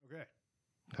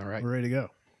All right. We're ready to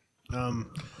go.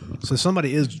 So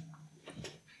somebody is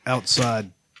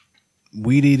outside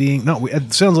weed eating. No,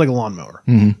 it sounds like a lawnmower,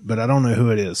 but I don't know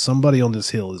who it is. Somebody on this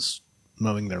hill is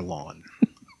mowing their lawn.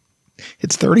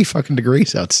 It's 30 fucking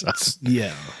degrees outside.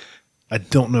 Yeah. I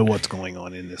don't know what's going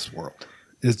on in this world.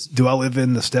 Do I live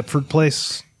in the Stepford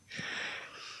place?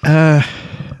 I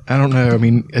don't know. I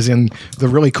mean, as in the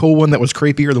really cool one that was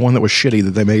creepy or the one that was shitty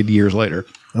that they made years later?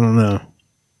 I don't know.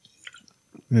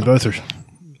 I mean, both.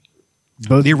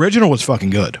 The original was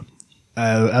fucking good.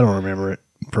 I don't remember it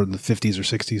from the 50s or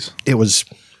 60s. It was.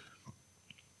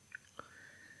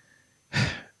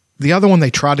 The other one,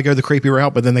 they tried to go the creepy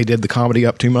route, but then they did the comedy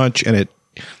up too much, and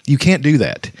you can't do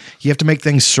that. You have to make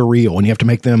things surreal, and you have to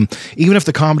make them, even if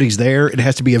the comedy's there, it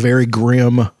has to be a very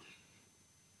grim,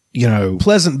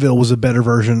 Pleasantville was a better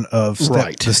version of the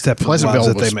Stepford Pleasantville Wives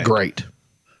that was they made. great.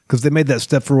 Because they made that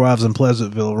Stepford Wives in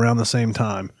Pleasantville around the same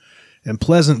time. And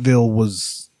Pleasantville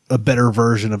was a better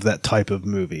version of that type of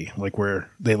movie, like where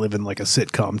they live in like a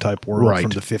sitcom type world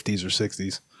from the 50s or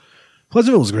 60s.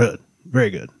 Pleasantville was good. Very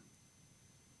good.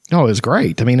 No, it was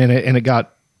great. I mean, and it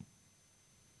got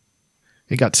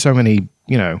so many,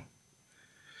 it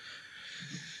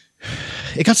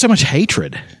got so much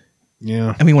hatred.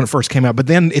 Yeah. I mean, when it first came out, but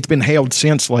then it's been hailed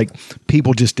since like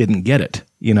people just didn't get it,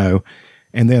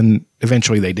 and then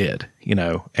eventually they did,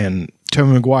 and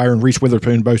Tobey Maguire and Reese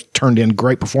Witherspoon both turned in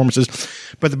great performances,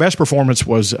 but the best performance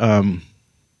was, I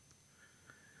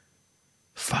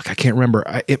can't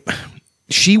remember.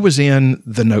 She was in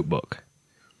The Notebook,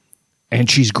 and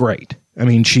she's great. I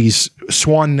mean, she's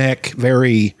swan neck,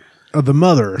 very... the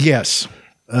mother. Yes.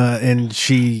 And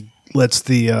she lets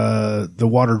the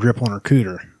water drip on her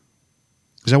cooter.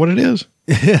 Is that what it is?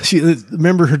 Yeah.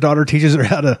 Remember her daughter teaches her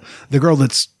how to... The girl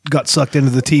that's got sucked into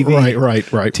the TV.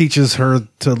 Right. Teaches her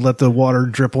to let the water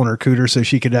drip on her cooter so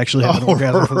she could actually have an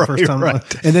orgasm for the first time.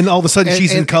 Right. And then all of a sudden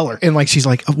she's in color. And like, she's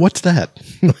like, what's that?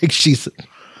 Like she's...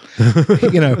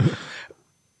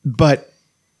 But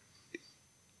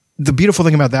the beautiful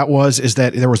thing about that is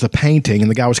that there was a painting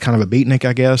and the guy was kind of a beatnik,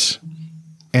 I guess.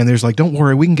 And there's like, don't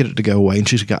worry, we can get it to go away. And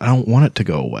she's like, I don't want it to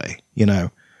go away.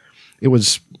 It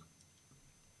was,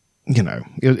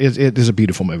 it is a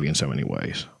beautiful movie in so many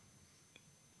ways.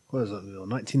 What is that?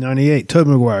 1998.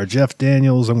 Tobey Maguire, Jeff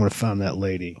Daniels. I'm going to find that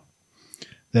lady.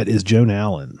 That is Joan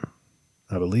Allen.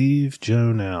 I believe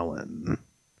Joan Allen.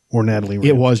 Or Natalie Ramsey.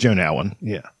 It was Joan Allen.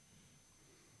 Yeah.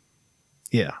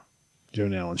 Yeah.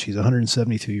 Joan Allen. She's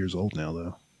 172 years old now,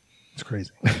 though. It's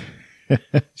crazy.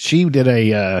 She did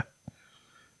an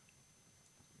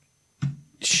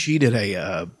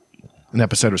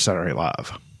episode of Saturday Night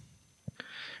Live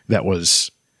that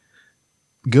was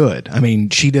good. I mean,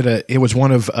 it was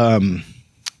one of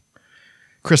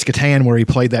Chris Kattan where he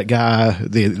played that guy.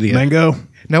 The Mango?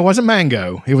 No, it wasn't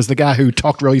Mango. It was the guy who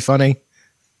talked really funny.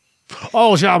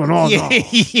 Oh, Shaman, oh, yeah.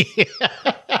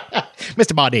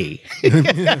 Mr. Body.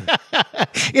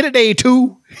 In a day,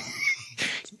 too.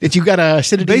 That you got to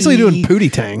sit basically doing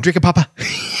Pootie Tang. Drink a papa.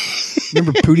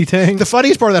 Remember Pootie Tang? The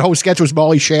funniest part of that whole sketch was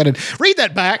Molly Shannon. Read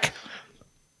that back.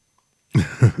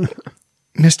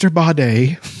 Mr.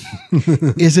 Bade,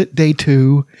 is it day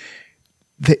 2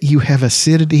 that you have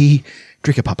acidity?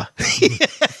 Drink a papa.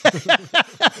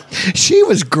 She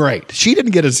was great. She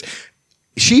didn't get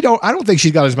I don't think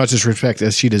she got as much respect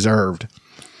as she deserved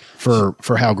for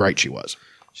how great she was.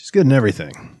 She's good in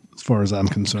everything, as far as I'm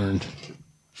concerned.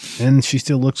 And she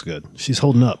still looks good. She's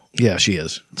holding up. Yeah, she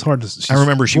is. It's hard to... I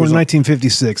remember she was... in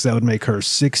 1956. That would make her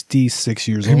 66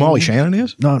 years old. Who Molly Shannon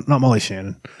is? No, not Molly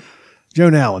Shannon.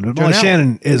 Joan Allen. But Molly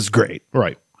Shannon is great.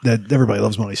 Right. That everybody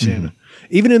loves Molly Shannon. Mm-hmm.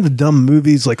 Even in the dumb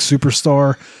movies like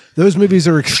Superstar, those movies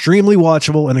are extremely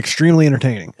watchable and extremely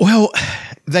entertaining. Well,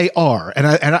 they are. And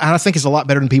I think it's a lot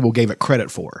better than people gave it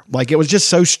credit for. Like, it was just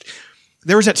so...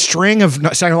 There was that string of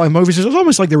Saturday Night Live movies. It was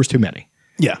almost like there was too many.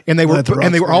 Yeah. And they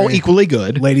were all equally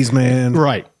good. Ladies Man.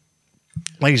 Right.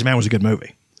 Ladies Man was a good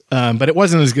movie. But it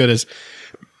wasn't as good as,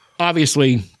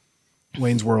 obviously,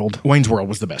 Wayne's World. Wayne's World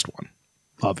was the best one.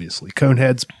 Obviously.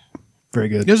 Coneheads, very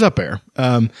good. It was up there.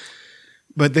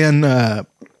 But then,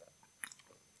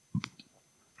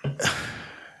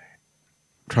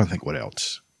 trying to think what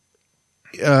else.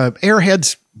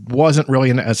 Airheads wasn't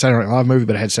really a Saturday Night Live movie,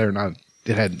 but it had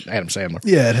Adam Sandler.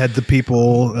 Yeah, it had the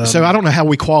people. So I don't know how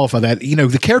we qualify that.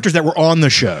 The characters that were on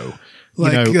the show.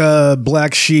 Like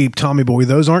Black Sheep, Tommy Boy,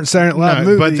 those aren't Saturday Night Live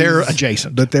movies. But they're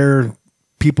adjacent. But they're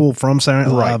people from Saturday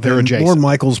Night Live. Right, they're adjacent. Lorne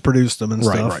Michaels produced them and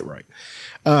stuff. Right.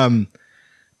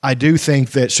 I do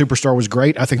think that Superstar was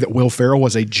great. I think that Will Ferrell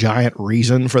was a giant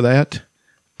reason for that.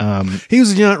 He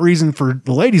was a giant reason for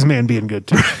the ladies' man being good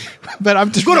too. But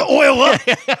I'm just going to oil up.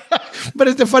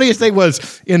 But the funniest thing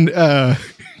was in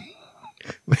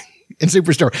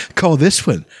Superstar, call this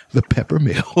one the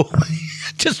Peppermill.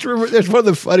 Just remember, there's one of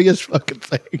the funniest fucking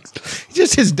things.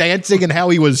 Just his dancing and how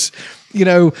he was,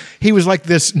 he was like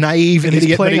this naive and idiot.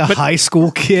 He's playing a high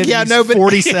school kid. Yeah, no, but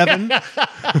 47.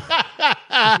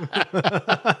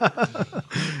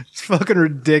 It's fucking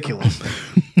ridiculous.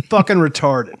 Fucking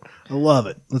retarded. I love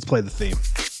it. Let's play the theme.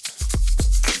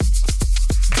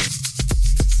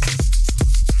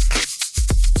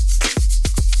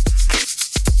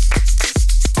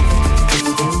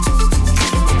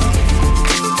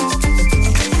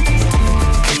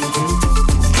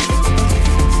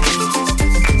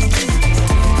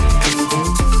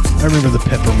 I remember the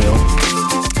Peppermill.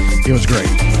 It was great.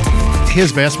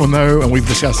 His best one, though, and we've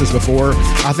discussed this before,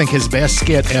 I think his best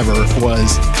skit ever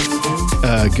was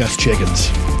Gus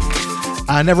Chiggins.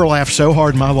 I never laughed so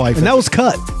hard in my life. And that was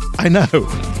cut. I know.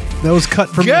 That was cut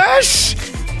from Gus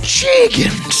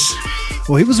Chiggins.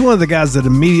 Well, he was one of the guys that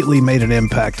immediately made an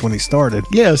impact when he started.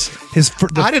 Yes.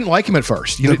 I didn't like him at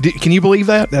first. Can you believe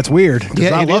that? That's weird.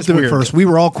 Yeah, I loved him at first. We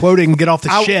were all quoting "Get Off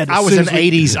the Shed." I was an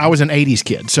 80s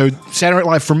kid. So Saturday Night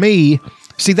Live for me,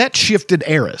 see, that shifted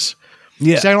eras.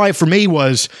 Yeah. Saturday Night Live for me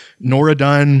was Nora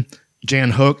Dunn,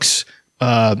 Jan Hooks,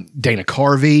 Dana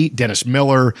Carvey, Dennis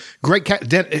Miller. Great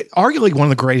arguably one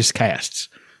of the greatest casts.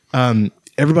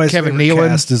 Everybody's Kevin favorite Nealon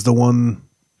cast is the one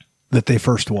that they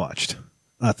first watched,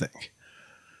 I think.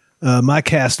 My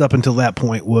cast up until that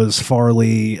point was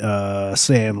Farley,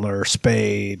 Sandler,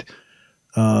 Spade,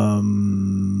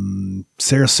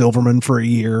 Sarah Silverman for a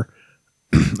year.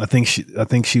 I think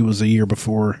she was a year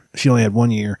before. She only had 1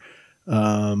 year.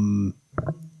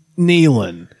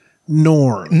 Nealon,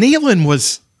 Norm. Nealon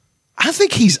was, I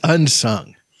think he's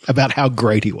unsung about how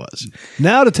great he was.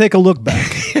 Now to take a look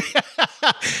back.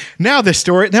 Now let's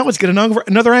get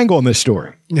another angle on this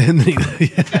story.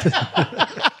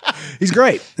 He's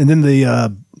great. And then the,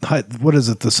 what is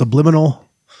it? The Subliminal?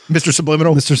 Mr.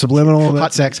 Subliminal. Mr. Subliminal.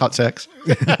 Hot sex.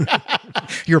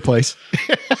 Your place.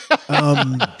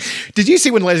 Did you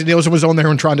see when Leslie Nielsen was on there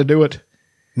and trying to do it?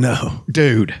 No.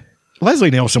 Dude.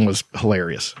 Leslie Nielsen was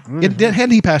hilarious. Mm-hmm.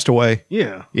 Hadn't he passed away?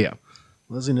 Yeah. Yeah.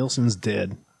 Leslie Nielsen's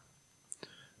dead.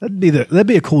 That'd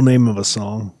be a cool name of a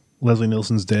song. Leslie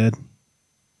Nielsen's dead.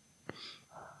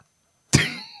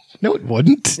 No, it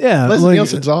wouldn't. Yeah. Leslie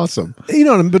Nielsen's awesome. But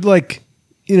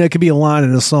it could be a line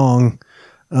in a song.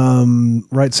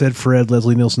 Right Said Fred,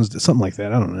 Leslie Nielsen's dead. Something like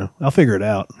that. I don't know. I'll figure it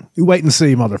out. You wait and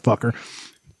see, motherfucker.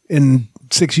 In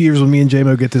 6 years when me and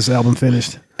J-Mo get this album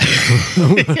finished,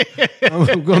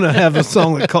 I'm going to have a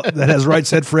song that has Right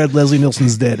Said Fred, Leslie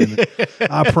Nielsen's dead in it.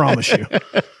 I promise you.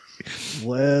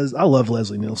 I love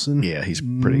Leslie Nielsen. Yeah, he's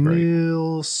pretty great.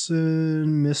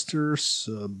 Nielsen, Mr.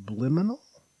 Subliminal?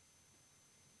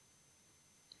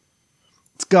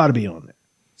 It's got to be on there.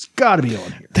 It's got to be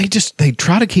on here. They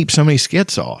try to keep so many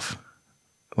skits off.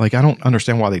 Like, I don't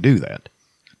understand why they do that.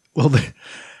 Well,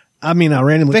 I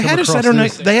randomly had a Saturday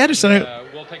night. They had a Saturday.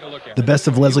 We'll take a look at the best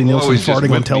of Leslie Nielsen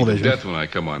farting on television. Death when I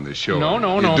come on this show. No.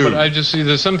 But I just see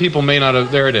that some people may not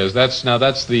have. There it is. That's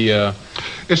the.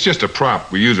 It's just a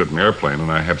prop. We use it in an airplane, and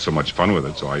I have so much fun with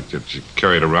it, so I just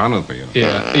carry it around with me.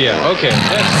 Yeah. Okay.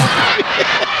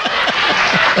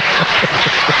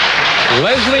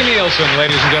 Leslie Nielsen,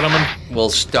 ladies and gentlemen. We'll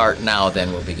start now,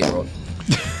 then we'll begin rolling.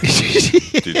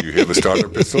 Did you hear the starter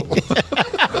pistol?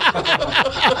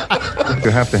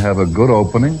 You have to have a good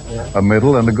opening, a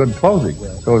middle, and a good closing.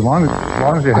 So as long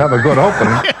as you have a good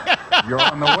opening, you're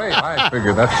on the way. I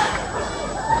figure that's,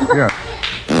 yeah.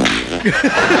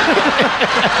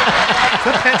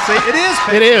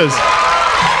 It is.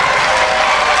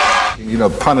 You know,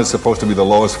 pun is supposed to be the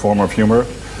lowest form of humor.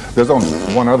 There's only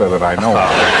one other that I know of.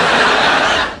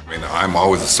 I mean, I'm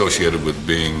always associated with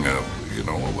being, a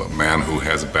man who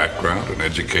has a background and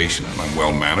education, and I'm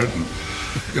well-mannered, and,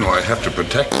 I have to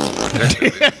protect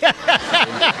it.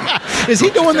 Is he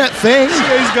doing that thing?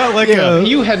 Yeah, he's got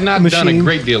You had not done a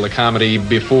great deal of comedy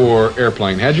before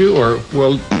Airplane, had you? Or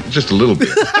Well, just a little bit.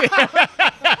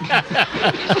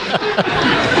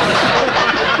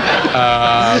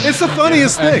 It's the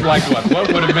funniest thing. Like what?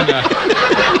 What would have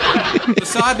been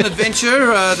Poseidon Adventure,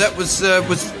 that was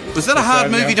that a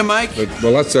hard movie to make?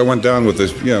 Well, I went down with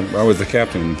this. Yeah, I was the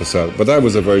captain in Poseidon, but that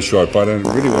was a very short part, and it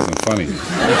really wasn't funny.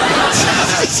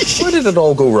 Where did it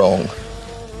all go wrong?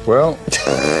 Well,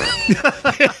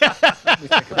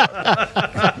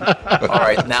 all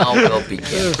right, now we'll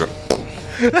begin.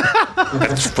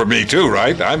 That's for me too,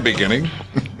 right? I'm beginning.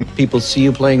 People see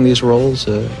you playing these roles.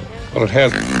 Well, it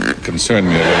has concerned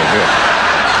me a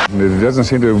little bit. It doesn't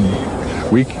seem to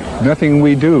Nothing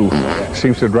we do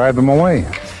seems to drive them away.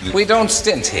 We don't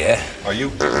stint here. Are you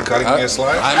cutting me a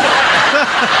slice?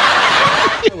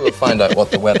 We'll find out what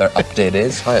the weather update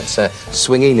is. Hi, it's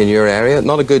swinging in your area.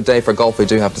 Not a good day for golf, we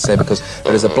do have to say, because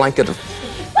there is a blanket of...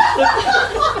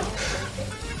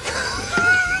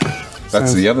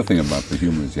 That's the other thing about the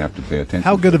humor is you have to pay attention.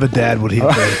 How good of a dad would he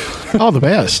have been? All the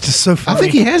best. Just so funny. I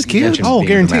think he has kids. Oh,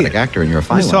 guaranteed. Dramatic actor, and you're a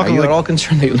fine He's one. Are talking you like- at all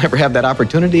concerned that you'll never have that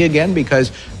opportunity again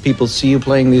because people see you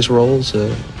playing these roles?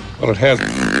 Well, it has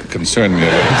concerned me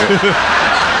a little bit.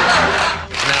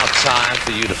 Now time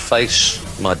for you to face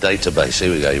my database.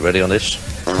 Here we go. You ready on this?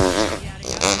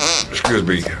 Excuse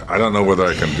me, I don't know whether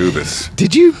I can do this.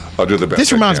 Did you? I'll do the best.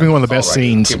 This reminds me of one of the best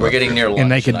scenes We're getting near lunch. in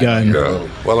Naked Gun.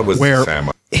 Well, it was where Sam.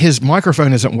 his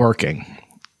microphone isn't working.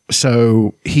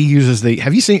 So he uses the.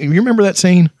 Have you seen? You remember that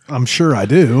scene? I'm sure I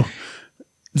do.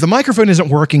 The microphone isn't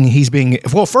working. He's being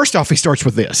well. First off, he starts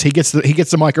with this. He gets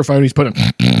the microphone. He's putting,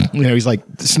 he's like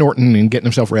snorting and getting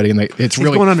himself ready. And it's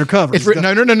really going undercover. It's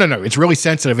no. It's really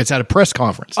sensitive. It's at a press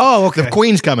conference. Oh, okay. The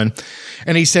Queen's coming,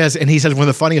 and he says one of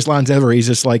the funniest lines ever. He's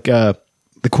just like, the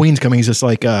Queen's coming. He's just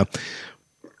like,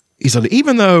 he said,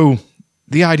 even though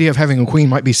the idea of having a queen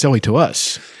might be silly to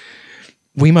us,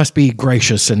 we must be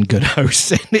gracious and good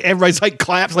hosts. And everybody's like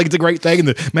claps like it's a great thing. And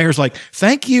the mayor's like,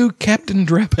 thank you, Captain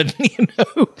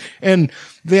Dreppen, And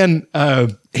then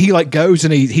he like goes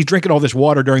and he's drinking all this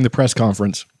water during the press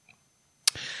conference.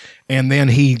 And then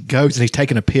he goes and he's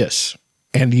taking a piss.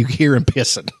 And you hear him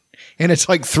pissing. And it's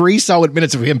like 3 solid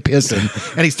minutes of him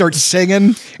pissing. And he starts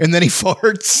singing. And then he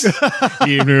farts.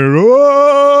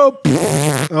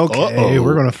 Okay,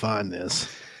 we're going to find this.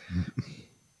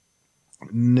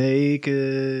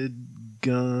 Naked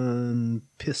Gun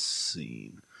piss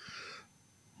scene.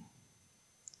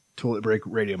 Toilet break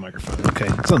radio microphone. Okay,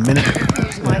 it's a minute.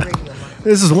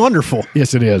 This is wonderful.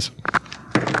 Yes, it is.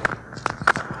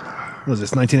 What was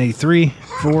this, 1983?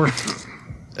 4?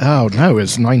 Oh, no,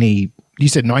 it's 90. You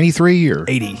said 93 or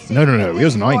 80? No. It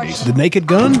was 90s. The Naked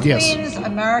Gun? Yes.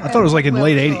 I thought it was like in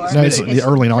late 80s. No, it's the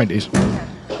early 90s.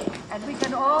 And we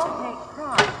can all take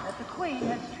pride that the Queen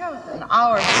has chosen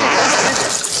our visit.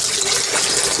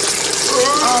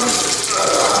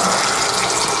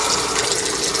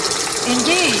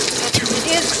 Indeed, it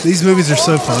is. These movies are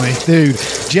so funny. Dude,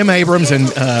 Jim Abrams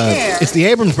and it's the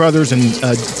Abrams brothers and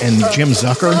Jim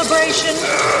Zucker. Celebration.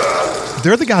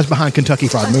 They're the guys behind Kentucky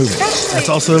Fried Movie. That's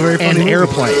also a very funny And movie.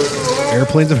 Airplane.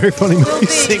 Airplane's a very funny movie.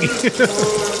 Singing.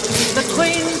 The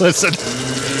Queen's Listen.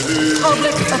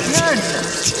 public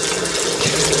appearances.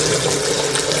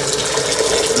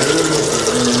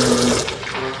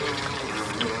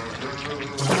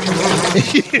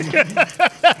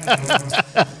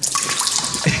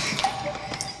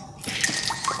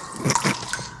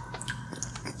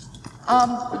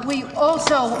 We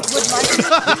also would like to...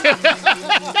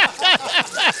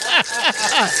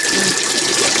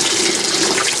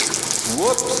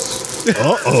 Whoops.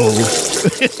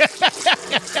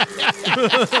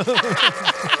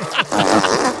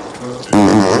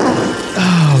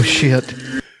 Oh, shit.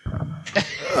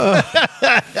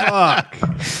 Fuck.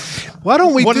 Why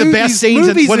don't we One do of the best these scenes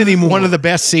movies anymore? One of the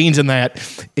best scenes in that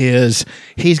is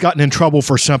he's gotten in trouble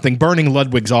for something, burning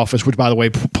Ludwig's office, which, by the way,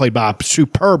 played by a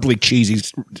superbly cheesy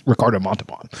Ricardo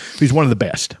Montalban, who's one of the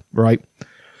best, right?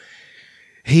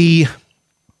 He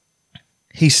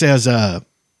says,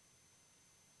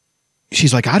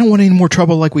 she's like, I don't want any more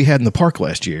trouble like we had in the park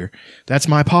last year. That's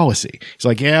my policy. He's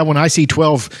like, yeah, when I see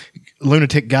 12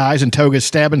 lunatic guys in togas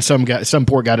stabbing some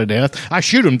poor guy to death, I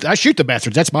shoot him. I shoot the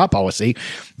bastards. That's my policy.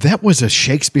 That was a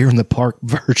Shakespeare in the Park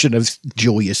version of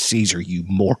Julius Caesar, you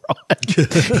moron.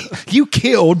 You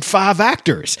killed 5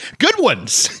 actors. Good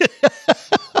ones.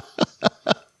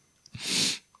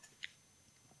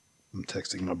 I'm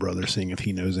texting my brother, seeing if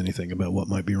he knows anything about what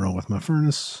might be wrong with my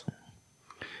furnace.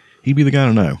 He'd be the guy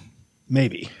to know.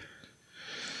 Maybe.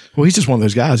 Well, he's just one of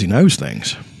those guys. He knows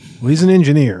things. Well, he's an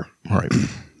engineer. Right.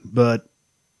 But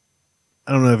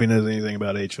I don't know if he knows anything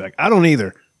about HVAC. I don't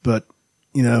either. But,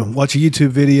 watch a YouTube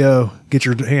video, get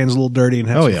your hands a little dirty and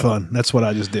have some fun. That's what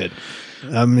I just did.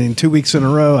 2 weeks in a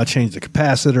row, I changed the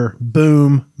capacitor.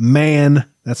 Boom. Man.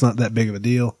 That's not that big of a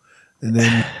deal. And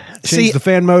then changed the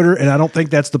fan motor, and I don't think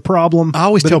that's the problem.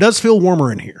 But it does feel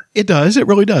warmer in here. It does. It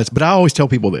really does. But I always tell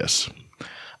people this.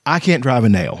 I can't drive a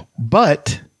nail.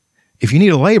 But if you need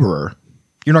a laborer,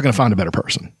 you're not going to find a better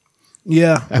person.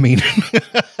 Yeah.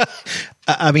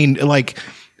 Like,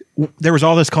 there was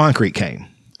all this concrete came,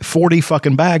 40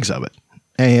 fucking bags of it.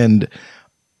 And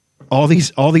all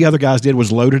the other guys did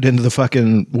was load it into the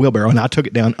fucking wheelbarrow. And I took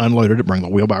it down, unloaded it, bring the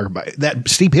wheelbarrow back. That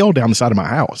steep hill down the side of my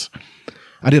house.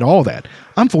 I did all that.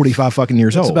 I'm 45 fucking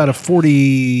years old. It's about a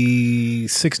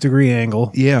 46-degree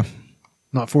angle. Yeah.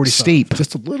 Not 45. Steep.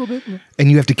 Just a little bit.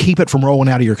 And you have to keep it from rolling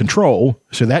out of your control.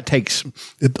 So that takes...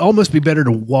 It'd almost be better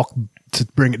to walk to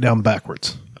bring it down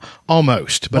backwards.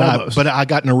 Almost. But I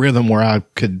got in a rhythm where I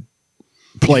could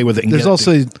play with it. And there's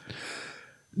also...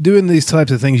 Doing these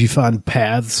types of things, you find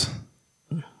paths.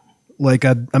 Like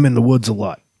I'm in the woods a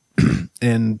lot.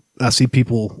 And I see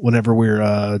people whenever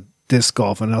we're disc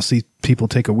golfing, I'll see people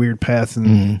take a weird path,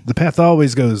 and the path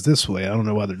always goes this way. I don't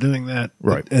know why they're doing that.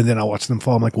 Right. And then I watch them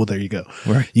fall. I'm like, well, there you go.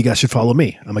 Right. You guys should follow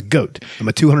me. I'm a goat. I'm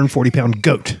a 240-pound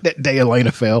goat. That day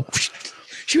Elena fell.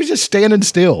 She was just standing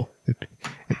still.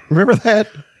 Remember that?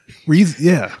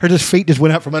 Yeah. Her feet just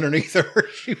went out from underneath her.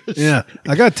 She was... Yeah.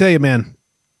 I got to tell you, man,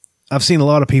 I've seen a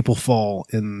lot of people fall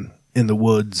in the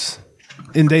woods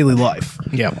in daily life.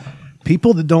 Yeah.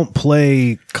 People that don't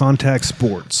play contact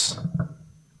sports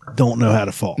don't know how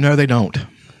to fall. No, they don't.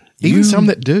 Even some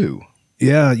that do.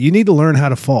 Yeah, you need to learn how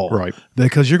to fall. Right.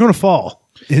 Because you're going to fall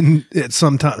at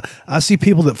some time. I see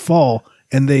people that fall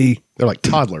and they're like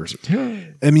toddlers.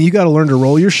 I mean, you got to learn to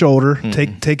roll your shoulder,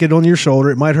 take it on your shoulder.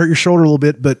 It might hurt your shoulder a little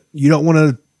bit, but you don't want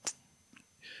to,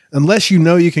 unless you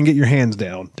know you can get your hands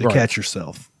down to catch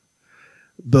yourself.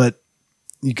 But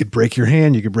you could break your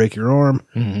hand, you could break your arm.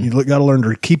 You got to learn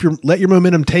to let your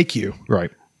momentum take you.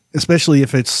 Right. Especially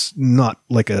if it's not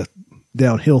like a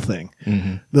downhill thing.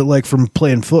 But like from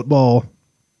playing football,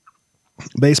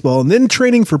 baseball, and then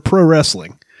training for pro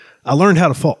wrestling, I learned how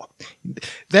to fall.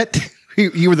 That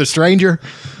you were the stranger?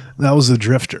 That was the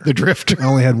drifter. The drifter. I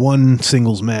only had one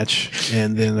singles match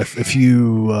and then a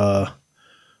few, what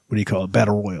do you call it,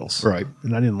 battle royals. Right.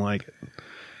 And I didn't like it.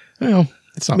 Well,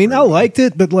 it's not. I mean, I liked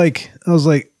it, but like, I was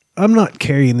like, I'm not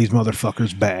carrying these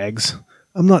motherfuckers' bags.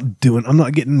 I'm not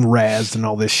getting razzed and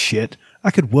all this shit.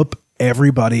 I could whoop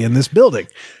everybody in this building.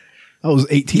 I was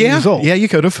 18 years old. Yeah, you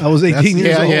could have. I was 18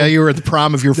 years old. Yeah, you were at the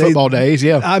prime of your football days.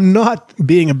 Yeah. I'm not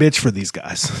being a bitch for these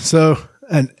guys. So,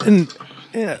 and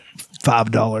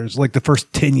 $5, like the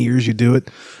first 10 years you do it,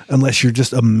 unless you're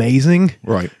just amazing,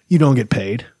 right? You don't get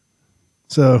paid.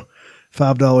 So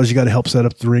 $5, you got to help set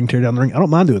up the ring, tear down the ring. I don't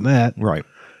mind doing that. Right.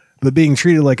 But being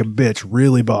treated like a bitch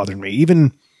really bothered me.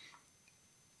 Even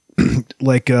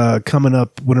like coming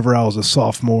up whenever I was a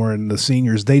sophomore and the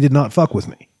seniors, they did not fuck with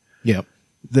me. Yeah.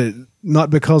 Not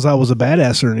because I was a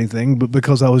badass or anything, but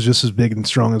because I was just as big and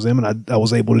strong as them, and I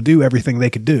was able to do everything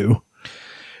they could do.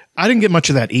 I didn't get much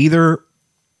of that either,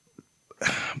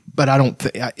 but I don't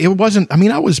think it wasn't. I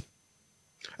mean, I was.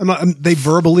 They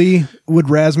verbally would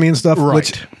razz me and stuff, right?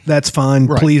 Which that's fine.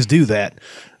 Right. Please do that.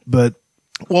 But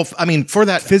well, I mean, for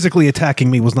that, physically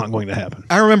attacking me was not going to happen.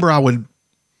 I remember I would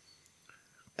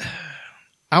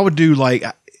do like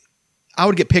I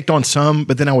would get picked on some,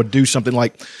 but then I would do something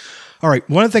like. All right.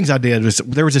 One of the things I did was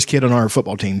there was this kid on our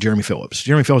football team, Jeremy Phillips.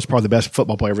 Jeremy Phillips is probably the best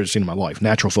football player I've ever seen in my life.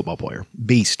 Natural football player.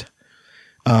 Beast.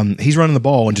 He's running the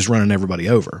ball and just running everybody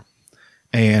over.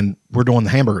 And we're doing the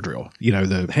hamburger drill. You know,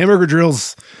 the hamburger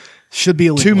drills should be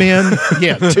illegal. 2 men.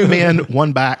 Yeah. 2 men,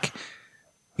 1 back,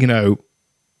 you know,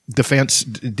 defense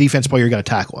player, you got to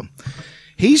tackle him.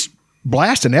 He's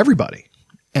blasting everybody.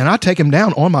 And I take him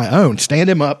down on my own, stand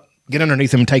him up, get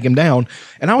underneath him and take him down.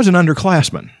 And I was an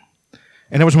underclassman.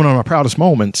 And it was one of my proudest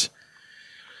moments.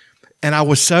 And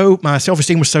my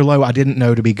self-esteem was so low, I didn't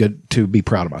know to be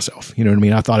proud of myself. You know what I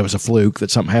mean? I thought it was a fluke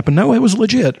that something happened. No, it was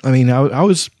legit. I mean, I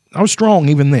was strong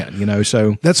even then, you know,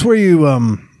 so. That's where you,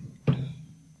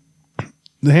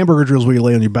 the hamburger drills where you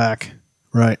lay on your back,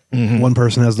 right? Mm-hmm. One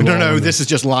person has the ball. No, this is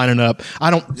just lining up.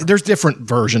 There's different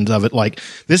versions of it. Like,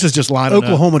 this is just lining up.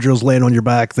 Oklahoma drills laying on your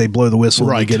back. They blow the whistle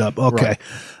and you get up. Okay. Right.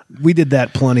 We did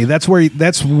that plenty. That's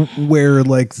where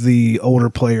like the older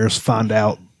players find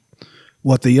out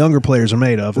what the younger players are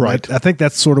made of. Right. I think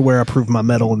that's sort of where I proved my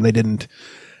mettle, and they didn't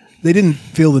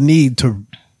feel the need to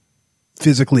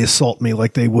physically assault me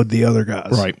like they would the other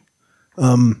guys. Right.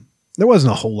 There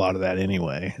wasn't a whole lot of that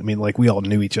anyway. I mean, like we all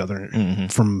knew each other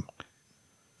from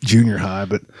junior high,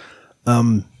 but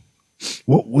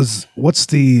what's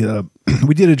the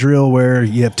we did a drill where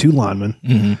you have 2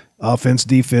 linemen, offense,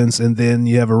 defense, and then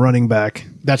you have a running back.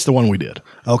 That's the one we did.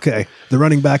 Okay, the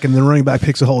running back, and the running back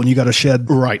picks a hole, and you got to shed.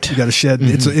 Right, you got to shed.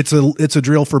 It's a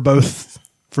drill for both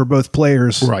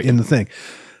players. Right. In the thing,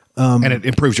 and it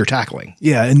improves your tackling.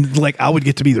 Yeah, and like I would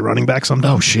get to be the running back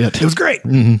sometimes. Oh shit, it was great.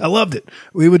 I loved it.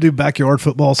 We would do backyard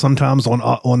football sometimes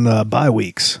on bye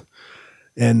weeks,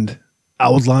 and I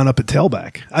would line up at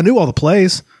tailback. I knew all the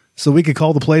plays. So we could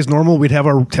call the plays normal. We'd have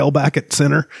our tailback at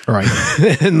center. Right.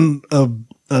 And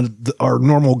our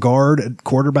normal guard at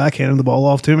quarterback handing the ball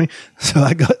off to me. So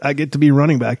I get to be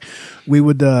running back. We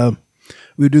would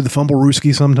We would do the fumble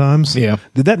rooski sometimes. Yeah.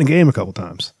 Did that in a game a couple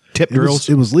times. Tip drills.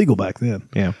 It was legal back then.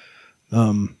 Yeah.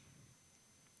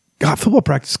 God, football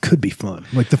practice could be fun.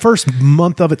 Like the first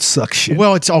month of it sucks shit.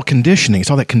 Well, it's all conditioning.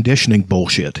 It's all that conditioning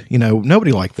bullshit.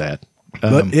 Nobody liked that.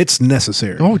 But it's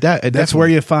necessary. Oh, that's definitely where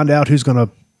you find out who's going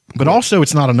to. But also,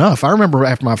 it's not enough. I remember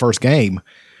after my first game,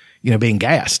 being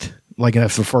gassed. Like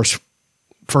after the first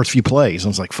few plays, I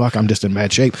was like, "Fuck, I'm just in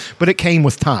bad shape." But it came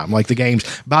with time. Like the games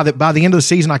by the end of the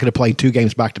season, I could have played 2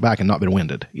 games back to back and not been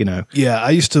winded. Yeah,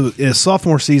 I used to. In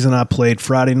sophomore season, I played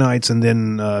Friday nights, and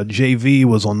then JV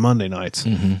was on Monday nights.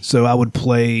 Mm-hmm. So I would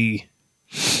play.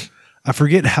 I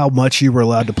forget how much you were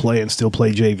allowed to play and still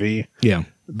play JV. Yeah,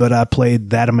 but I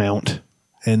played that amount,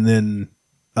 and then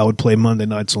I would play Monday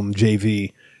nights on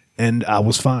JV, and I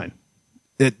was fine.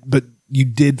 But you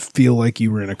did feel like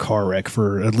you were in a car wreck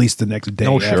for at least the next day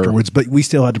afterwards, but we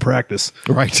still had to practice.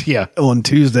 Right, yeah. On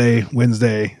Tuesday,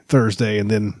 Wednesday, Thursday, and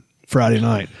then Friday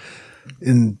night.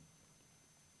 In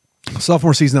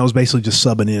sophomore season, I was basically just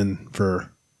subbing in for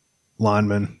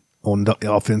linemen on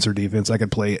offense or defense. I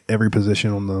could play every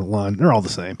position on the line. They're all the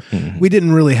same. Mm-hmm. We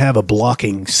didn't really have a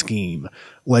blocking scheme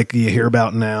like you hear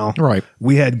about now. Right.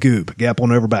 We had goop, gap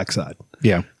on over backside.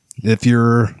 Yeah. If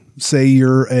you're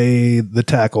the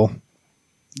tackle,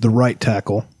 the right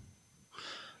tackle,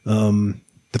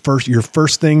 your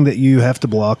first thing that you have to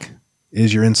block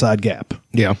is your inside gap.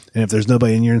 Yeah. And if there's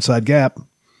nobody in your inside gap,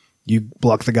 you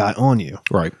block the guy on you.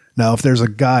 Right. Now, if there's a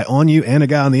guy on you and a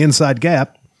guy on the inside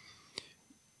gap,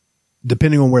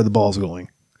 depending on where the ball's going.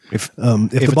 If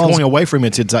it's going away from you,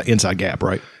 it's inside gap,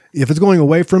 right? If it's going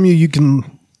away from you, you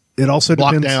can. It also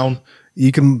block depends. Down.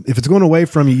 You can. If it's going away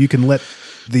from you, you can let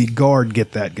the guard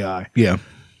get that guy. Yeah.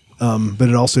 But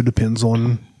it also depends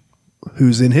on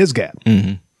who's in his gap.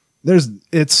 Mm-hmm.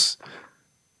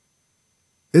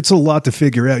 It's a lot to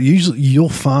figure out. You'll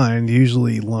find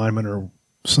linemen are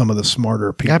some of the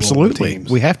smarter people. Absolutely, on the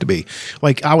teams. We have to be.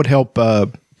 Like I would help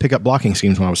pick up blocking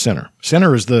schemes when I was center.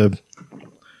 Center is the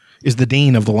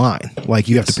dean of the line. Like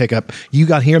you have to pick up. You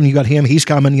got him. He's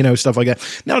coming. Stuff like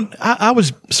that. Now I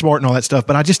was smart and all that stuff,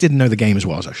 but I just didn't know the game as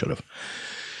well as I should have.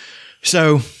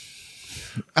 So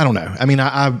I don't know. I mean,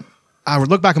 I would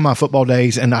look back on my football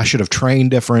days, and I should have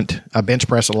trained different. I bench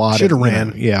pressed a lot. Should have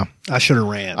ran. Yeah, I should have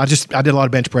ran. I did a lot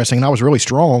of bench pressing, and I was really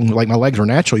strong. Like my legs are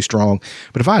naturally strong.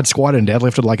 But if I had squatted and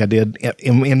deadlifted like I did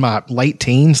in my late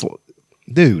teens,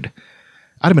 dude,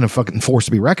 I'd have been a fucking force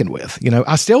to be reckoned with.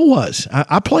 I still was.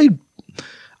 I played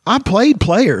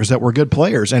players that were good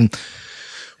players, and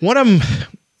one of them.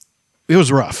 It was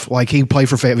rough. Like he played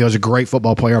for Fayetteville. He was a great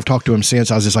football player. I've talked to him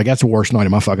since. I was just like, that's the worst night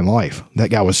of my fucking life. That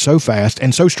guy was so fast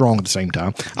and so strong at the same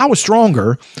time. I was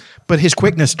stronger, but his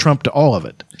quickness trumped all of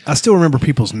it. I still remember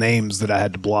people's names that I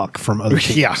had to block from other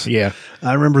teams. Yeah.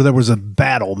 I remember there was a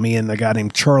battle, me and a guy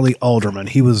named Charlie Alderman.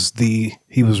 He was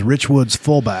Richwood's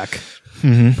fullback,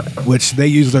 which they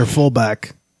used their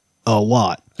fullback a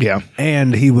lot. Yeah.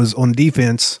 And he was on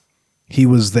defense. He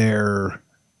was their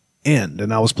end,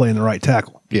 and I was playing the right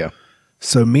tackle. Yeah.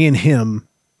 So me and him,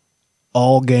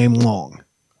 all game long,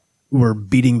 were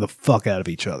beating the fuck out of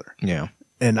each other. Yeah.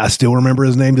 And I still remember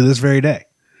his name to this very day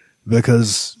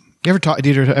because... Did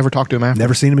you ever talk to him after?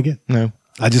 Never seen him again. No.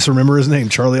 I just remember his name,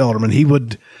 Charlie Alderman. He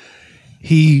was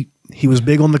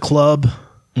big on the club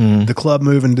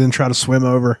move, and didn't try to swim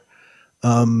over.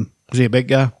 Was he a big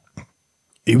guy?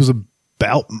 He was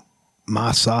about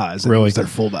my size. Really? He was their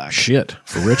fullback. Shit.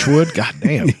 For Richwood? God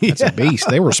damn. That's a beast.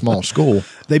 They were a small school.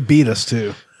 They beat us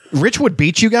too. Richwood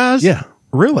beat you guys? Yeah.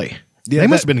 Really? Yeah, they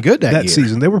must have been good that year.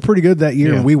 season. They were pretty good that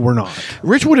year, and we were not.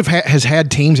 Richwood has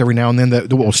had teams every now and then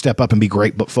that will step up and be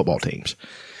great football teams.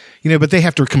 But they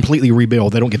have to completely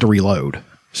rebuild. They don't get to reload.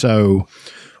 So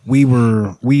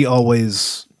we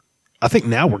always, I think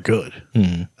now we're good.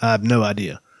 I have no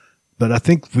idea. But I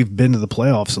think we've been to the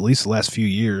playoffs at least the last few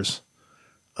years.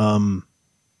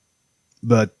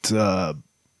 But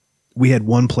we had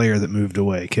one player that moved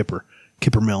away, Kipper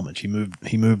Melmich.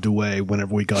 He moved away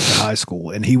whenever we got to high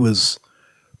school, and he was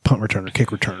punt returner, kick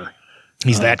returner.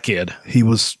 He's that kid. He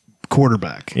was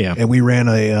quarterback. Yeah. And we ran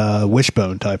a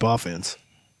wishbone type offense.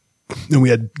 And we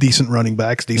had decent running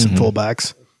backs, decent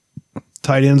fullbacks,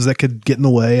 tight ends that could get in the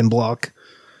way and block,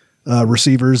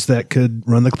 receivers that could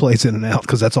run the plays in and out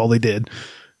because that's all they did.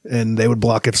 And they would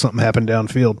block if something happened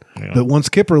downfield. Yeah. But once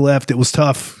Kipper left, it was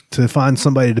tough to find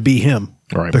somebody to be him.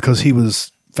 Right. Because he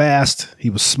was fast, he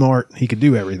was smart, he could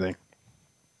do everything.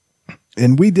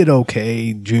 And we did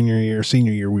okay junior year.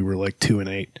 Senior year, we were like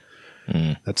 2-8.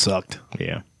 That sucked.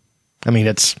 Yeah. I mean,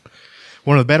 it's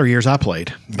one of the better years I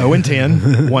played. 0-10,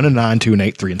 1-9,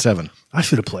 2-8, 3-7. I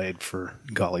should have played for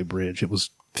Golly Bridge. It was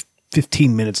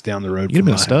 15 minutes down the road. You'd have from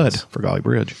been a my stud house. for Golly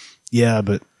Bridge. Yeah,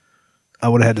 but I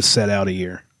would have had to set out a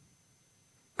year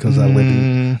because I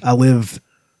live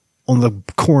on the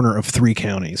corner of 3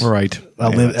 counties. Right. I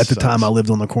lived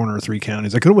on the corner of 3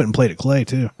 counties. I could have went and played at Clay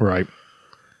too. Right.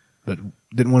 But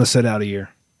didn't want to set out a year.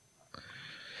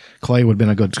 Clay would have been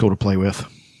a good school to play with.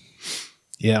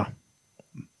 Yeah.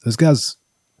 Those guys,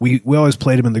 we always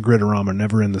played them in the Grid-A-Rama,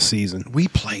 never in the season. We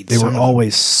played. They were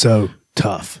always so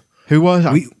tough. Who was?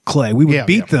 Clay. We would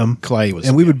beat them. Clay was.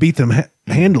 And we would beat them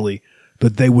handily,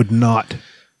 but they would not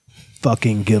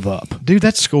fucking give up. Dude,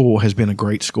 that school has been a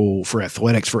great school for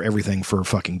athletics, for everything, for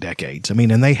fucking decades. I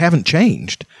mean, and they haven't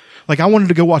changed. Like, I wanted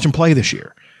to go watch them play this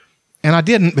year. And I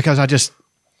didn't because I just,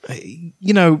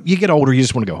 you get older, you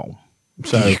just want to go home.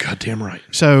 So You're goddamn right.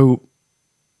 So,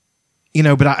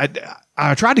 but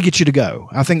I tried to get you to go.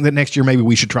 I think that next year maybe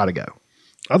we should try to go.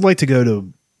 I'd like to go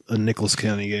to a Nicholas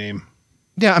County game.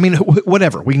 Yeah, I mean,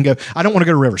 whatever. We can go. I don't want to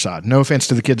go to Riverside. No offense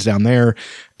to the kids down there.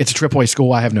 It's a AAA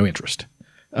school. I have no interest.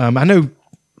 I know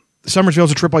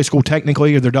Summersville's a AAA school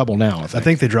technically, or they're double now. I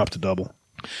think they dropped to double.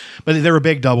 But they're a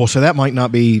big double, so that might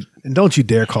not be. And don't you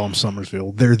dare call them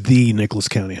Summersville. They're the Nicholas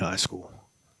County High School.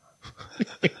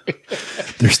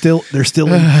 They're still in they're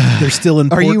still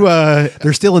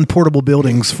in portable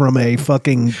buildings from a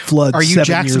fucking flood. Are you 7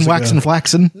 Jackson years Waxon ago.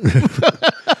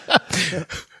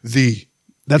 Flaxon?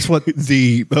 That's what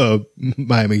the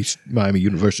Miami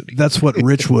University. That's what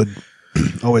Richwood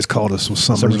always called us, was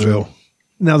Summersville.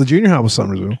 Now the junior high was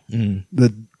Summersville.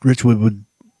 The Richwood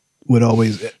would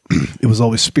always it was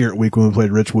always Spirit Week when we played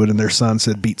Richwood, and their sign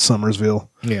said "Beat Summersville."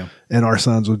 Yeah, and our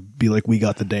signs would be like, "We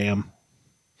got the dam."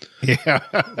 Yeah,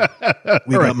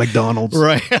 we got McDonald's.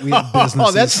 Right. We had businesses.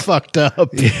 Oh, that's fucked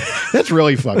up. That's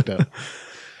really fucked up.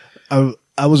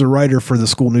 I was a writer for the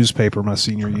school newspaper my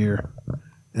senior year,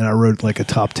 and I wrote like a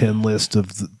top 10 list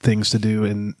of the things to do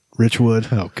in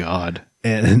Richwood. Oh God!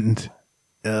 And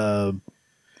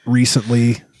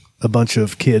recently, a bunch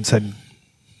of kids had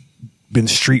been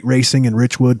street racing in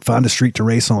Richwood. Find a street to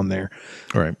race on there,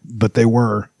 right? But they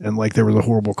were, and like there was a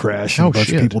horrible crash, and a bunch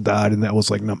shit. of people died, and that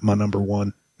was like my number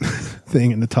one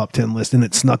thing in the top 10 list, and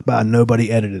it snuck by.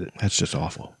 Nobody edited it. That's just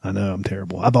awful. I know, I'm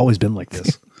terrible. I've always been like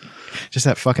this. Just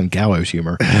that fucking gallows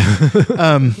humor.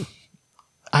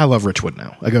 I love Richwood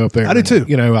now. I go up there. I do too.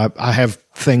 I have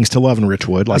things to love in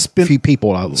Richwood. Like a few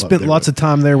people I love. Spent lots of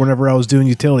time there whenever I was doing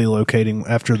utility locating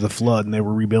after the flood, and they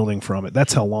were rebuilding from it.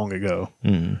 That's how long ago.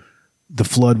 The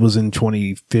flood was in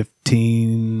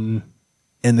 2015,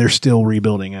 and they're still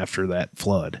rebuilding after that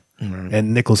flood.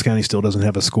 And Nicholas County still doesn't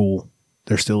have a school.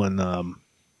 They're still in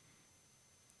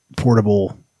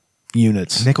portable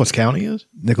units. Nicholas County is?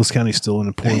 Nicholas County's still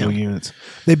in portable units.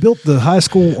 They built the high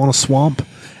school on a swamp,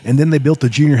 and then they built the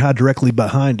junior high directly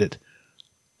behind it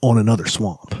on another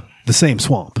swamp. The same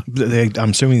swamp.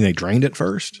 I'm assuming they drained it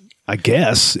first? I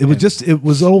guess. It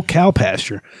was old cow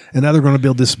pasture. And now they're going to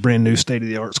build this brand new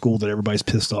state-of-the-art school that everybody's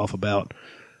pissed off about.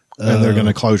 And they're going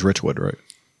to close Richwood, right?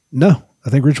 No. I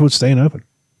think Richwood's staying open.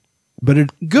 But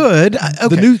good.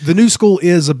 Okay. The new school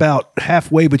is about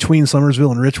halfway between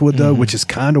Summersville and Richwood, though, which is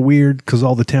kind of weird because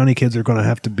all the townie kids are going to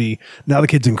have to be now. The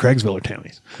kids in Craigsville are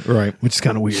townies, right? Which is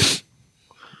kind of weird.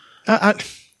 I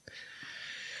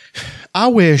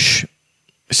wish.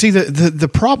 See,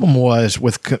 the problem was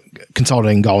with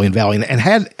consolidating Gully and Valley, and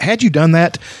had you done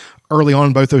that early on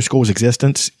in both those schools'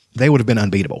 existence, they would have been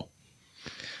unbeatable.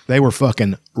 They were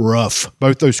fucking rough.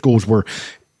 Both those schools were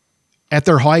at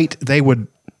their height. They would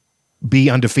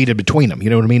be undefeated between them. You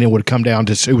know what I mean? It would come down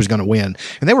to who was going to win.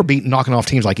 And they were knocking off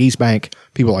teams like East Bank,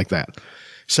 people like that.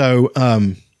 So,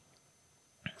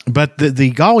 but the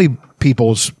Golly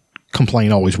people's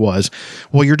complaint always was,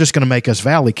 well, you're just going to make us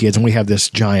Valley kids and we have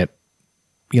this giant,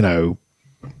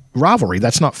 rivalry.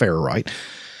 That's not fair, right?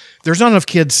 There's not enough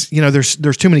kids,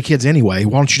 there's too many kids anyway.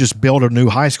 Why don't you just build a new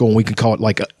high school and we can call it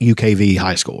like a UKV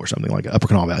high school or something like Upper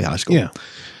Kanawha Valley High School. Yeah.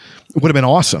 Would have been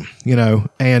awesome,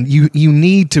 and you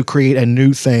need to create a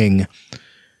new thing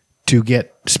to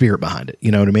get spirit behind it.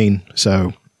 You know what I mean?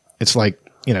 So it's like,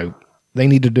 they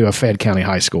need to do a Fayette County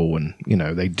high school and,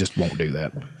 they just won't do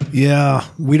that. Yeah.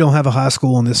 We don't have a high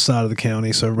school on this side of the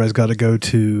county. So everybody's got to go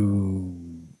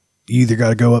you either got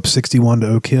to go up 61 to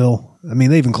Oak Hill. I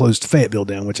mean, they even closed Fayetteville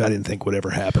down, which I didn't think would ever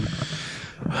happen.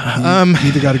 You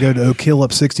either got to go to Oak Hill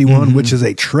up 61, which is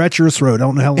a treacherous road. I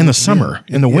don't know how long in the summer.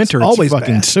 In the winter, it's always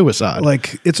fucking bad. Suicide.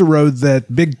 Like, it's a road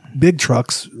that big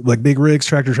trucks, like big rigs,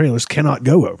 tractor trailers, cannot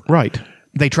go over. Right.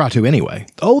 They try to anyway.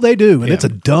 Oh, they do. And it's a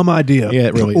dumb idea. Yeah,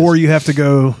 it really Or is. you have to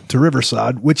go to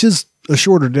Riverside, which is a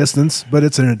shorter distance, but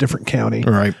it's in a different county.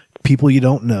 Right. People you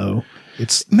don't know.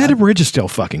 Meadow Bridge is still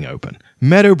fucking open.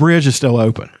 Meadow Bridge is still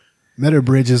open.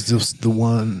 Meadowbridge is just the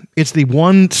one. It's the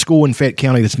one school in Fayette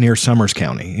County that's near Summers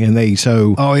County, and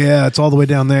Oh yeah, it's all the way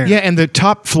down there. Yeah, and the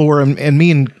top floor, and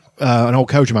me and an old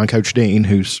coach of mine, Coach Dean,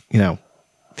 who's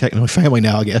technically family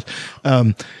now, I guess.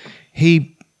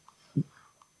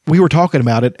 We were talking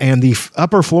about it, and the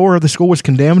upper floor of the school was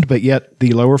condemned, but yet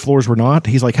the lower floors were not.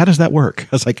 He's like, "How does that work?" I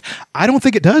was like, "I don't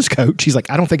think it does, Coach." He's like,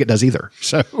 "I don't think it does either."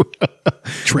 So,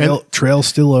 Trail's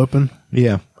still open.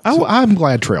 Yeah, I'm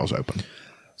glad Trail's open.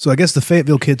 So I guess the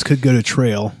Fayetteville kids could go to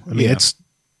Trail. I mean, it's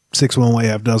 6 one way,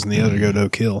 half dozen the other go to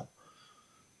Oak Hill.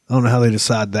 I don't know how they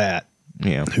decide that.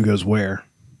 Yeah, who goes where?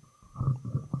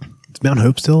 Is Mount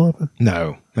Hope still open?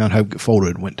 No, Mount Hope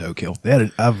folded and went to Oak Hill. They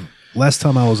had last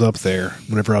time I was up there,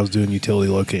 whenever I was doing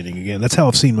utility locating again, that's how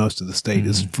I've seen most of the state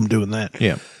is from doing that.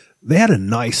 Yeah. They had a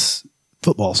nice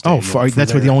football stadium.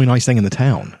 That's the only nice thing in the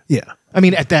town. Yeah. I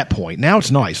mean, at that point, now it's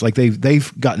nice. Like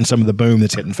they've gotten some of the boom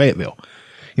that's hitting Fayetteville.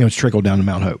 It's trickled down to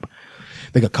Mount Hope.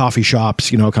 They got coffee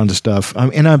shops, all kinds of stuff.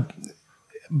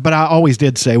 But I always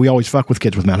did say we always fuck with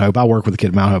kids with Mount Hope. I work with a kid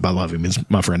at Mount Hope. I love him. It's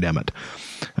my friend Emmett.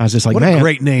 I was just like, what man, a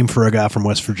great name for a guy from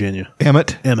West Virginia.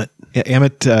 Emmett. Yeah,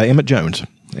 Emmett Jones.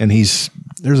 And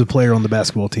there's a player on the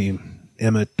basketball team,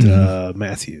 Emmett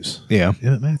Matthews. Yeah.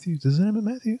 Emmett Matthews. Is it Emmett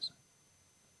Matthews?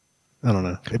 I don't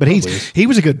know. But he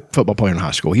was a good football player in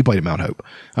high school. He played at Mount Hope.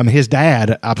 I mean, his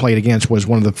dad I played against was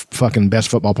one of the fucking best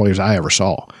football players I ever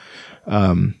saw.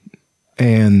 I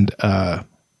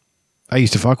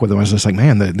used to fuck with him. I was just like,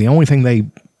 man, the only thing they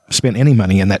spent any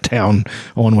money in that town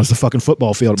on was the fucking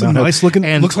football field at Mount Hope. Nice looking,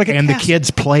 and looks like the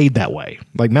kids played that way.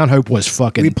 Like Mount Hope was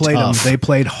fucking We played tough. them. They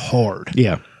played hard.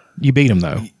 Yeah. You beat them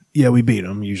though. Yeah, we beat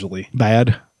them usually.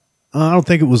 Bad? I don't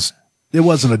think it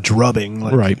wasn't a drubbing.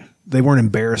 Like, right. They weren't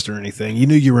embarrassed or anything. You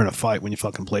knew you were in a fight when you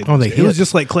fucking played. Oh, it was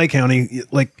just like Clay County.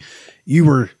 Like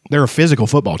they're a physical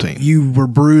football team. You were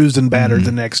bruised and battered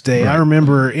the next day. Right. I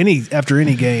remember after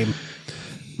any game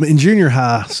in junior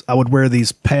high, I would wear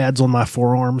these pads on my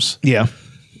forearms. Yeah.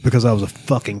 Because I was a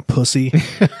fucking pussy.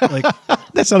 Like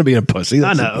that's not being a pussy.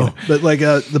 I know, but like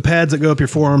the pads that go up your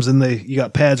forearms, and you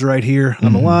got pads right here.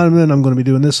 I'm a lineman. I'm going to be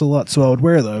doing this a lot, so I would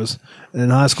wear those. And in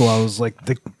high school, I was like,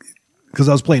 because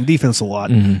I was playing defense a lot,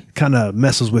 kind of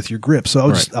messes with your grip.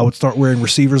 So I would start wearing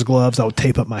receivers gloves. I would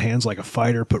tape up my hands like a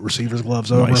fighter, put receivers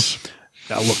gloves over. Nice.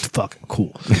 I looked fucking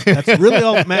cool. That's really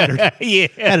all that mattered. Yeah,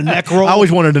 had a neck roll. I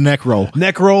always wanted a neck roll.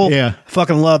 Neck roll. Yeah,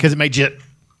 fucking love because it made you.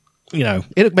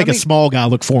 It'd make a small guy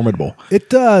look formidable.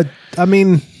 It, I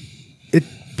mean, it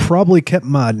probably kept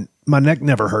my neck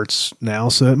never hurts now,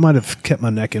 so it might have kept my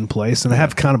neck in place. And I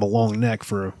have kind of a long neck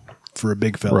for a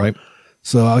big fella. Right.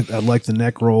 So I like the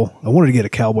neck roll. I wanted to get a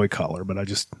cowboy collar, but I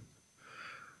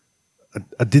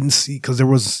didn't see, because there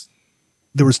was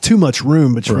too much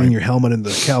room between your helmet and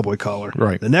the cowboy collar.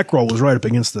 Right. The neck roll was right up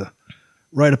against it.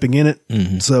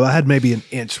 So I had maybe an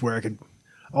inch where I could,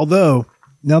 although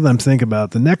now that I'm thinking about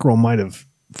it, the neck roll might have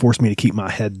forced me to keep my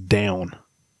head down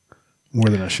more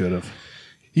than I should have.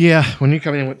 Yeah, when you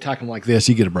come in with tackling like this,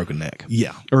 you get a broken neck.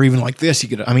 Yeah. Or even like this,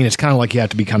 it's kind of like you have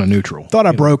to be kind of neutral. Thought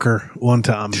I broke her one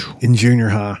time in junior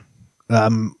high.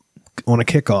 On a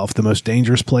kickoff, the most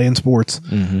dangerous play in sports.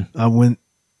 I went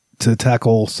to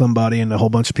tackle somebody, and a whole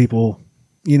bunch of people,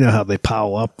 you know how they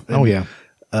pile up. And,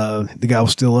 the guy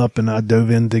was still up, and I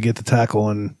dove in to get the tackle,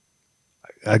 and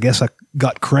I guess I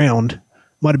got crowned.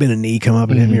 Might have been a knee come up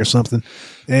and hit me or something.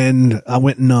 And I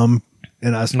went numb.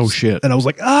 And no shit. And I was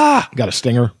like, got a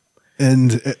stinger.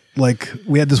 And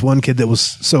we had this one kid that was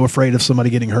so afraid of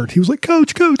somebody getting hurt. He was like,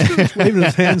 coach, waving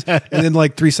his hands. And then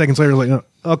like 3 seconds later, like, oh,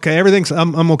 okay,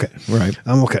 I'm okay. Right.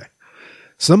 I'm okay.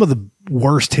 Some of the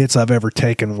worst hits I've ever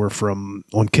taken were on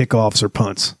kickoffs or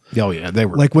punts. Oh yeah, they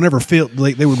were like whenever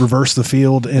they would reverse the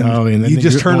field, and you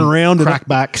just turn around and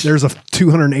crackbacks. There's a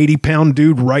 280-pound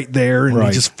dude right there, and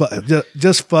he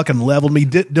just fucking leveled me.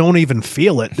 Don't even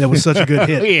feel it. That was such a good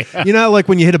hit. Yeah. You know, like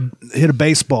when you hit a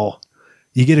baseball,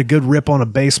 you get a good rip on a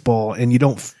baseball, and you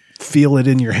don't feel it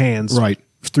in your hands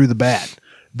through the bat.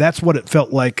 That's what it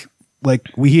felt like.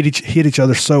 Like we hit each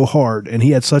other so hard, and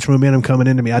he had such momentum coming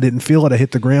into me. I didn't feel it. I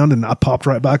hit the ground, and I popped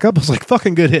right back up. I was like,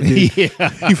 "Fucking good hit, dude!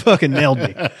 Yeah. You fucking nailed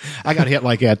me." I got hit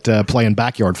like at playing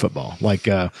backyard football. Like,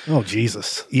 oh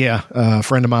Jesus, yeah. A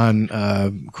friend of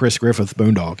mine, Chris Griffith,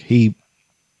 Boondog.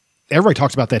 Everybody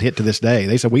talks about that hit to this day.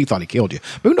 They said we thought he killed you.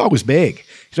 Boondog was big.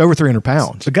 He's over 300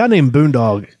 pounds. A guy named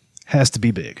Boondog has to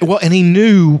be big. Well, and he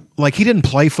knew, like, he didn't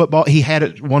play football. He had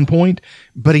it at one point,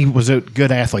 but he was a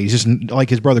good athlete. He's just like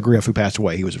his brother Griff, who passed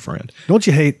away. He was a friend. Don't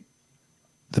you hate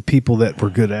the people that were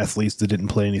good athletes that didn't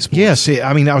play any sports? Yes.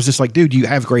 I mean, I was just like, dude, you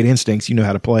have great instincts. You know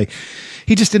how to play.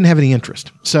 He just didn't have any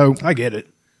interest. So I get it.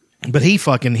 But he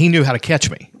knew how to catch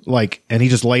me. Like, and he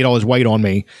just laid all his weight on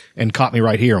me and caught me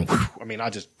right here. And whew, I mean, I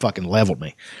just fucking leveled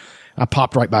me. I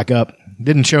popped right back up.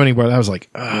 Didn't show anywhere. I was like,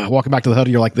 walking back to the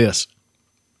huddle, you're like this.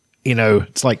 You know,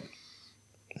 it's like,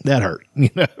 that hurt, you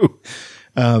know?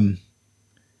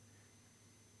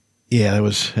 Yeah,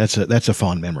 that's a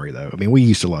fond memory though. I mean, we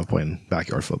used to love playing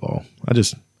backyard football. I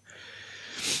just,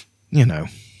 you know,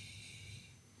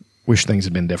 wish things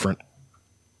had been different.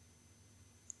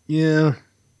 Yeah.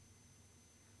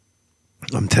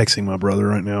 I'm texting my brother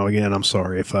right now again. I'm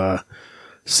sorry if I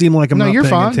seem like I'm not paying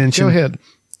attention. Go ahead.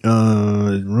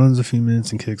 It runs a few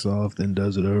minutes and kicks off, then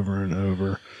does it over and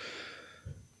over.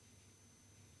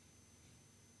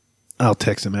 I'll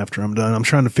text him after I'm done. I'm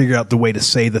trying to figure out the way to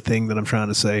say the thing that I'm trying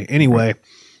to say. Anyway,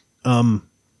 how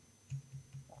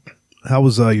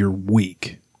was your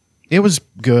week? It was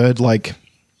good. Like,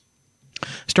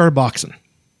 started boxing.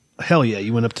 Hell yeah.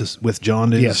 You went up with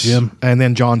John to his gym? And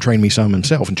then John trained me some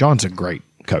himself. And John's a great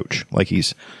coach. Like,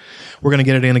 we're going to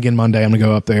get it in again Monday. I'm going to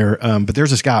go up there. But there's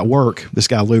this guy at work, this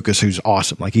guy Lucas, who's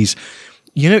awesome. Like, he's,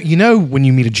 you know when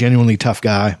you meet a genuinely tough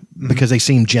guy because they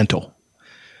seem gentle,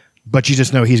 but you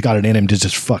just know he's got it in him to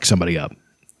just fuck somebody up.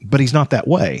 But he's not that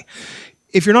way.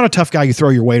 If you're not a tough guy, you throw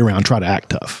your weight around and try to act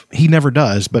tough. He never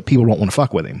does, but people don't want to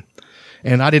fuck with him.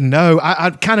 And I didn't know.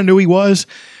 I kind of knew he was,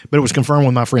 but it was confirmed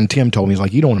when my friend Tim told me. He's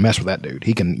like, you don't want to mess with that dude.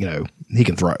 He can, he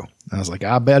can throw. I was like,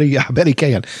 I bet he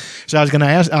can. So I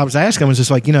was asking him, I was just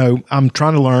like, I'm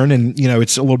trying to learn, and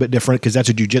it's a little bit different because that's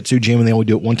a jiu-jitsu gym and they only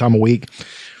do it one time a week.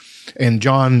 And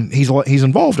John, he's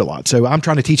involved a lot. So I'm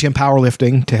trying to teach him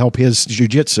powerlifting to help his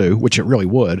jiu-jitsu, which it really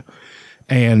would.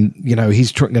 And,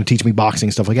 he's going to teach me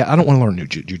boxing, stuff like that. I don't want to learn new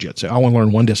jiu-jitsu. I want to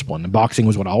learn one discipline. And boxing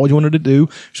was what I always wanted to do.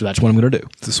 So that's what I'm going to do.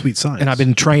 It's a sweet science. And I've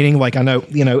been training, like I know,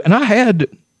 and I had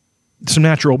some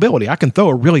natural ability. I can throw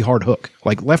a really hard hook.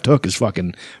 Like left hook is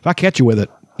fucking, if I catch you with it,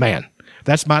 man,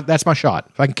 that's my shot.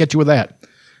 If I can catch you with that,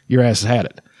 your ass has had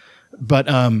it. But,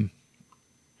 I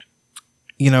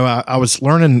was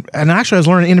learning, and actually I was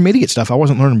learning intermediate stuff. I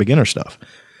wasn't learning beginner stuff.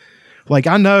 Like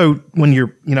I know when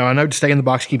you're, I know to stay in the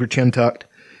box, keep your chin tucked,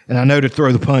 and I know to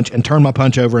throw the punch and turn my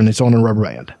punch over and it's on a rubber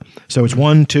band. So it's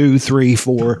 1, 2, 3,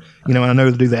 4, and I know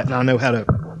to do that, and I know how to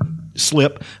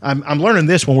slip. I'm learning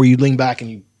this one where you lean back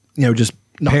and you just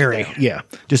parry. Yeah,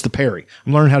 just the parry.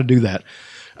 I'm learning how to do that.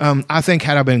 I think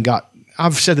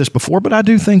I've said this before, but I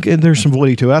do think there's some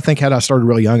validity to it. I think had I started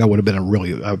really young, I would have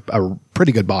been a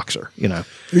pretty good boxer,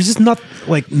 There's just not,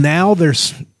 like, now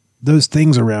there's those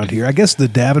things around here. I guess the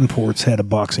Davenports had a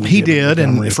boxing gym. He did,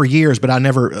 and for years, but I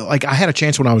never, like, I had a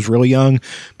chance when I was really young,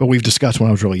 but we've discussed when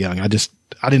I was really young. I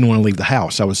didn't want to leave the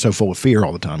house. I was so full of fear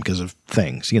all the time because of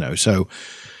things, so.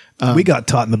 We got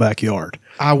taught in the backyard.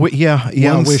 I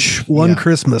wish. One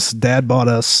Christmas, Dad bought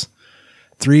us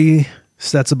 3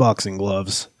 sets of boxing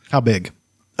gloves. How big?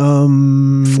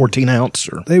 14 ounce?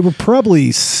 Or? They were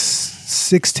probably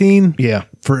 16. Yeah.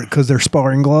 Because they're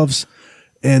sparring gloves.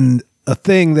 And a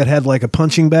thing that had like a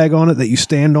punching bag on it that you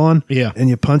stand on. Yeah. And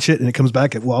you punch it and it comes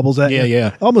back, it wobbles at you.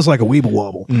 Yeah. Almost like a Weeble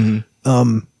Wobble.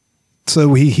 Mm-hmm.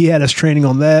 So he had us training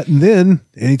on that. And then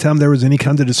anytime there was any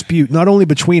kind of dispute, not only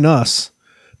between us,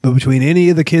 but between any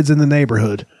of the kids in the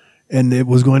neighborhood, and it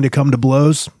was going to come to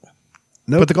blows.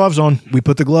 Put the gloves on. We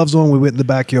put the gloves on. We went in the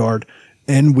backyard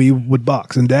and we would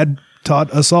box. And Dad taught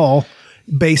us all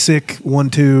basic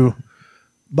 1-2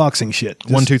 boxing shit.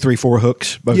 Just 1, 2, 3, 4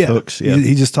 hooks, both hooks. Yeah.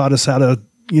 He just taught us how to,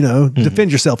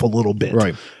 defend yourself a little bit.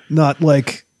 Right. Not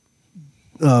like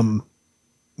fucking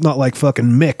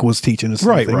Mick was teaching us.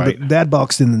 Right. But Dad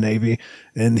boxed in the Navy.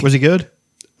 And was he good?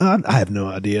 I have no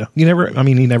idea. He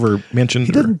never mentioned.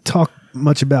 He didn't talk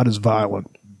much about his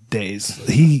violent days.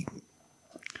 He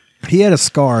had a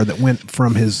scar that went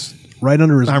from his right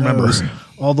under his nose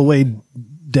all the way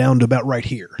down to about right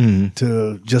here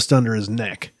to just under his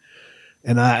neck.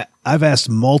 And I've asked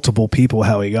multiple people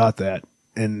how he got that,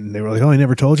 and they were like, "Oh, he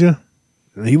never told you?"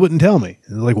 And he wouldn't tell me.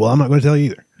 And they're like, "Well, I'm not going to tell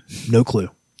you either." No clue.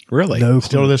 Really? No clue.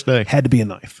 Still to this day. Had to be a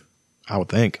knife. I would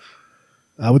think.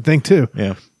 I would think tw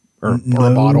Yeah. Or a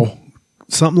bottle.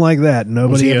 Something like that.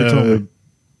 Nobody ever told me.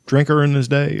 Drinker in his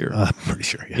day? Or? I'm pretty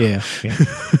sure, yeah.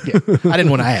 I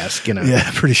didn't want to ask, Yeah,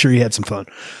 pretty sure he had some fun.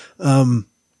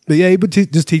 But yeah, he would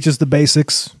just teach us the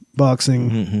basics,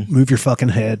 boxing, move your fucking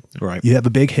head. Right. You have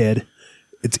a big head.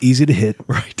 It's easy to hit.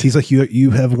 Right. He's like, you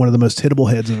have one of the most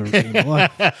hittable heads I've ever seen in my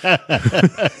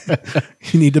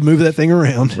life. You need to move that thing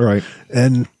around. Right.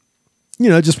 And,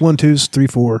 just 1, 2s, 3,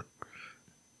 4.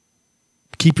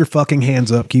 Keep your fucking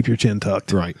hands up. Keep your chin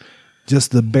tucked. Right. Just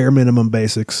the bare minimum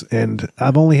basics. And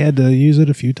I've only had to use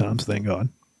it a few times, thank God.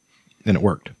 And it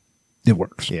worked. It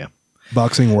works. Yeah.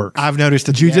 Boxing works. I've noticed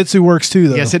that jiu-jitsu works too,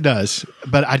 though. Yes, it does.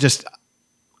 But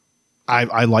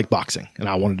I like boxing, and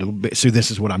I wanted to. So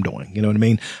this is what I'm doing. You know what I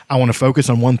mean? I want to focus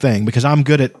on one thing because I'm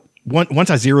good at once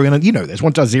I zero in on, you know this.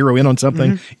 Once I zero in on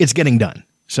something, it's getting done.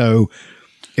 So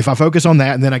if I focus on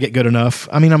that and then I get good enough,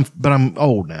 I mean, I'm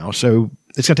old now, so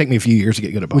it's going to take me a few years to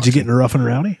get good at boxing. Would you get into rough and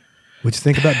rowdy? Would you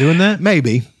think about doing that?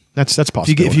 Maybe. That's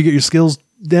possible. If you get your skills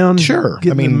down, sure.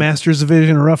 Get the Masters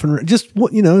Division or rough and just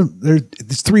what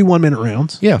there's 3 1-minute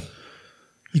rounds. Yeah,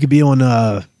 you could be on.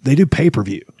 They do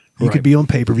pay-per-view. You could be on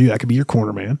pay-per-view. I could be your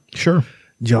corner man. Sure.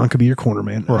 John could be your corner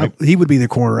man. Right. He would be the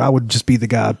corner. I would just be the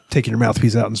guy taking your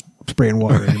mouthpiece out and spraying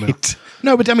water in your mouth.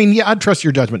 No, but I mean, yeah, I'd trust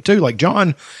your judgment too. Like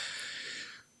John,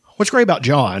 what's great about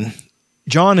John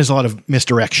is a lot of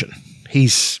misdirection.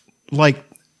 He's like,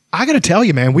 I got to tell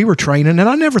you, man, we were training and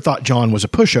I never thought John was a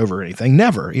pushover or anything.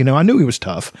 Never. I knew he was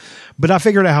tough, but I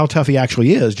figured out how tough he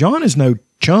actually is. John is no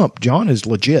chump. John is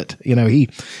legit. He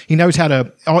knows how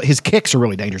to, his kicks are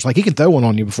really dangerous. Like he can throw one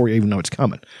on you before you even know it's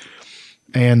coming.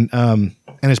 And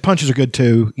his punches are good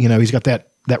too. He's got that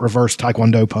reverse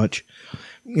Taekwondo punch,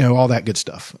 all that good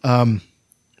stuff. I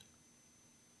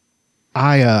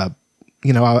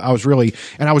was really,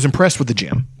 and I was impressed with the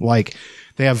gym. Like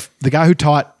they have the guy who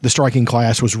taught the striking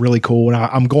class was really cool. And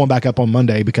I'm going back up on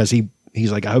Monday because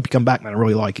he's like, I hope you come back, man. I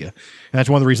really like you. And that's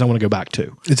one of the reasons I want to go back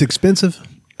too. It's expensive.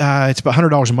 It's about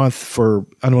 $100 a month for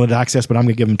unlimited access, but I'm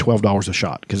going to give him $12 a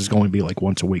shot because it's going to be like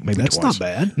once a week, maybe That's twice. not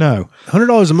bad. No.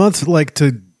 $100 a month, like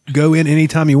to go in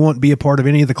anytime you want, be a part of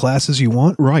any of the classes you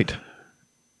want. Right.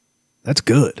 That's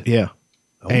good. Yeah.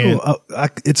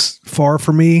 It's far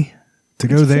for me to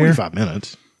go there. 45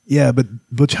 minutes. Yeah, but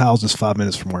Butch Howes is 5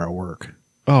 minutes from where I work.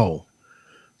 Oh.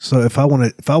 So if I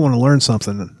want to learn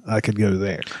something, I could go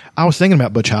there. I was thinking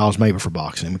about Butch Howes maybe for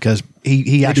boxing because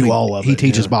he actually do all of he it,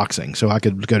 teaches boxing, so I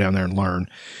could go down there and learn.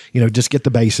 Just get the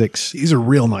basics. He's a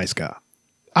real nice guy.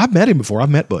 I've met him before.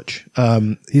 I've met Butch.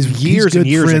 He's years good and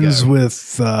years friends ago.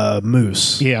 with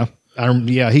Moose. Yeah,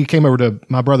 he came over to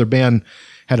my brother Ben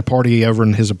had a party over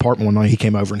in his apartment one night. He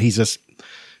came over and he's just.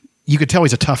 You could tell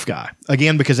he's a tough guy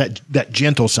again because that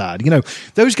gentle side.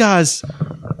 Those guys.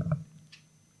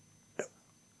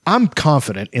 I'm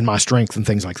confident in my strength and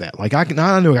things like that. Like I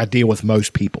know I deal with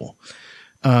most people,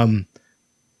 but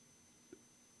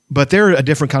they're a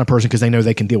different kind of person because they know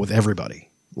they can deal with everybody.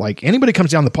 Like anybody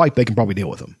comes down the pipe, they can probably deal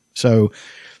with them. So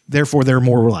therefore, they're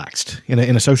more relaxed in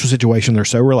a social situation. They're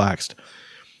so relaxed.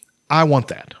 I want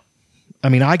that. I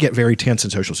mean, I get very tense in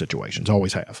social situations.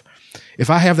 Always have. If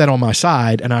I have that on my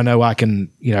side and I know I can,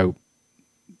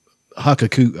 huck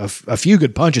a few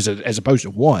good punches as opposed to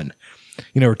one.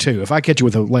 Or 2. If I catch you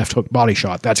with a left hook body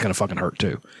shot, that's going to fucking hurt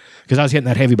too. Because I was hitting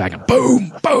that heavy back and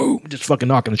boom, boom, just fucking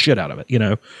knocking the shit out of it,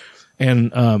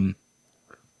 And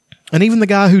even the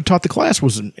guy who taught the class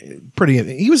was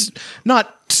he was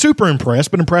not super impressed,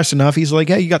 but impressed enough. He's like,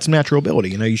 hey, you got some natural ability.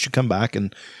 You should come back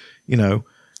and,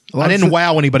 I didn't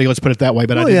wow anybody, let's put it that way,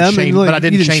 but I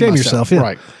didn't shame yourself. Yeah.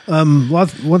 Right.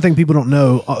 One thing people don't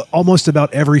know, almost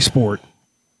about every sport,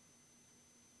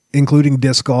 including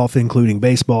disc golf, including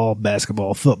baseball,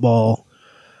 basketball, football,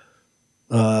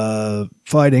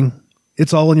 fighting.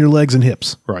 It's all in your legs and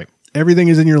hips. Right. Everything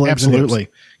is in your legs and hips. Absolutely.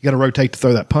 You got to rotate to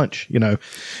throw that punch.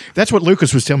 That's what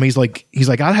Lucas was telling me. He's like,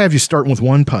 I'd have you starting with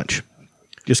one punch.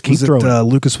 Just keep throwing.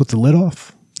 Lucas with the lid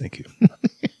off? Thank you.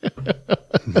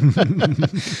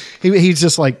 He's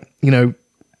just like,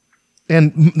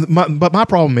 but my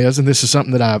problem is, and this is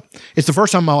something that it's the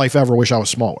first time in my life ever I wish I was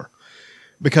smaller.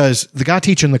 Because the guy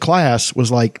teaching the class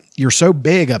was like, you're so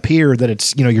big up here that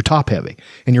it's, you're top heavy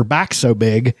and your back's so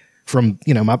big from,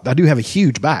 I do have a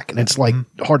huge back and it's like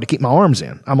hard to keep my arms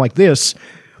in. I'm like this,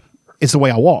 it's the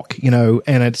way I walk, and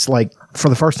it's like for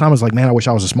the first time, I was like, man, I wish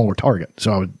I was a smaller target.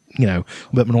 So I would, a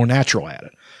bit more natural at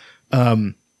it.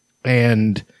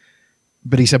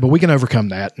 But he said, but we can overcome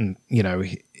that. And,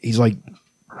 he's like,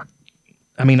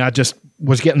 I mean, I just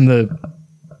was getting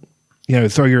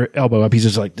throw your elbow up. He's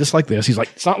just like this. He's like,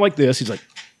 it's not like this. He's like,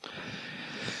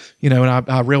 and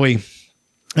I really,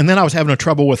 and then I was having a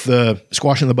trouble with the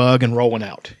squashing the bug and rolling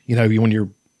out, when you're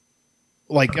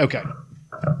like, okay.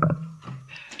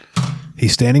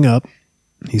 He's standing up.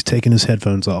 He's taking his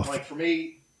headphones off. Like for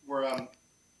me, where I'm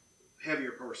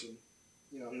heavier person,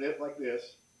 like this,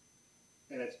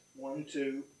 and it's 1,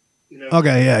 2,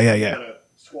 Okay. Yeah.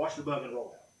 Squash the bug and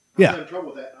roll out. Yeah. I'm having trouble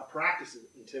with that. I practice it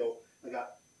until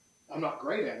I'm not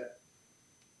great at it,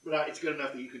 but it's good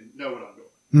enough that you can know what I'm doing.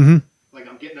 Mm-hmm. Like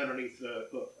I'm getting underneath the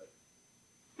hook,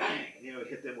 like bang, and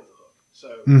hit them with the hook.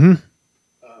 So,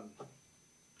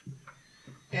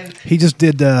 and he just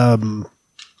did.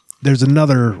 There's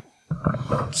another.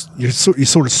 You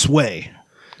sort of sway.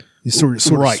 He's sort of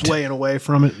swaying away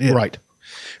from it. Yeah. Right.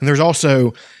 And there's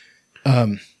also,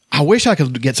 I wish I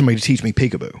could get somebody to teach me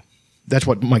peekaboo. That's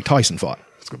what Mike Tyson fought.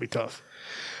 It's going to be tough.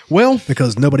 Well,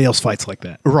 because nobody else fights like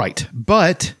that. Right.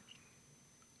 But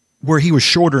where he was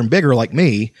shorter and bigger like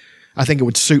me, I think it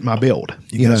would suit my build.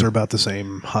 You guys are about the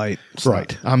same height. So.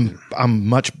 Right. I'm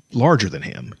much larger than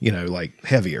him, like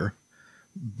heavier.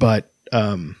 But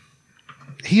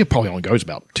he probably only goes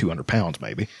about 200 pounds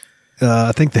maybe.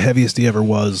 I think the heaviest he ever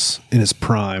was in his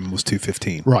prime was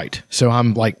 215. Right. So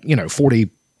I'm like, 40,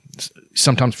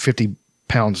 sometimes 50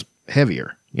 pounds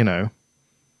heavier,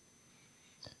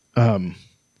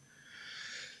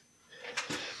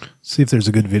 See if there's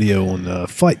a good video on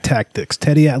fight tactics.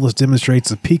 Teddy Atlas demonstrates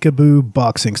the peekaboo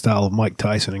boxing style of Mike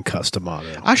Tyson and Cus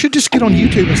D'Amato. I should just get on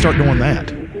YouTube and start doing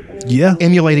that. Yeah.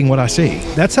 Emulating what I see.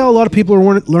 That's how a lot of people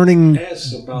are learning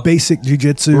basic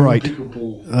jiu-jitsu. Right.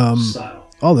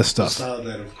 All this stuff. The style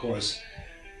that, of course,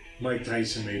 Mike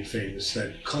Tyson made famous,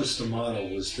 that Cus D'Amato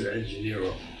was the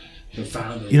engineer, the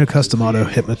founder. Cus D'Amato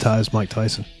hypnotized Mike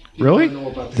Tyson. Really?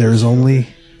 There is only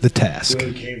the task. Where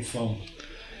it came from.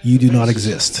 You do not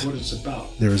exist. What it's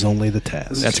about. There is only the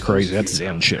task. That's crazy. That's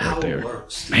Zen shit right there.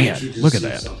 Man, look at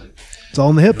that. It's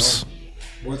all in the hips.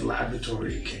 What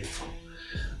laboratory it came from.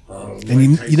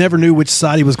 And you never knew which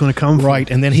side he was going to come from.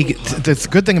 Right. And then the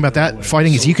good thing about that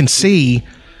fighting is you can see,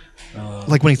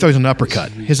 like when he throws an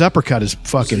uppercut, his uppercut is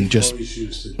fucking just,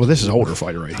 well, this is an older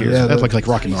fighter right here. Yeah, That's like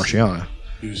Rocky Marciano.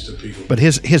 But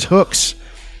his hooks,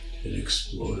 it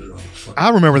exploded on the front. I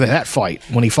remember that fight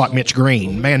when he fought Mitch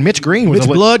Green. Man, Mitch Green was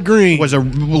Blood Green was a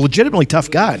legitimately tough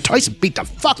guy. Tyson beat the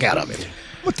fuck out of him.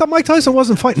 But Mike Tyson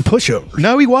wasn't fighting pushovers.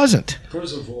 No, he wasn't.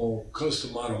 First of all, Cus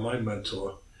D'Amato, my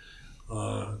mentor,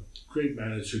 great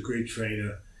manager, great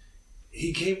trainer.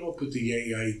 He came up with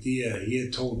the idea. He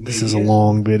had told me. This is a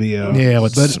long video. Yeah,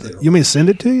 but you want me to send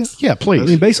it to you? Yeah, please. I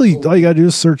mean, basically, all you got to do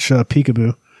is search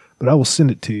peekaboo, but I will send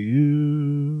it to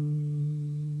you.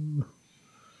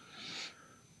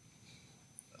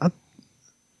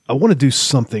 I want to do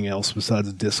something else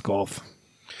besides disc golf.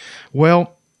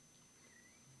 Well,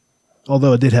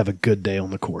 although I did have a good day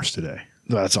on the course today.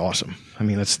 That's awesome. I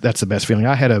mean, that's the best feeling.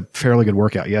 I had a fairly good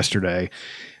workout yesterday,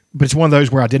 but it's one of those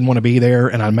where I didn't want to be there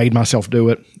and I made myself do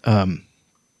it.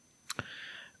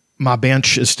 My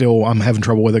bench is still, I'm having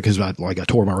trouble with it because I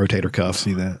tore my rotator cuff.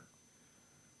 See that?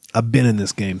 I've been in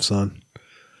this game, son.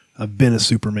 I've been a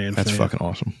Superman fan. That's fucking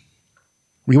awesome.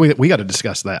 We got to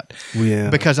discuss that.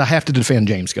 Yeah. Because I have to defend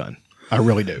James Gunn. I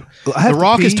really do. The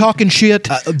Rock is talking shit.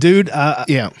 Dude,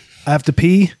 yeah. I have to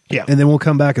pee. Yeah. And then we'll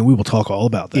come back and we will talk all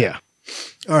about that. Yeah.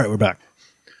 All right, we're back.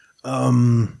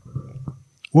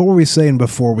 What were we saying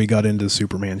before we got into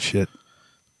Superman shit?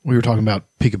 We were talking about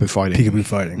peekaboo fighting. Peekaboo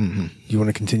fighting. Mm-hmm. You want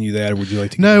to continue that, or would you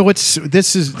like to? No,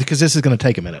 this is going to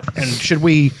take a minute. And should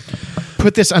we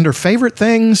put this under favorite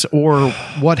things, or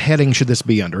what heading should this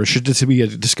be under? Or should this be a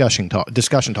discussion talk?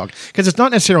 Because it's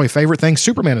not necessarily a favorite thing.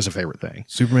 Superman is a favorite thing.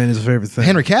 Superman is a favorite thing.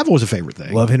 Henry Cavill is a favorite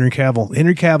thing. Love Henry Cavill.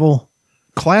 Henry Cavill,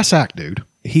 class act, dude.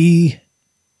 He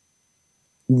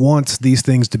wants these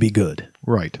things to be good.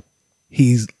 Right.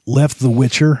 He's left The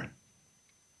Witcher.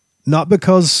 Not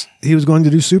because he was going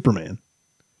to do Superman.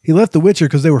 He left The Witcher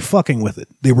because they were fucking with it.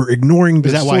 They were ignoring the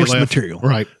source material.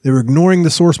 Right. They were ignoring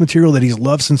the source material that he's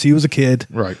loved since he was a kid.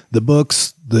 Right. The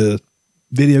books, the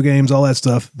video games, all that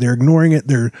stuff. They're ignoring it.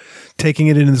 They're taking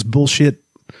it in this bullshit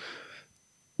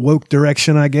woke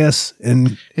direction, I guess.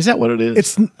 And is that what it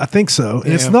is? I think so.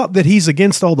 And it's not that he's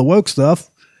against all the woke stuff.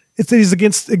 It's that he's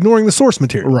against ignoring the source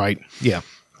material. Right. Yeah.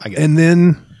 I get it. And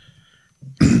then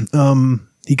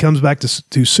he comes back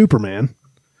to Superman.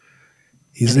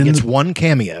 He gets one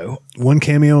cameo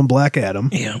in Black Adam.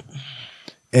 Yeah,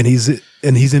 and he's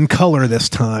in color this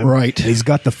time. Right, and he's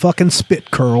got the fucking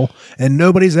spit curl, and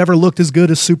nobody's ever looked as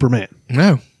good as Superman.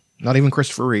 No, not even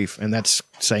Christopher Reeve, and that's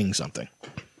saying something.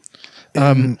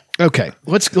 Okay,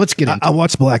 let's get into. I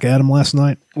watched Black Adam last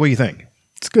night. What do you think?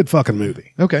 It's a good fucking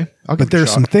movie. Okay, but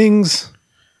there's some things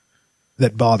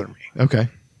that bother me. Okay.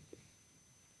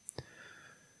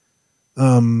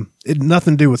 It had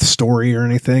nothing to do with story or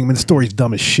anything. I mean, the story's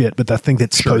dumb as shit, but I think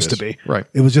that's supposed to be. Right.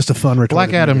 It was just a fun retarded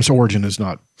Black Adam's origin is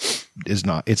not it's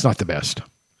not the best.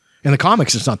 In the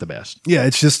comics, it's not the best. Yeah,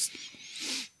 it's just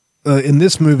in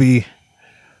this movie,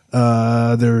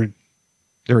 they're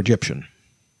Egyptian.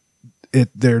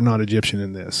 They're not Egyptian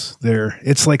in this.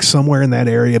 It's like somewhere in that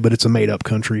area, but it's a made up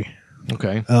country.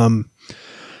 Okay.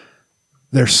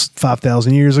 They're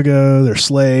 5,000 years ago. They're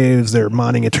slaves. They're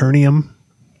mining Eternium.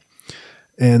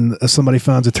 And somebody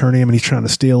finds Eternium and he's trying to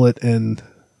steal it, and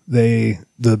the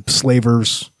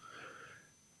slavers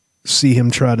see him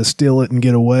try to steal it and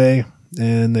get away,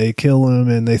 and they kill him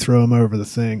and they throw him over the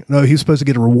thing. No, he's supposed to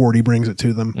get a reward. He brings it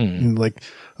to them. And like,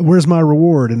 where's my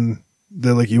reward? And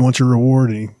they're like, you want your reward?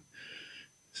 And he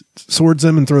swords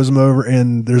him and throws him over.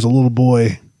 And there's a little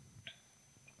boy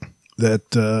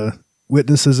that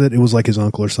witnesses it. It was like his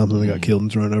uncle or something that got killed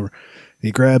and thrown over.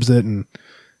 He grabs it and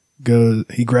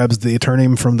he grabs the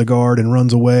Eternium from the guard and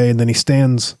runs away. And then he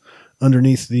stands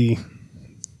underneath the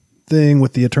thing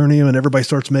with the Eternium, and everybody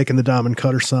starts making the Diamond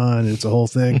Cutter sign, and it's a whole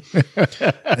thing.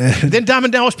 And then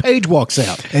Diamond Dallas Page walks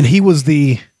out, and he was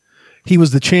the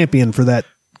champion for that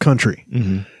country.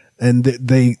 And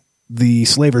the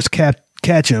slavers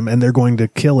catch him, and they're going to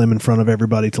kill him in front of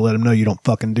everybody to let him know you don't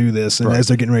fucking do this. And as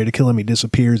they're getting ready to kill him, he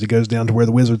disappears. He goes down to where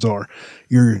the wizards are.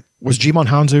 Was Jimon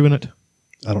Hanzo in it?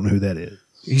 I don't know who that is.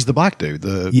 He's the black dude.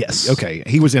 Yes. Okay.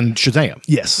 He was in Shazam.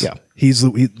 Yes. Yeah. He's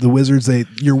the wizards.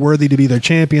 You're worthy to be their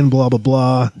champion, blah, blah,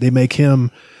 blah. They make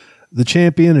him the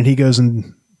champion, and he goes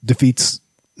and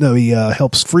he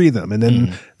helps free them. And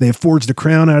then they forged a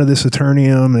crown out of this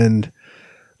Eternium, and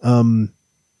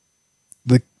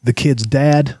the kid's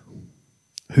dad,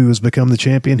 who has become the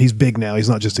champion, he's big now. He's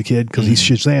not just a kid because he's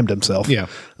Shazammed himself. Yeah.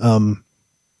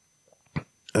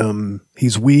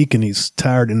 He's weak and he's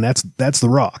tired, and that's the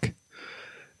Rock.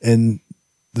 And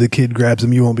the kid grabs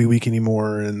him, you won't be weak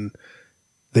anymore. And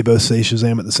they both say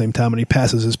Shazam at the same time, and he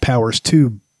passes his powers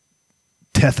to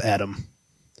Teth Adam.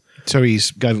 So he's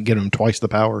got to get him twice the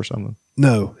power or something?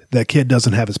 No, that kid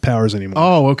doesn't have his powers anymore.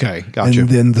 Oh, okay. Gotcha. And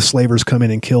then the slavers come in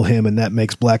and kill him, and that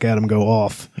makes Black Adam go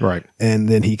off. Right. And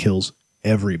then he kills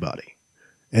everybody.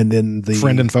 And then the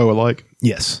friend and foe alike?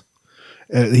 Yes.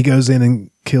 He goes in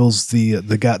and kills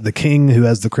the king who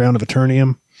has the crown of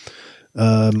Eternium.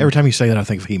 Every time you say that, I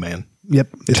think of He-Man.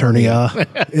 Yep, Eternia.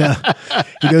 Yeah,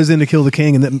 he goes in to kill the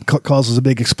king, and that causes a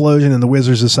big explosion. And the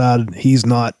wizards decide he's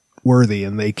not worthy,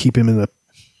 and they keep him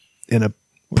in a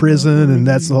prison, and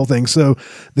that's the whole thing. So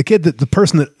the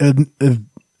person that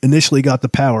initially got the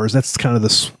powers, that's kind of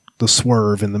the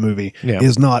swerve in the movie,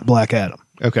 is not Black Adam.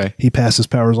 Okay, he passed his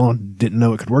powers on. Didn't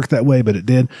know it could work that way, but it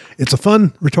did. It's a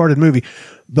fun, retarded movie.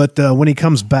 But when he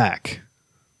comes back,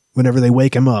 whenever they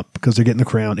wake him up because they're getting the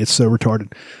crown, it's so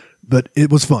retarded. But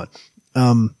it was fun.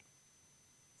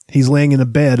 He's laying in a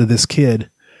bed of this kid,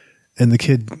 and the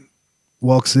kid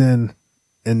walks in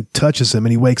and touches him,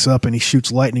 and he wakes up and he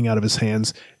shoots lightning out of his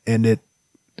hands, and it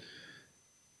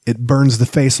burns the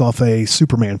face off a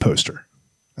Superman poster.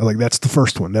 Like, that's the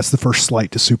first one. That's the first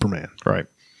slight to Superman. Right.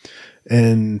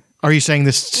 And are you saying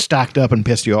this stacked up and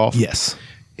pissed you off? Yes.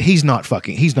 He's not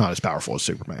as powerful as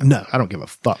Superman. No. I don't give a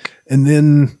fuck. And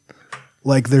then,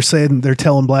 like, they're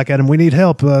telling Black Adam, we need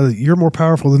help. You're more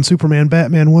powerful than Superman,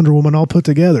 Batman, Wonder Woman all put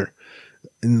together.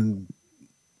 And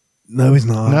no, he's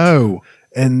not. No.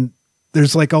 And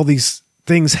there's like all these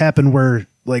things happen where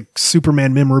like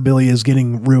Superman memorabilia is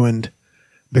getting ruined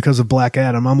because of Black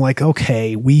Adam. I'm like,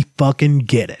 okay, we fucking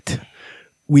get it.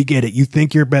 We get it. You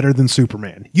think you're better than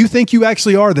Superman. You think you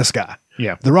actually are this guy.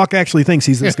 Yeah. The Rock actually thinks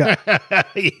he's this guy.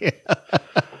 Yeah.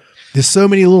 There's so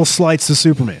many little slights to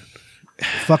Superman.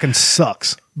 Fucking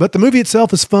sucks. But the movie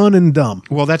itself is fun and dumb.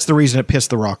 Well, that's the reason it pissed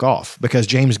The Rock off, because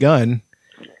James Gunn,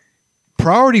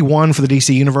 priority one for the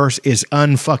DC universe is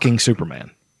unfucking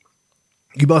Superman.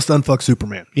 You must unfuck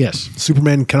Superman. Yes.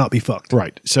 Superman cannot be fucked.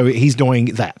 Right. So he's doing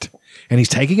that. And he's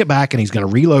taking it back, and he's going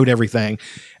to reload everything.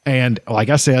 And like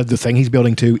I said, the thing he's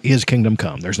building to is Kingdom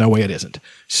Come. There's no way it isn't.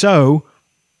 So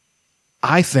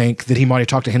I think that he might have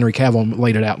talked to Henry Cavill and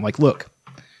laid it out and like, look,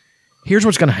 here's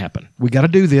what's going to happen. We got to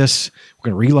do this.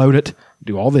 We're going to reload it,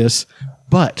 do all this.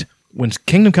 But when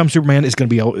Kingdom Come Superman is going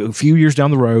to be a few years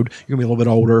down the road, you're going to be a little bit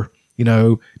older, you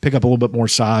know, pick up a little bit more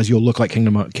size. You'll look like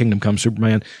Kingdom Come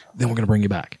Superman. Then we're going to bring you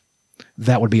back.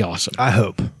 That would be awesome. I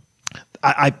hope.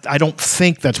 I don't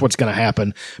think that's what's going to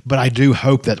happen, but I do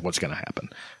hope that's what's going to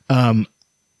happen.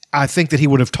 I think that he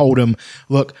would have told him,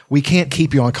 look, we can't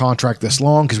keep you on contract this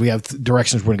long because we have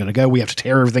directions we're going to go. We have to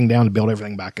tear everything down to build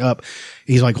everything back up.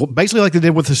 He's like, well, basically like they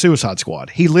did with the Suicide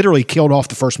Squad. He literally killed off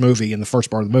the first movie in the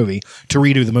first part of the movie to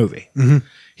redo the movie. Mm-hmm.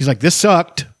 He's like, this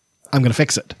sucked. I'm going to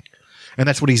fix it. And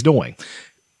that's what he's doing.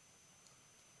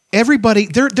 Everybody,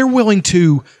 they're willing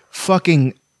to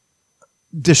fucking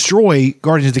destroy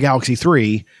Guardians of the Galaxy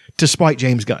 3 to spite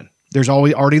James Gunn. There's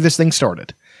already this thing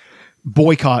started.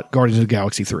 Boycott Guardians of the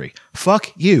Galaxy 3.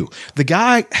 Fuck you. The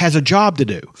guy has a job to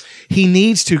do. He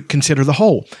needs to consider the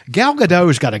whole. Gal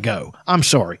Gadot's got to go. I'm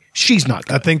sorry. She's not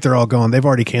good. I think they're all gone. They've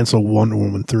already canceled Wonder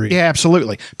Woman 3. Yeah,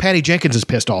 absolutely. Patty Jenkins is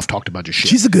pissed off, talked a bunch of shit.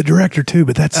 She's a good director too,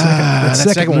 but that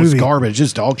second one was movie. garbage.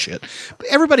 It's dog shit. But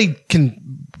everybody can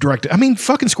direct it. I mean,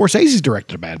 fucking Scorsese's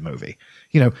directed a bad movie.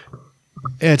 You know,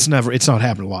 It's not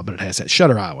happened a lot, but it has.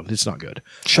 Shutter Island, it's not good.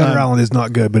 Shutter Island is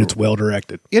not good, but it's well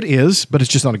directed. It is, but it's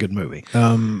just not a good movie.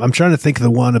 I'm trying to think of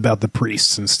the one about the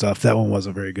priests and stuff. That one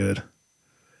wasn't very good,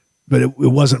 but it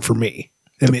wasn't for me.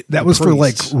 I mean, that was for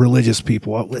like religious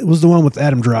people. It was the one with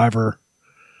Adam Driver.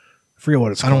 I forget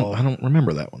what it's called. I don't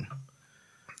remember that one.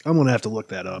 I'm gonna have to look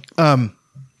that up.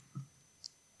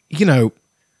 You know,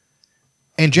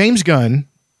 and James Gunn.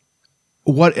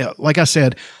 Like I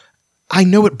said, I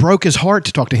know it broke his heart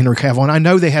to talk to Henry Cavill, and I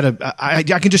know they had I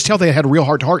can just tell they had a real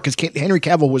heart to heart because Henry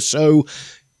Cavill was so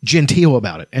genteel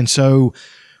about it, and so,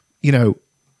 you know,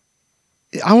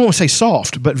 I won't say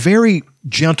soft, but very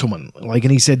gentleman. Like,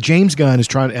 and he said James Gunn is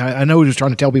trying. I know he was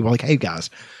trying to tell people like, hey guys,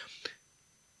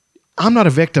 I'm not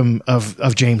a victim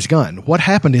of James Gunn. What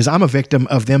happened is I'm a victim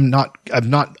of them not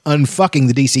unfucking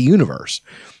the DC universe.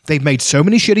 They've made so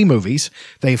many shitty movies.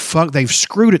 They've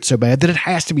screwed it so bad that it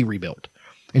has to be rebuilt.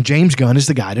 And James Gunn is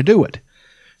the guy to do it.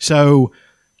 So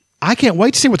I can't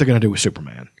wait to see what they're going to do with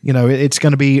Superman. You know,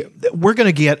 we're going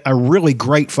to get a really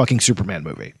great fucking Superman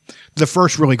movie. The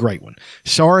first really great one.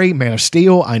 Sorry, Man of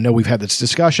Steel. I know we've had this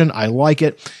discussion. I like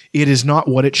it. It is not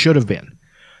what it should have been.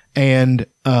 And,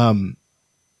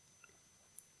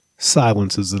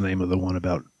 Silence is the name of the one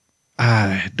about.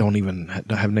 I haven't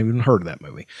even heard of that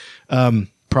movie.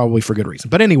 Probably for good reason.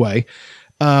 But anyway,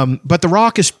 but The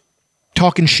Rock is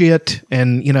talking shit,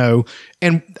 and you know,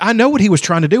 and I know what he was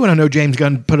trying to do, and I know James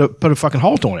Gunn put a fucking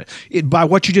halt on it. By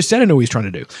what you just said, I know what he's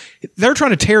trying to do. They're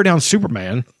trying to tear down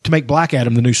Superman to make Black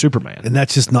Adam the new Superman, and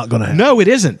that's just not going to happen. No, it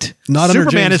isn't. Not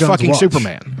Superman is fucking watch.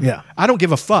 Superman. Yeah, I don't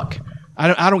give a fuck.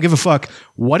 I don't give a fuck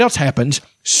what else happens.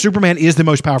 Superman is the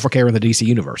most powerful character in the DC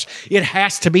universe. It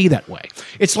has to be that way.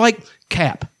 It's like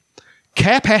Cap.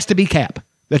 Cap has to be Cap.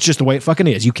 That's just the way it fucking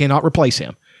is. You cannot replace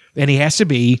him. And he has to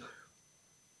be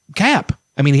Cap.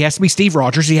 I mean, he has to be Steve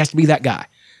Rogers. He has to be that guy.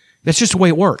 That's just the way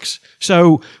it works.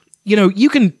 So, you know, you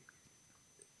can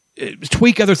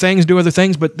tweak other things, do other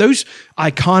things, but those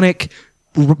iconic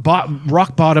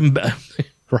rock bottom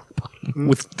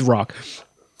with The Rock,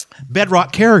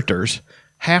 bedrock characters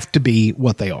have to be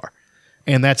what they are.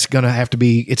 And that's going to have to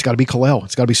be, it's got to be Kal-El.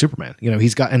 It's got to be Superman. You know,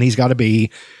 he's got to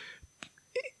be,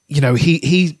 you know,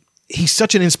 he's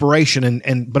such an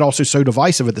inspiration but also so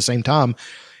divisive at the same time,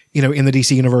 you know, in the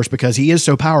DC universe, because he is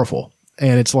so powerful.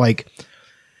 And it's like,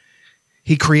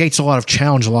 he creates a lot of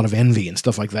challenge, a lot of envy and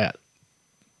stuff like that.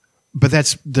 But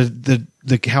that's the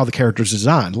how the character's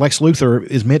designed. Lex Luthor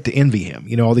is meant to envy him,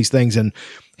 you know, all these things. And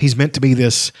he's meant to be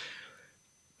this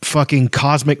fucking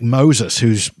cosmic Moses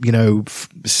who's, you know,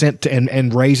 sent to,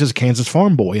 and raised as a Kansas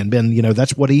farm boy and been, you know,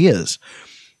 that's what he is.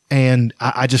 And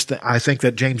I think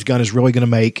that James Gunn is really going to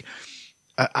make,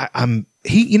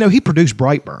 he produced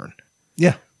Brightburn.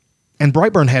 Yeah. And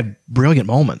Brightburn had brilliant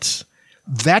moments.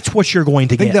 That's what you're going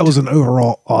to get. I think that was an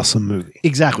overall awesome movie.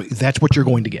 Exactly. That's what you're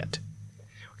going to get.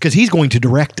 Because he's going to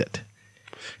direct it.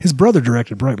 His brother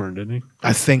directed Brightburn, didn't he?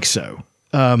 I think so.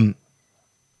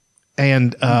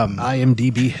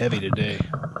 IMDb heavy today.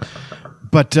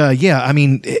 But yeah, I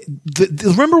mean,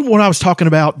 remember what I was talking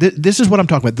about? This is what I'm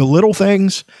talking about. The little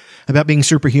things about being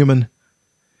superhuman.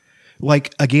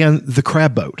 Like, again, the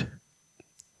crab boat.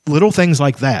 Little things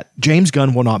like that. James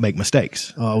Gunn will not make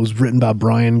mistakes. It was written by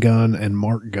Brian Gunn and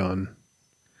Mark Gunn.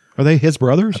 Are they his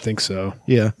brothers? I think so.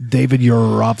 Yeah. David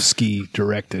Yarovsky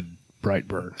directed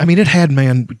Brightburn. I mean, it had,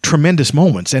 man, tremendous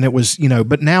moments, and it was, you know,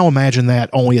 but now imagine that,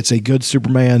 only it's a good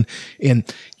Superman.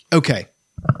 Okay,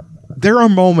 there are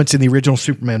moments in the original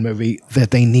Superman movie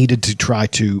that they needed to try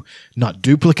to not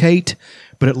duplicate,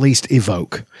 but at least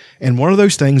evoke. And one of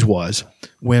those things was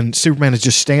when Superman is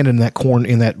just standing in that corn,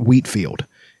 in that wheat field,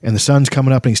 and the sun's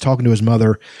coming up and he's talking to his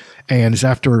mother, and it's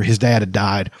after his dad had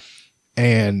died,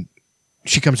 and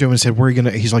she comes to him and said, "Where are you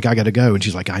gonna?" He's like, "I gotta go." And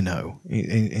she's like, "I know."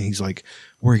 And he's like,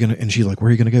 "Where are you gonna?" And she's like, "Where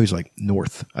are you gonna go?" He's like,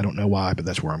 "North. I don't know why, but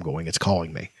that's where I'm going. It's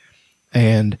calling me."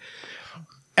 And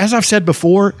as I've said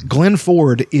before, Glenn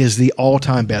Ford is the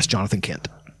all-time best Jonathan Kent,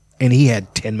 and he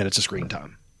had 10 minutes of screen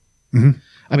time. Mm-hmm.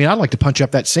 I mean, I'd like to punch up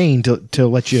that scene to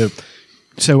let you.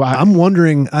 So I'm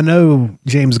wondering. I know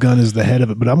James Gunn is the head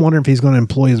of it, but I'm wondering if he's going to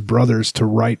employ his brothers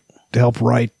to help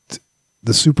write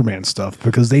the Superman stuff,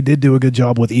 because they did do a good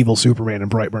job with Evil Superman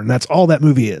and Brightburn. That's all that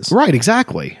movie is. Right,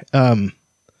 exactly. Glenn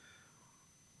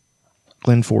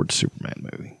Ford's Superman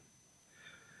movie.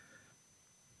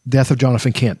 Death of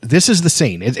Jonathan Kent. This is the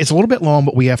scene. It's a little bit long,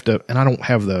 but we have to, and I don't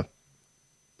have the,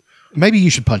 maybe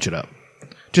you should punch it up.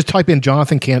 Just type in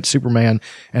Jonathan Kent Superman,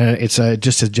 and it's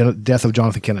just says Death of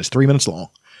Jonathan Kent. It's 3 minutes long.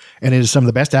 And it is some of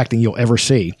the best acting you'll ever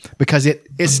see, because it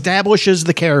establishes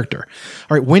the character.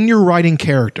 All right, when you're writing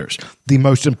characters, the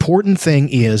most important thing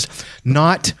is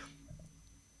not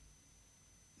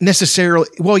necessarily,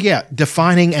 well, yeah,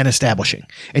 defining and establishing.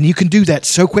 And you can do that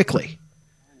so quickly.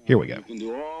 Here we go. You can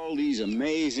do all these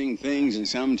amazing things, and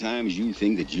sometimes you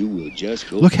think that you will just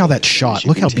go. Look how that's shot.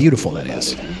 Look how beautiful that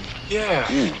is. Yeah.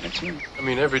 That's right. I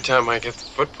mean, every time I get the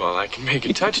football, I can make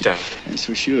a touchdown. That's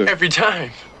for sure. Every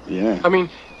time. Yeah. I mean,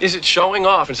 is it showing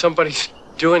off and somebody's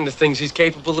doing the things he's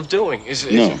capable of doing? Is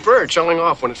No. a bird showing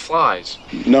off when it flies?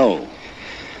 No.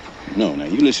 Now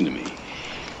you listen to me.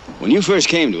 When you first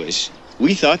came to us,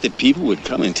 we thought that people would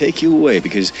come and take you away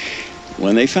because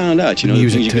when they found out, the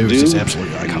music things you too could is do, just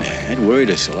absolutely iconic. That worried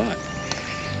us a lot.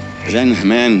 But then a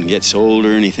man gets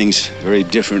older and he thinks very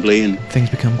differently, and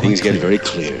things get very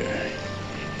clear.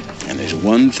 And there's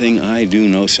one thing I do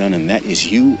know, son, and that is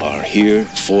you are here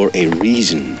for a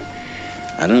reason.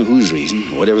 I don't know whose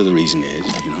reason, whatever the reason is.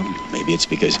 Maybe it's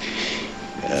because.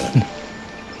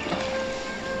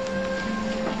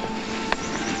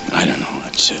 I don't know.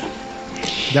 It's.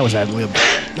 That was ad-libbed.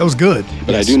 That was good.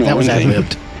 But I do know that was one thing.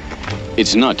 ad-libbed.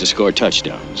 It's not to score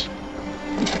touchdowns.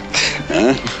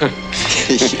 Huh?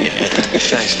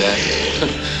 Thanks,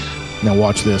 Dad. Now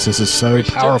watch this. This is so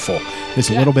powerful. It's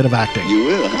a little bit of acting. You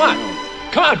will.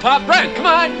 Come on, Pop. Brent, come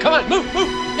on. Move.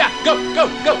 Yeah, go.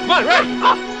 Come on, Ray.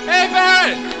 Hey,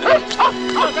 Barrett.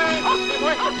 Come on, Barrett.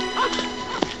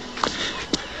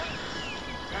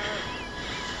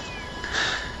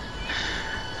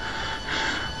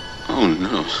 Oh,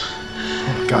 no.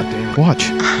 Oh, God damn it.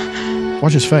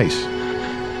 Watch his face.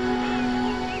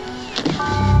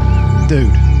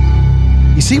 Dude.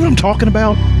 You see what I'm talking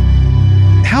about?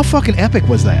 How fucking epic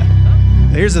was that?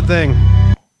 Here's the thing.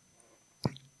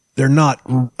 They're not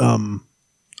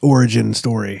origin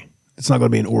story. It's not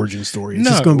going to be an origin story. It's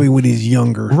just going to be when he's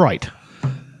younger. Right.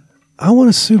 I want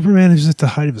a Superman who's at the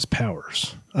height of his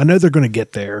powers. I know they're going to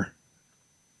get there.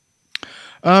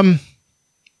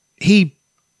 He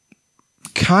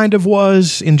kind of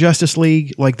was in Justice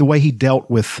League, like the way he dealt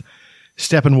with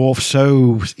Steppenwolf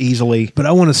so easily. But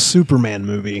I want a Superman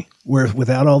movie where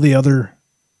without all the other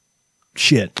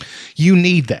shit. You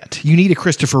need that. You need a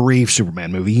Christopher Reeve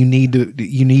Superman movie. You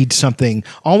need something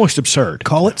almost absurd.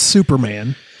 Call it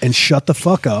Superman and shut the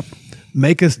fuck up.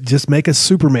 Make a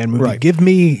Superman movie. Right.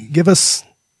 Give us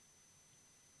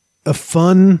a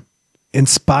fun,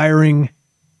 inspiring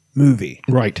movie.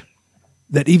 Right.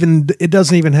 That it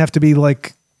doesn't even have to be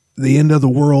like the end of the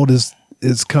world is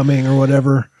coming or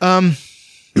whatever.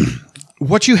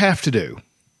 What you have to do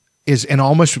is, and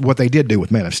almost what they did do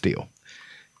with Man of Steel,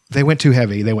 they went too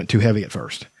heavy. They went too heavy at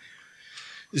first.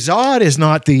 Zod is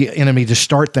not the enemy to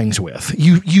start things with.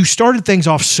 You started things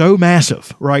off so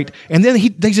massive, right? And then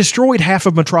they destroyed half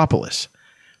of Metropolis.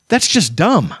 That's just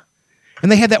dumb.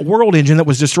 And they had that world engine that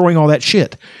was destroying all that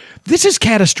shit. This is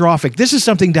catastrophic. This is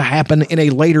something to happen in a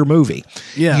later movie.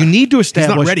 Yeah. You need to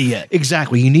establish. He's not ready yet.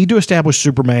 Exactly. You need to establish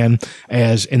Superman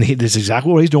as, and this is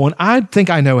exactly what he's doing. I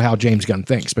think I know how James Gunn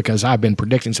thinks because I've been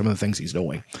predicting some of the things he's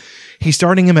doing. He's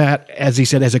starting him at, as he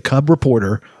said, as a cub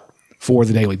reporter for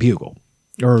the Daily Bugle.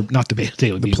 Or not the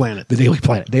Daily Bugle. Planet. The Daily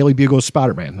Planet. Daily Bugle is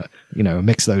Spider-Man.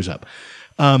 Mix those up.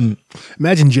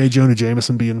 Imagine J. Jonah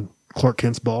Jameson being Clark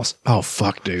Kent's boss. Oh,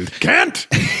 fuck, dude. Kent!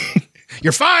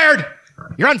 You're fired!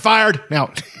 You're unfired.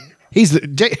 Now, he's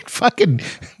fucking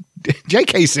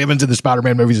J.K. Simmons in the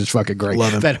Spider-Man movies is fucking great.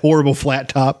 Love him. That horrible flat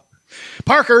top.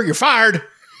 Parker, you're fired.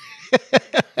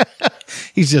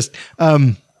 He's just,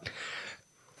 and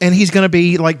he's going to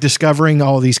be like discovering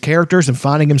all these characters and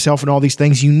finding himself in all these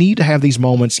things. You need to have these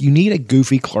moments. You need a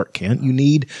goofy Clark Kent. You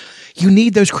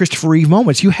need those Christopher Reeve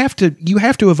moments. You have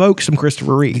to evoke some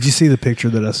Christopher Reeve. Did you see the picture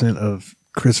that I sent of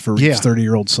Christopher Reeve's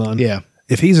 30-year-old son? Yeah.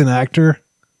 If he's an actor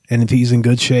and if he's in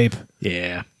good shape,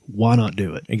 yeah, why not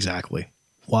do it? Exactly.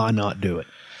 Why not do it?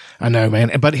 I know,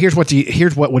 man. But here's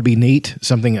what would be neat.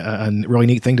 Something a really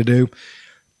neat thing to do.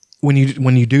 When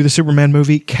you do the Superman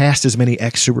movie, cast as many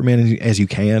ex-Supermen as you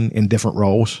can in different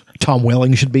roles. Tom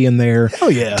Welling should be in there.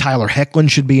 Hell yeah. Tyler Hoechlin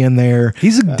should be in there.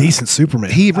 He's a decent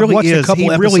Superman. He really is. He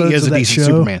really is a decent show.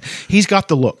 Superman. He's got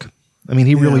the look. I mean,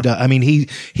 he really does. I mean,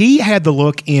 he had the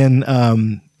look in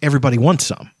Everybody Wants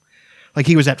Some. Like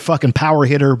he was that fucking power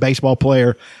hitter, baseball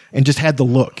player, and just had the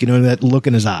look, that look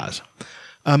in his eyes.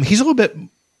 He's a little bit,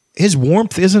 his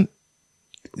warmth isn't.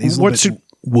 He's a little bit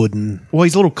wooden. Well,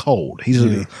 he's a little cold.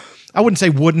 I wouldn't say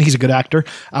wooden. He's a good actor.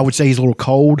 I would say he's a little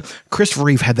cold. Christopher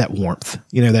Reeve had that warmth,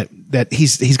 that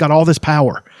he's got all this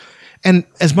power. And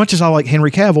as much as I like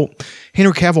Henry Cavill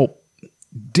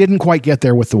didn't quite get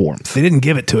there with the warmth. They didn't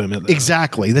give it to him.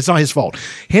 Exactly. That's not his fault.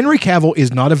 Henry Cavill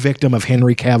is not a victim of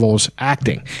Henry Cavill's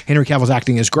acting. Henry Cavill's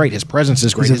acting is great. His presence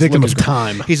is great. He's a victim of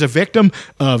time. He's a victim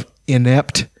of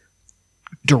inept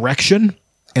direction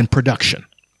and production.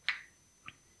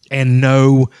 and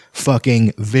no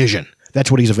fucking vision. That's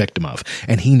what he's a victim of.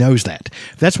 And he knows that.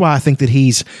 That's why I think that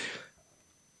he's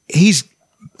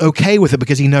okay with it,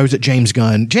 because he knows that James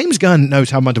Gunn knows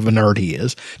how much of a nerd he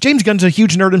is. James Gunn's a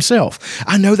huge nerd himself.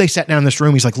 I know they sat down in this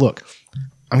room. He's like, look,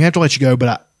 I'm gonna have to let you go,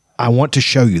 but I want to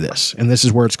show you this, and this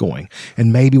is where it's going.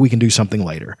 And maybe we can do something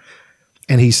later.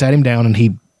 And he sat him down and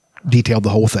he detailed the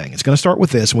whole thing. It's going to start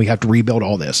with this, and we have to rebuild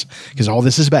all this because all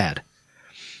this is bad.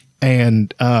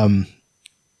 And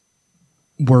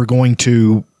we're going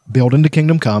to build into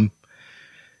Kingdom Come.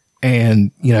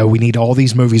 And, you know, we need all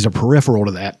these movies are peripheral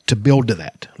to that, to build to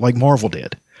that, like Marvel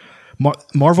did.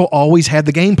 Marvel always had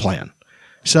the game plan.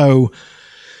 So,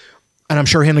 and I'm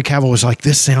sure Henry Cavill was like,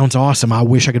 this sounds awesome. I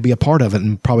wish I could be a part of it.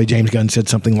 And probably James Gunn said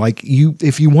something like,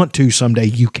 if you want to someday,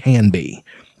 you can be.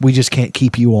 We just can't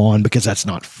keep you on because that's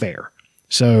not fair.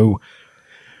 So,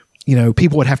 you know,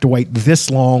 people would have to wait this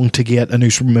long to get a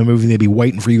new Superman movie. They'd be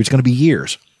waiting for you. It's going to be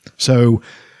years. So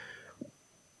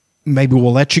maybe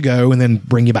we'll let you go and then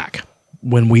bring you back.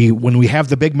 When we have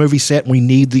the big movie set and we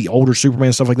need the older Superman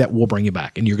and stuff like that, we'll bring you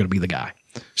back and you're going to be the guy.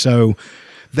 So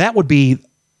that would be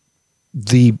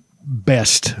the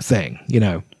best thing, you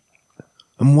know.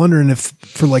 I'm wondering if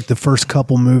for like the first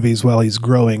couple movies while he's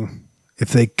growing, if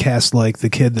they cast like the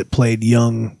kid that played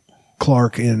young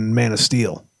Clark in Man of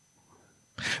Steel.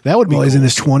 That would be while he's in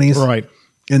his 20s. Right.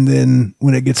 And then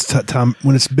when it gets time,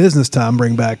 when it's business time,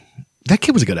 bring back. That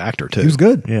kid was a good actor too. He was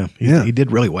good. Yeah. He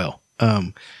did really well.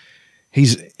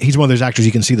 He's one of those actors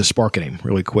you can see the spark in him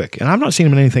really quick. And I've not seen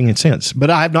him in anything since,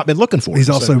 but I have not been looking for him. He's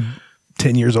also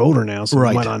 10 years older now, so right.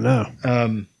 I might not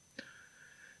know.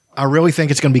 I really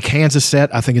think it's going to be Kansas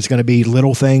set. I think it's going to be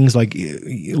little things like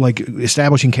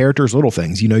establishing characters, little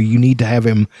things. You know, you need to have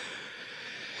him.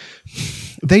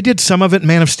 They did some of it in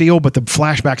Man of Steel, but the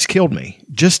flashbacks killed me.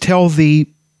 Just tell the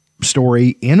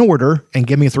story in order and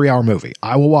give me a 3-hour movie.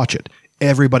 I will watch it.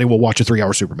 Everybody will watch a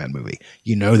 3-hour Superman movie.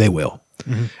 You know they will.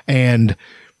 Mm-hmm. And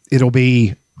it'll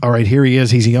be, all right, here he is.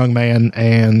 He's a young man,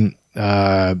 and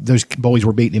those bullies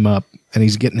were beating him up, and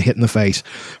he's getting hit in the face.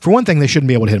 For one thing, they shouldn't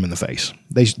be able to hit him in the face.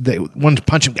 They one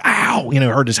punch him, ow,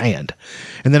 hurt his hand.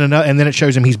 And then it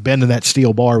shows him he's bending that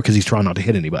steel bar because he's trying not to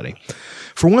hit anybody.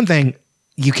 For one thing,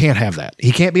 you can't have that.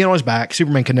 He can't be on his back.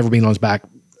 Superman can never be on his back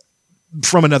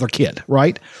from another kid,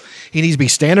 right? He needs to be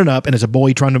standing up, and as a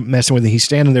bully trying to mess with him, he's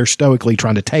standing there stoically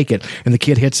trying to take it, and the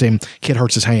kid hits him, kid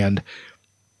hurts his hand.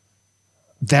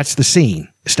 That's the scene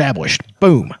established.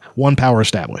 Boom. One power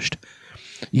established.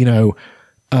 You know,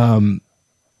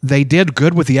 they did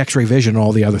good with the X-ray vision and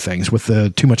all the other things with the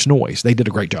too much noise. They did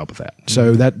a great job with that.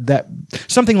 So that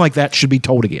something like that should be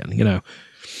told again, you know.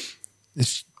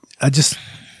 Just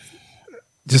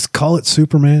call it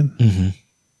Superman. Mm-hmm.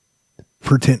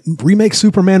 Remake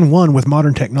Superman 1 with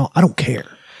modern technology. I don't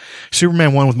care.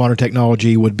 Superman 1 with modern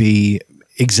technology would be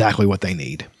exactly what they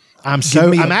need. I'm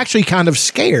actually kind of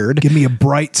scared. Give me a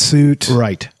bright suit.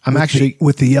 Right.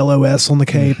 With the yellow S on the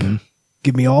cape. Mm-hmm.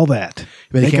 Give me all that.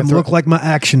 But Make him look like my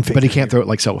action figure. But he can't throw it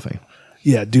like cellophane.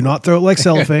 Yeah, do not throw it like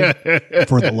cellophane,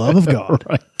 for the love of God.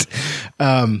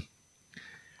 Right.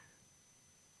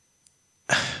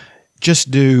 Just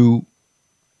do,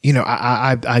 you know,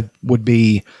 I would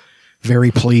be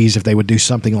very pleased if they would do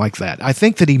something like that. I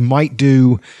think that he might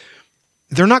do.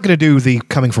 They're not going to do the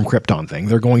coming from Krypton thing.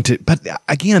 They're going to, but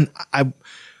again,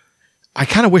 I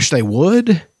kind of wish they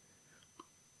would,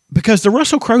 because the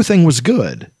Russell Crowe thing was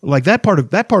good. Like that part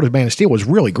of Man of Steel was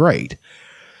really great.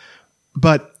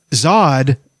 But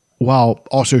Zod, while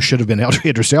also should have been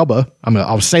Idris Elba,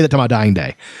 I'll say that to my dying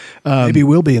day. Maybe he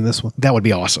will be in this one. That would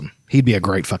be awesome. He'd be a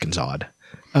great fucking Zod.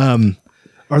 I'm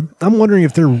wondering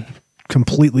if they're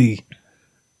completely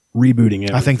rebooting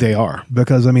it. I think they are,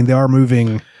 because I mean they are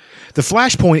moving. The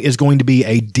Flashpoint is going to be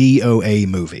a DOA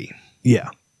movie. Yeah.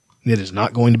 It is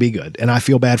not going to be good. And I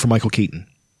feel bad for Michael Keaton.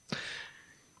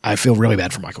 I feel really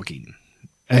bad for Michael Keaton.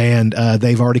 And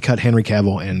they've already cut Henry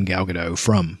Cavill and Gal Gadot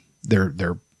from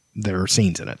their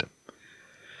scenes in it.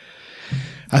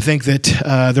 I think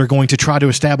that they're going to try to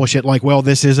establish it like, well,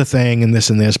 this is a thing and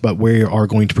this, but we are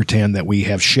going to pretend that we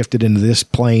have shifted into this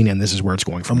plane and this is where it's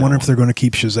going from. I'm wondering if they're going to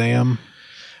keep Shazam.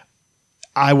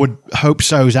 I would hope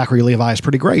so. Zachary Levi is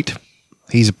pretty great.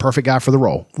 He's a perfect guy for the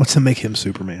role. What's to make him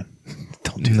Superman?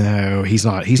 Don't do that. No, he's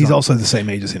not. He's also the same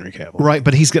age as Henry Cavill. Right,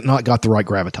 but he's not got the right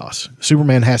gravitas.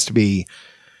 Superman has to be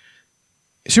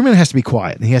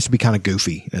quiet, and he has to be kind of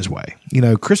goofy in his way. You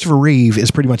know, Christopher Reeve is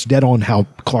pretty much dead on how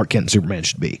Clark Kent and Superman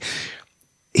should be.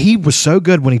 He was so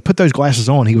good when he put those glasses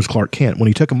on, he was Clark Kent. When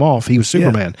he took them off, he was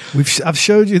Superman. Yeah. I've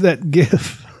showed you that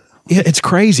GIF. Yeah, it's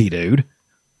crazy, dude.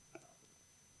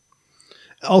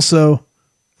 Also,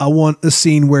 I want a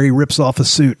scene where he rips off a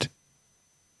suit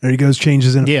There he goes,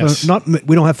 changes in. Yes.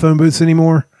 We don't have phone booths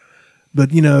anymore,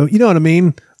 but you know what I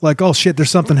mean? Like, oh shit,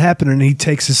 there's something happening. And he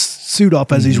takes his suit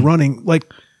off as he's running.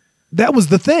 Like, that was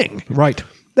the thing. Right.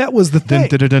 That was the thing.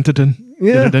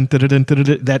 Yeah.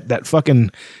 That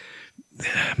fucking,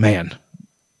 man.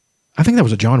 I think that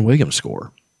was a John Williams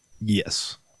score.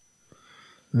 Yes.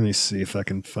 Let me see if I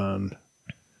can find.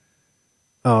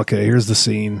 Oh, okay, here's the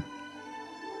scene.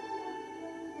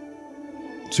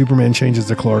 Superman changes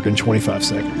to Clark in 25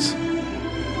 seconds.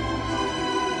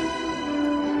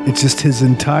 It's just his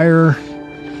entire...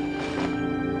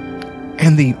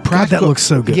 And the practical... God, that looks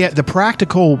so good. Yeah, the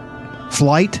practical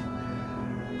flight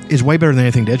is way better than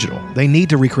anything digital. They need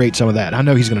to recreate some of that. I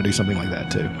know he's going to do something like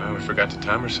that, too. Oh, we forgot to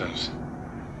time ourselves.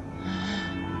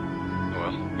 Oh,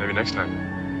 well, maybe next time.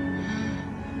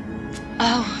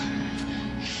 Oh.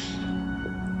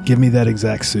 Give me that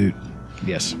exact suit.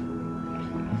 Yes.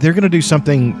 They're going to do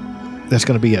something that's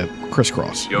going to be a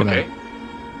crisscross. You okay?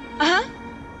 Uh-huh.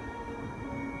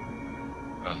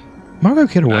 Margot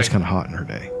Kidder was kind of hot in her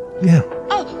day. Yeah.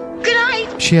 Oh, good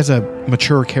night. She has a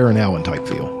mature Karen Allen type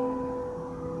feel.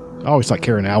 I always thought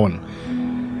Karen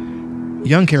Allen,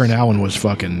 young Karen Allen was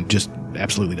fucking just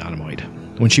absolutely dynamite.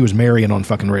 When she was Marion on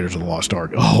fucking Raiders of the Lost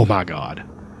Ark. Oh my God.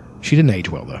 She didn't age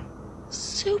well though.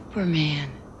 Superman.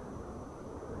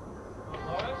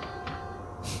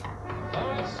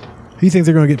 Who do you think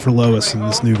they're going to get for Lois in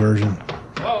this new version?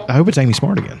 I hope it's Amy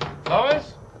Smart again.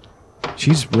 Lois?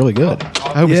 She's really good.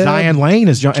 I hope it's Diane Lane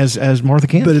as Martha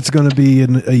Kent. But it's going to be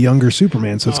a younger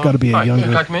Superman, so it's got to be a younger.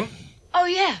 Can I come in? Oh,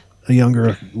 yeah. A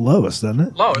younger Lois, doesn't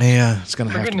it? Lois? Yeah, it's going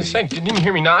to For have to goodness be. sake, didn't you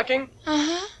hear me knocking?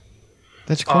 Uh-huh.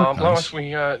 That's Clark. Lois, we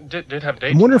did have a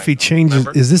date. I wonder if he changes.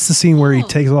 remember? Is this the scene where he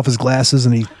takes off his glasses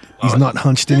and he's not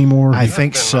hunched anymore? I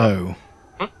think so.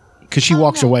 Because she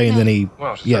walks away and then he...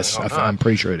 Well, she's yes, hold on. I'm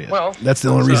pretty sure it is. Well, That's the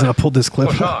only reason I pulled this clip.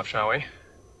 push off, shall we?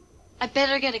 I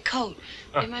better get a coat.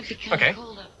 It might be kind of okay.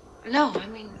 cold up. No, I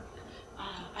mean,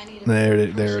 I need a...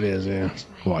 There it is, yeah.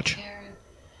 Watch.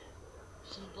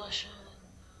 Some blush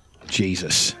on.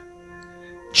 Jesus.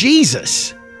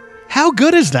 Jesus! How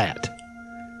good is that?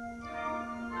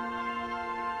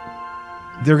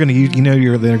 They're going to use,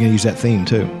 they're going to use that theme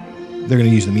too. They're going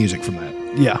to use the music from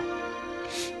that. Yeah.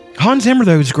 Hans Zimmer,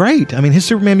 though, is great. I mean, his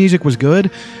Superman music was good,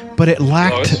 but it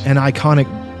lacked Lois? an iconic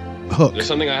hook. There's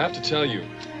something I have to tell you.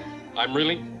 I'm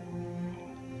really...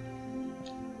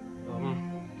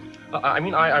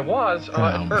 I was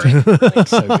at first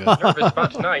So good. nervous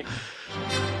about tonight.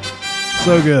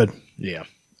 So good. Yeah.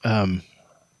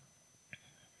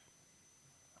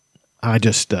 I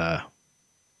just...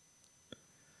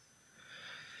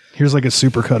 Here's like a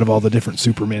supercut of all the different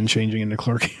Supermen changing into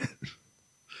Clark.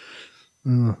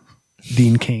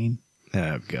 Dean Cain.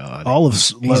 Oh, God. All of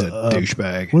He's a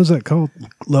douchebag. What is that called?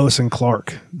 Lois and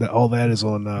Clark. All that is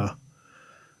on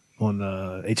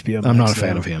HBO. I'm not a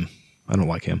fan of him. I don't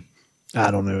like him. I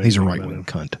don't know. He's a anything right-wing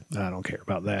cunt. I don't care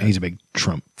about that. He's a big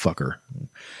Trump fucker.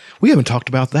 We haven't talked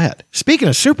about that. Speaking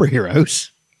of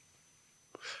superheroes...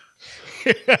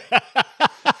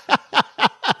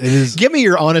 Give me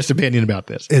your honest opinion about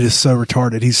this. It is so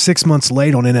retarded. He's 6 months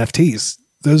late on NFTs.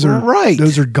 Those are right.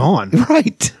 Those are gone.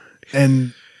 Right.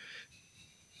 And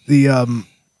the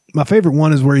my favorite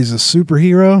one is where he's a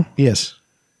superhero. Yes.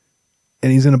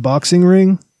 And he's in a boxing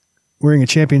ring wearing a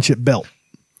championship belt.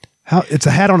 It's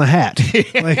a hat on a hat.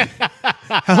 Like,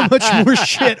 how much more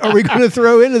shit are we going to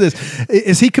throw into this?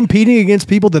 Is he competing against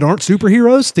people that aren't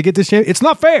superheroes to get this champion? It's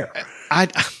not fair. I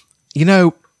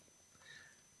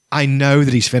know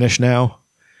that he's finished now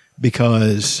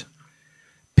because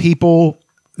people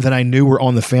that I knew were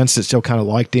on the fence that still kind of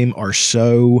liked him are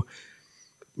so...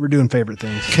 We're doing favorite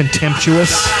things. Contemptuous.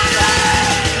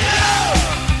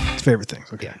 It's favorite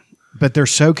things. Okay. Yeah. But they're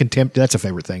so that's a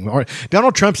favorite thing.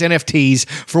 Donald Trump's NFTs.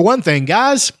 For one thing,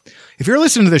 guys, if you're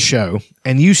listening to this show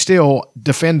and you still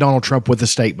defend Donald Trump with a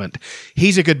statement,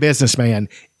 he's a good businessman.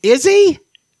 Is he?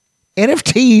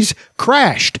 NFTs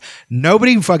crashed.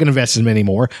 Nobody fucking invests in them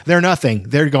anymore. They're nothing.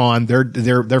 They're gone.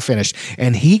 They're finished.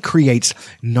 And he creates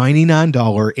 $99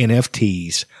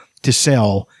 NFTs to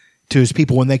sell to his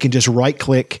people when they can just right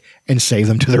click and save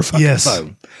them to their fucking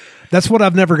phone. That's what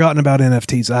I've never gotten about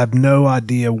NFTs. I have no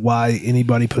idea why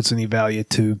anybody puts any value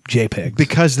to JPEGs.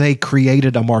 Because they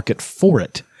created a market for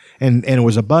it. And it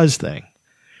was a buzz thing.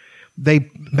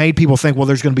 They made people think, well,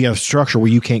 there's going to be a structure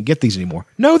where you can't get these anymore.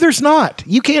 No, there's not.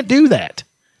 You can't do that.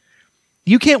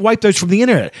 You can't wipe those from the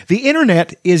internet. The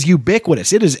internet is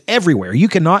ubiquitous. It is everywhere. You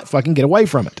cannot fucking get away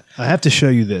from it. I have to show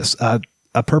you this. I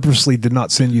purposely did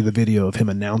not send you the video of him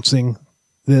announcing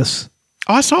this.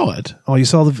 Oh, I saw it. Oh, you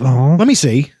saw the... Oh. Let me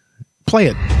see. Play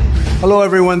it. Hello,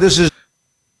 everyone. This is...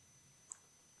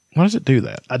 Why does it do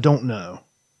that? I don't know.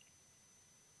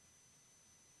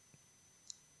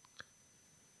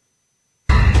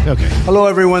 Okay. Hello,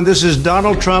 everyone. This is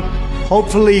Donald Trump.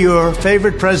 Hopefully your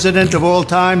favorite president of all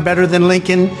time, better than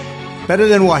Lincoln, better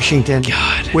than Washington.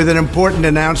 God. With an important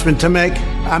announcement to make.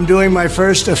 I'm doing my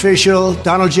first official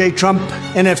Donald J. Trump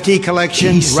NFT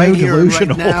collection right here and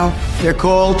right now. They're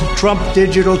called Trump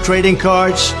Digital Trading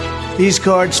Cards. These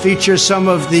cards feature some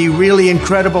of the really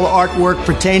incredible artwork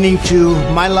pertaining to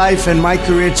my life and my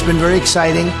career. It's been very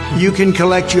exciting. You can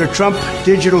collect your Trump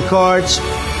digital cards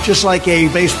just like a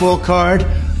baseball card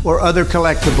or other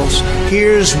collectibles.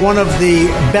 Here's one of the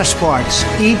best parts.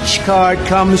 Each card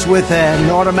comes with an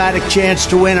automatic chance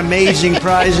to win amazing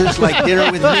prizes like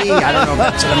dinner with me. I don't know if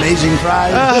that's an amazing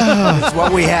prize. It's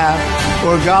what we have.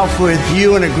 Or golf with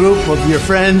you and a group of your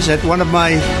friends at one of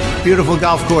my beautiful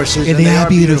golf courses. And they are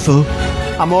beautiful.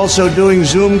 I'm also doing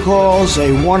Zoom calls,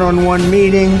 a one-on-one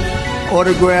meeting,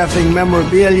 autographing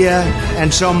memorabilia,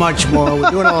 and so much more.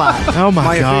 We're doing a lot. Oh,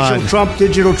 my God. Official Trump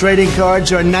digital trading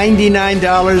cards are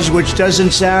 $99, which doesn't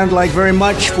sound like very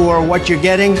much for what you're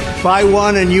getting. Buy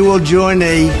one and you will join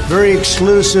a very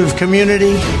exclusive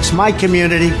community. It's my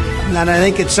community, and I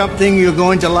think it's something you're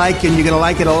going to like, and you're going to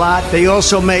like it a lot. They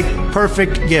also make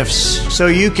perfect gifts. So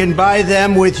you can buy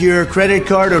them with your credit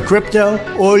card or crypto.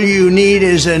 All you need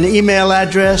is an email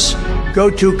address. Go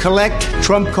to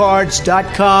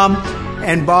collecttrumpcards.com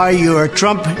and buy your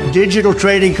Trump digital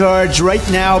trading cards right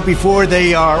now before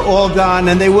they are all gone,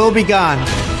 and they will be gone.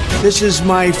 This is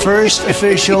my first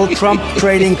official Trump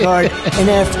trading card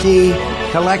NFT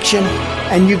collection,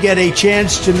 and you get a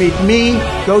chance to meet me.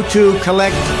 Go to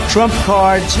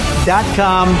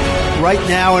collecttrumpcards.com right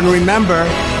now, and remember,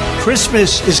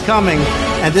 Christmas is coming,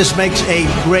 and this makes a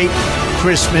great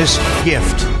Christmas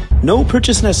gift. No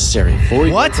purchase necessary.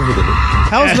 What?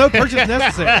 How is no purchase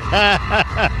necessary?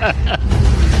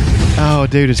 Oh,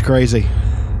 dude, it's crazy.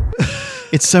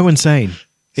 It's so insane,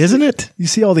 isn't it? You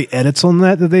see all the edits on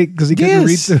that because he couldn't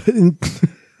read.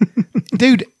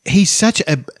 Dude, he's such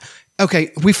a.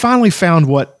 Okay, we finally found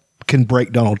what can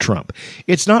break Donald Trump.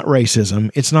 It's not racism.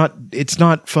 It's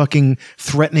not fucking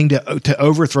threatening to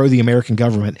overthrow the American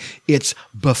government. It's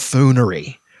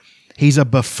buffoonery. He's a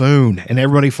buffoon, and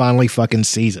everybody finally fucking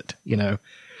sees it. You know,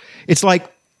 it's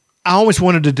like I always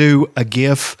wanted to do a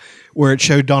GIF where it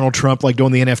showed Donald Trump like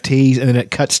doing the NFTs, and then it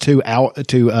cuts to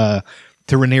Rhaenyra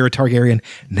Targaryen.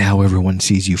 Now everyone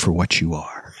sees you for what you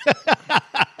are.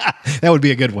 That would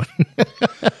be a good one.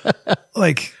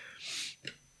 Like,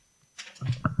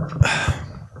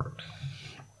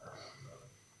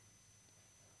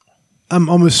 I'm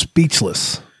almost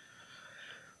speechless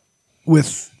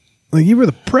with. Like, you were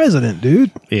the president,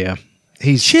 dude. Yeah.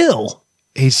 He's chill.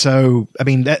 He's so, I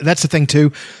mean, that's the thing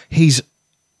too. He's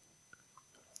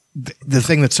the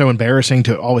thing that's so embarrassing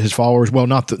to all of his followers. Well,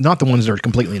 not the ones that are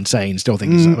completely insane, still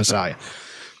think he's a messiah.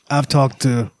 I've talked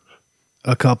to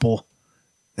a couple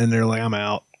and they're like, I'm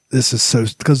out. This is so,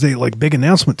 because they like big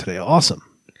announcement today. Awesome.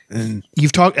 And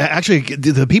you've talked, actually,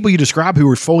 the people you describe who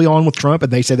were fully on with Trump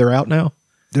and they say they're out now.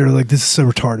 They're like, this is so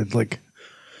retarded. Like,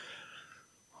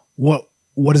 what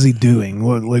is he doing?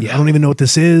 I don't even know what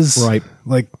this is. Right.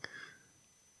 Like,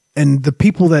 and the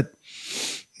people that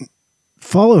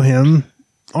follow him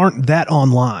aren't that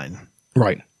online.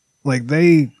 Right. Like,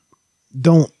 they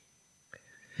don't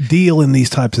deal in these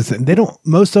types of things.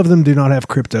 Most of them do not have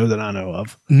crypto that I know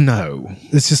of. No.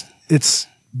 It's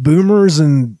boomers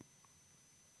and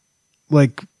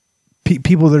like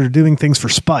people that are doing things for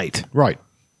spite. Right.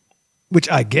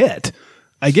 Which I get.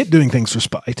 I get doing things for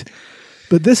spite.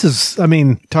 But this is, I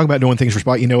mean... Talk about doing things for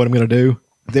spite. You know what I'm going to do?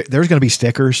 There's going to be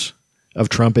stickers of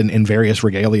Trump in various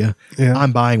regalia. Yeah.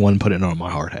 I'm buying one and putting it on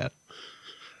my hard hat.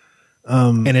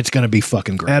 And it's going to be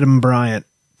fucking great. Adam Bryant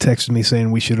texted me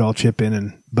saying we should all chip in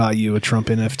and buy you a Trump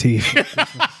NFT.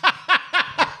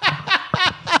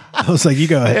 I was like, you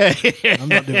go ahead. I'm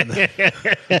not doing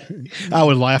that. I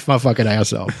would laugh my fucking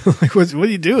ass off. Like, what do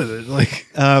you do with it? Like,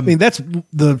 I mean, that's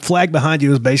the flag behind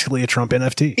you is basically a Trump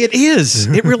NFT. It is.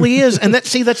 It really is. And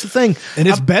that's the thing. And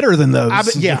it's better than those.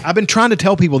 I've been trying to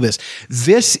tell people this.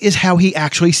 This is how he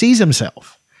actually sees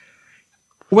himself.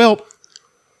 Well,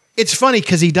 it's funny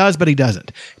because he does, but he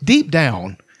doesn't. Deep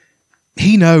down,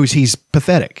 he knows he's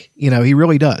pathetic. You know, he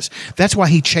really does. That's why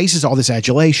he chases all this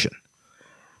adulation.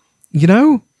 You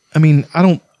know? I mean, I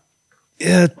don't.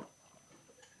 Yeah.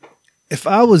 If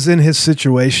I was in his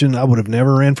situation, I would have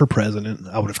never ran for president.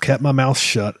 I would have kept my mouth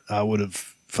shut. I would have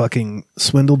fucking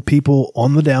swindled people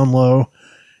on the down low.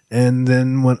 And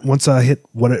then once I hit,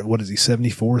 what is he,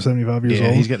 74, 75 years old?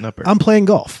 Yeah, he's getting up there. I'm playing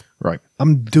golf. Right.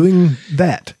 I'm doing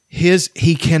that.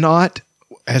 He cannot,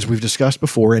 as we've discussed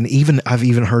before, and I've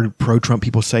even heard pro-Trump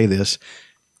people say this,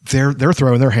 they're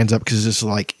throwing their hands up because it's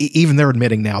like, even they're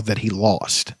admitting now that he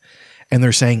lost. And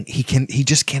they're saying he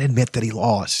just can't admit that he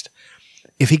lost.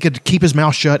 If he could keep his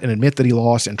mouth shut and admit that he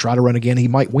lost and try to run again, he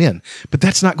might win. But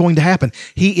that's not going to happen.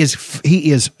 He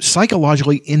is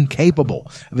psychologically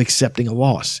incapable of accepting a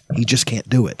loss. He just can't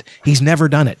do it. He's never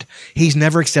done it. He's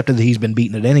never accepted that he's been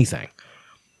beaten at anything.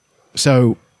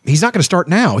 So he's not going to start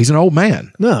now. He's an old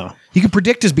man. No. You can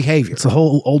predict his behavior. It's a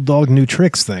whole old dog, new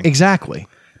tricks thing. Exactly.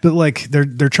 But like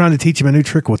they're trying to teach him a new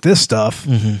trick with this stuff.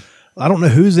 Mm-hmm. I don't know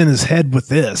who's in his head with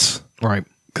this. Right.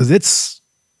 Because it's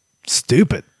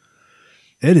stupid.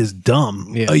 It is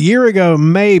dumb. Yeah. A year ago,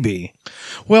 maybe.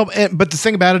 Well, but the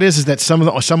thing about it is that some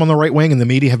on the right wing and the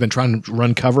media have been trying to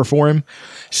run cover for him,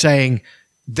 saying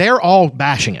they're all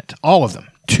bashing it, all of them,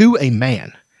 to a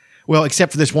man. Well,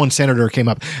 except for this one senator who came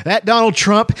up. That Donald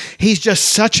Trump, he's just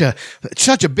such a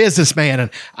businessman,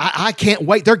 and I can't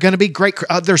wait. They're going to be great.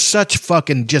 They're such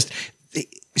fucking just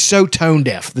so tone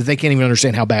deaf that they can't even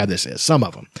understand how bad this is. Some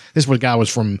of them. This guy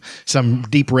was from some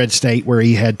deep red state where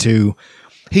he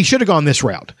should have gone this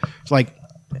route. It's like,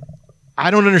 I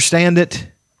don't understand it.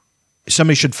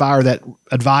 Somebody should fire that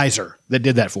advisor that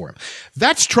did that for him.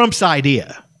 That's Trump's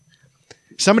idea.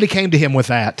 Somebody came to him with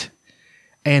that,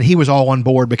 and he was all on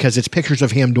board because it's pictures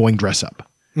of him doing dress up.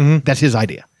 Mm-hmm. That's his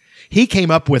idea. He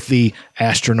came up with the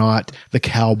astronaut, the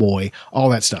cowboy, all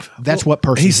that stuff. That's what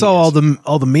person he saw all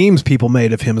the memes people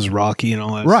made of him as Rocky and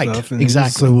all that right, stuff. And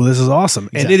exactly. So, well, this is awesome.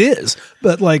 Exactly. And it is.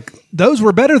 But like those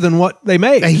were better than what they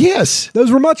made. Yes.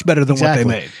 Those were much better than what they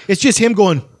made. It's just him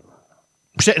going,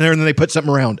 sitting there, and then they put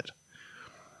something around it.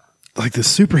 Like the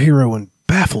superhero one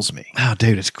baffles me. Oh,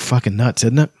 dude, it's fucking nuts,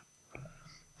 isn't it?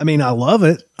 I mean, I love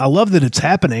it. I love that it's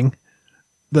happening.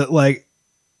 But like,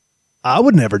 I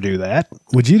would never do that.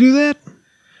 Would you do that?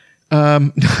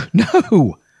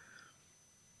 No.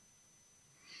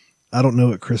 I don't know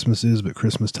what Christmas is, but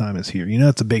Christmas time is here. You know,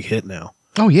 it's a big hit now.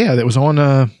 Oh yeah, that was on.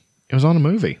 It was on a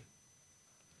movie.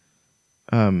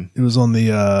 It was on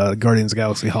the Guardians of the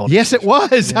Galaxy holiday. Yes, it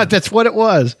was. Yeah. That's what it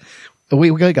was. We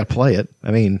got to play it.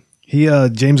 I mean,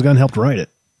 James Gunn helped write it.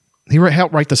 He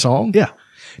helped write the song. Yeah,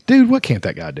 dude, what can't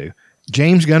that guy do?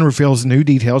 James Gunn reveals new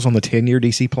details on the 10-year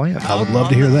DC plan. I would love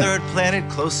to hear that. On the third planet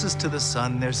closest to the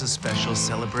sun, there's a special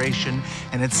celebration,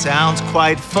 and it sounds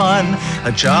quite fun.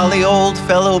 A jolly old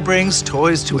fellow brings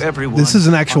toys to everyone. This is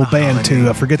an actual band, too.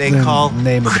 I forget the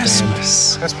name of the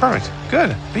Christmas. That's perfect.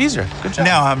 Good. Beezer. Good job.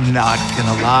 Now, I'm not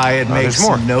going to lie. It makes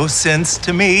no sense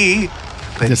to me.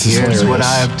 But here's what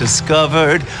I've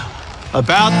discovered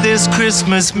about this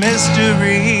Christmas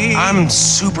mystery. I'm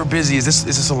super busy. Is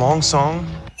this a long song?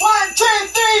 1, 2,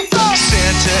 3, 4.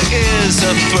 Santa is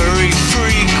a furry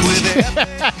freak with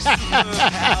epic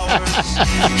superpowers.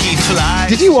 He flies.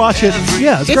 Did you watch it?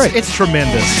 Yeah, it's great. It's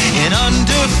tremendous. In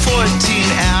under 14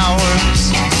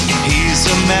 hours, he's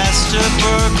a master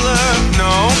burglar. No,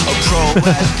 a pro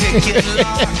at picking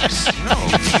locks. No,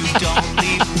 if you don't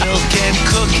leave milk and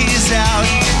cookies out,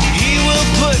 he will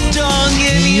put dung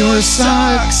in your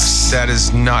socks. That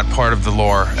is not part of the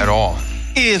lore at all.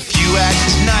 If you act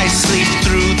nice, sleep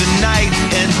through the night,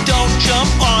 and don't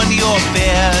jump on your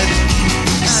bed,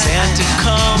 Santa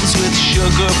comes with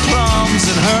sugar plums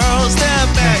and hurls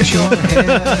them at your head.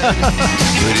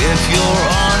 But if you're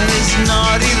on his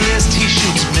naughty list, he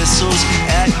shoots missiles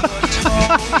at your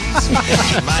toes.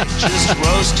 He might just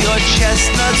roast your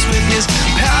chestnuts with his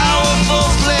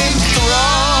powerful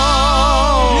flamethrower.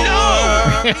 No!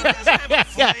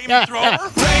 Flamethrower?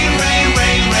 Rain, rain,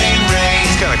 rain, rain, rain.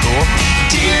 It's kind of cool.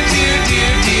 Dear, dear,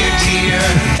 dear, dear, dear.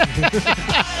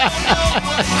 I don't know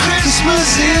what Christmas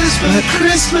is, but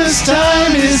Christmas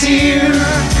time is here.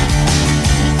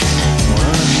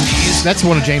 That's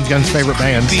one of James Gunn's favorite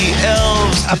bands.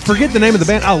 I forget the name of the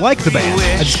band. I like the band.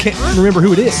 I just can't remember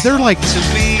who it is. They're like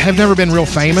have never been real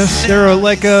famous. They're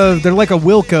like a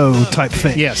Wilco type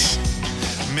thing. Yes.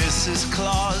 Mrs.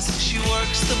 Claus, she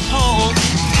works the pole,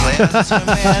 plans her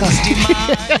man's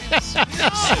demise.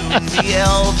 Soon the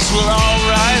elves will all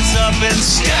rise up and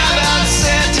stab out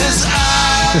Santa's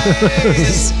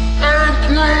eyes.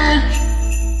 Earthling!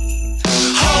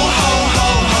 Ho, ho, ho,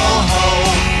 ho, ho.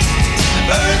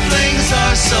 Earthlings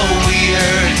are so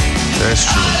weird. That's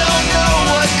true. I don't know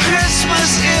what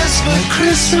Christmas is, but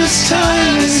Christmas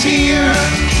time is here.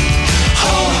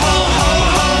 Ho, ho, ho,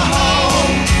 ho, ho.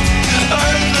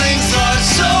 Earthlings are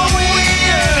so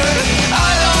weird.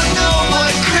 I don't know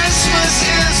what Christmas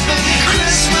is, but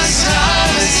Christmas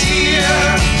time is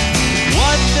here.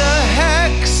 What the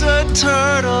heck's a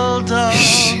turtle dove?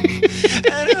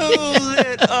 And who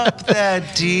lit up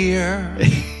that deer?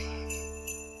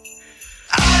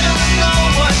 I don't know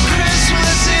what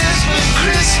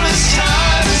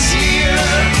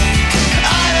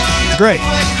great.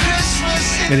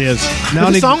 It is.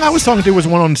 Now The song I was talking to was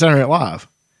one on Saturday Night Live.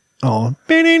 Oh.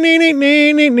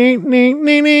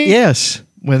 Yes.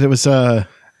 When it was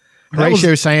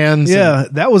Horatio Sands. Yeah,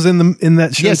 that was in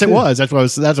that show. Yes, it too. was. That's what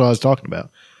I was talking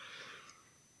about.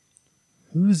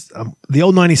 Who's the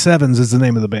Old 97s is the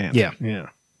name of the band. Yeah. Yeah.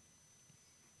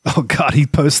 Oh God, he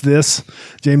posts this.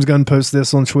 James Gunn posts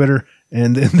this on Twitter,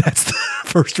 and then that's the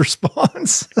first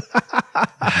response.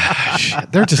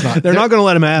 They're just not. They're not going to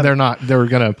let him have. They're not. They're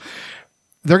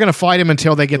gonna fight him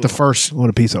until they get the first.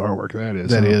 What a piece of artwork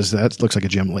that is. That looks like a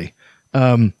Jim Lee.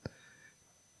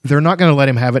 They're not going to let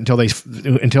him have it until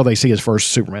they see his first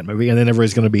Superman movie, and then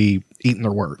everybody's going to be eating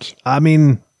their words. I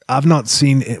mean, I've not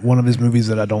seen one of his movies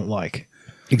that I don't like.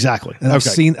 Exactly. And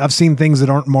I've seen things that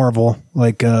aren't Marvel,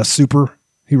 like Super.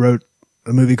 He wrote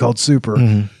a movie called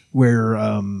Super,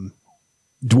 where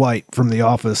Dwight from The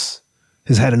Office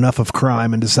has had enough of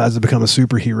crime and decides to become a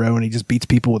superhero, and he just beats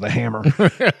people with a hammer.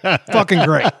 Fucking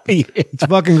great. It's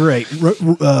fucking great.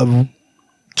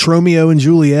 Tromeo and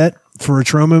Juliet for a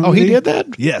Troma movie. Oh, he did that?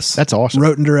 Yes. That's awesome.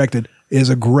 Wrote and directed. Is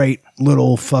a great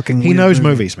little fucking He weird knows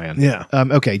movie. movies, man. Yeah.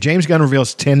 Okay. James Gunn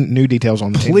reveals 10 new details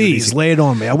on the 10 Please DC. lay it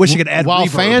on me. I wish I could add While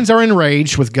reverb. fans are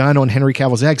enraged with Gunn on Henry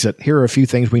Cavill's exit, here are a few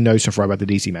things we know so far about the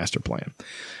DC master plan.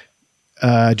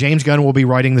 James Gunn will be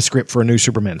writing the script for a new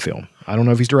Superman film. I don't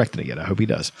know if he's directing it yet. I hope he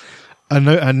does.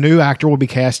 A new actor will be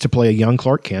cast to play a young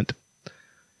Clark Kent.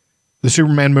 The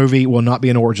Superman movie will not be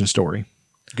an origin story.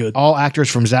 Good. All actors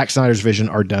from Zack Snyder's vision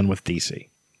are done with DC.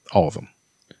 All of them.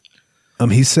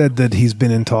 He said that he's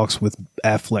been in talks with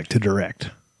Affleck to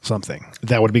direct something.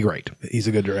 That would be great. He's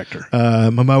a good director.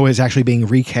 Momoa is actually being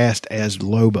recast as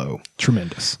Lobo.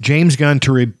 Tremendous. James Gunn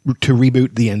to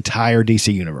reboot the entire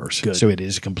DC universe. Good. So it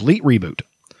is a complete reboot.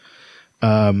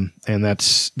 And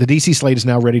that's the DC slate is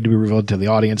now ready to be revealed to the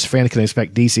audience. Fans can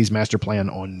expect DC's master plan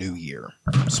on New Year.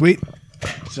 Sweet.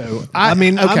 So I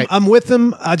mean, okay. I'm with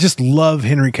him. I just love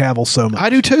Henry Cavill so much. I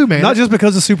do too, man. Not just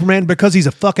because of Superman, because he's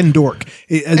a fucking dork.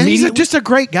 And he's just a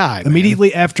great guy.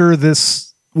 Immediately after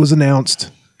this was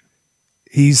announced,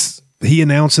 he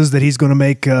announces that he's going to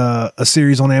make a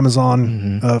series on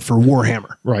Amazon for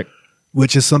Warhammer. Right.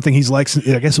 Which is something he's like.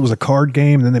 I guess it was a card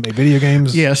game, and then they made video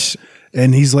games. Yes.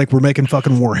 And he's like, we're making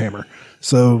fucking Warhammer.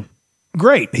 So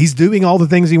great. He's doing all the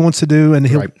things he wants to do, and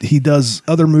he does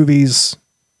other movies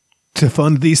to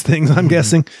fund these things, I'm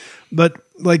guessing. But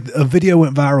like a video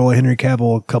went viral of Henry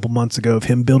Cavill a couple months ago of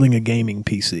him building a gaming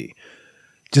PC.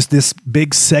 Just this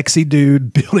big, sexy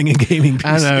dude building a gaming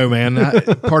PC. I know, man.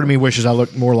 Part of me wishes I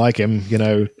looked more like him, you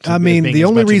know. I mean, being the as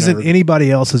only much a reason nerd. anybody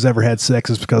else has ever had sex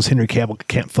is because Henry Cavill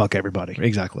can't fuck everybody.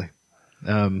 Exactly.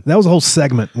 That was a whole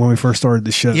segment when we first started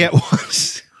the show. Yeah, it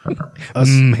was.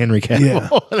 Henry Cavill. Yeah.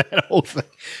 That whole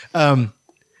thing.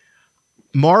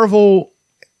 Marvel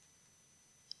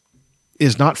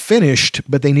is not finished,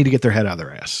 but they need to get their head out of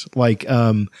their ass. Like,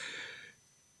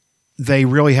 they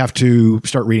really have to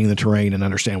start reading the terrain and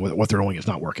understand what they're doing is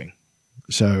not working.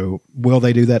 So, will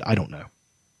they do that? I don't know.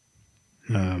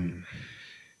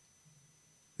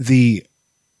 The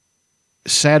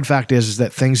sad fact is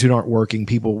that things that aren't working,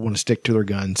 people want to stick to their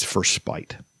guns for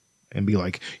spite and be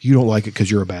like, you don't like it because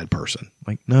you're a bad person.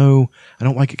 Like, no, I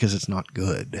don't like it because it's not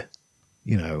good.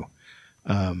 You know,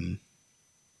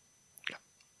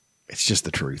 it's just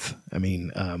the truth. I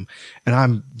mean, and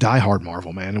I'm diehard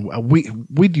Marvel, man. And we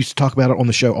used to talk about it on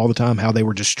the show all the time, how they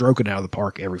were just stroking out of the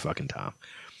park every fucking time.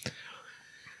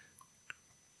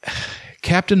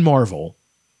 Captain Marvel,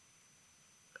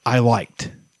 I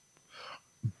liked,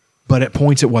 but at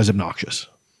points it was obnoxious.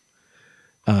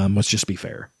 Let's just be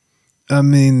fair. I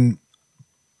mean,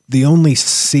 the only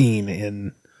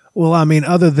scene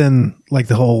other than like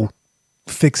the whole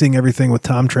fixing everything with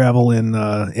time travel in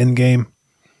Endgame,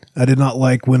 I did not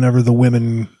like whenever the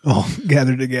women all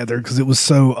gathered together because it was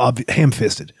so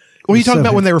ham-fisted. Were you talking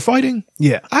about when they were fighting?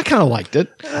 Yeah. I kind of liked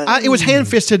it. It was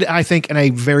hand-fisted, I think, in a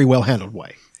very well-handled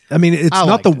way. I mean, it's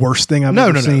not the worst thing I've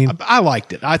ever seen. No. I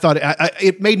liked it. I thought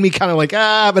it made me kind of like,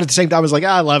 but at the same time, I was like,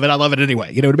 I love it. I love it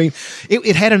anyway. You know what I mean?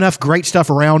 It had enough great stuff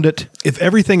around it. If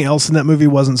everything else in that movie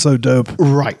wasn't so dope,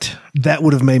 right, that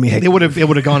would have made me hate it. Would have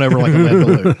gone over like a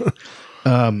lead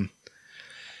balloon.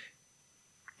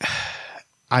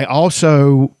 I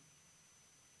also,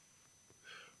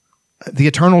 The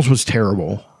Eternals was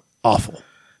terrible, awful.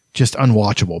 Just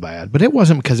unwatchable bad, but it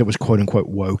wasn't because it was quote unquote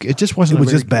woke. It just wasn't. It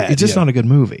was just bad. It's just not a good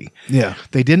movie. Yeah,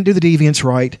 they didn't do the deviants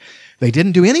right. They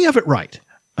didn't do any of it right.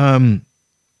 And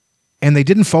they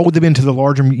didn't fold them into the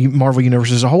larger Marvel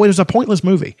universe as a whole. It was a pointless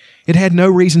movie. It had no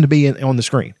reason to be on the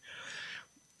screen.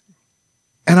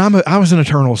 And I was an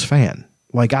Eternals fan.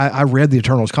 Like I read the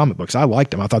Eternals comic books. I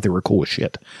liked them. I thought they were cool as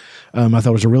shit. I thought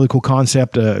it was a really cool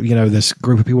concept. This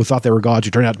group of people thought they were gods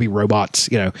who turned out to be robots.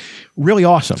 Really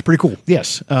awesome. It's pretty cool.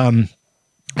 Yes.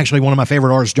 Actually, one of my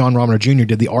favorite artists, John Romita Jr.,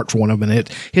 did the art for one of them, and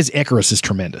his Icarus is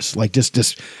tremendous. Like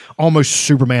just almost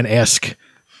Superman-esque,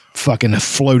 fucking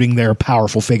floating there,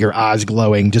 powerful figure, eyes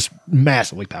glowing, just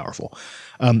massively powerful.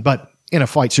 But in a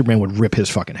fight, Superman would rip his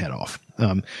fucking head off.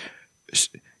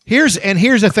 Here's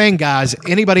the thing, guys.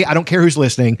 Anybody, I don't care who's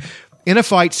listening. In a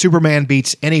fight, Superman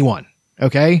beats anyone.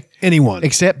 Okay, anyone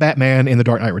except Batman in The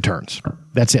Dark Knight Returns.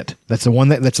 That's it. That's the one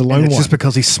that's the lone one. Just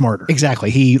because he's smarter. Exactly.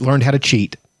 He learned how to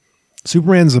cheat.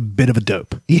 Superman's a bit of a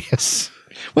dope. Yes.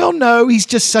 Well, no, he's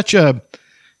just such a.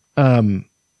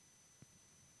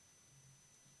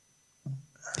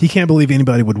 He can't believe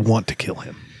anybody would want to kill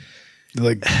him.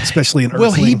 Like, especially an Earthling.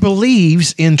 Well, he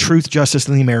believes in truth, justice,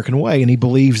 and the American way, and he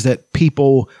believes that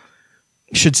people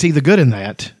should see the good in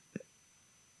that.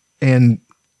 And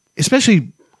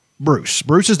especially Bruce.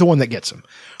 Bruce is the one that gets him.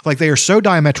 Like, they are so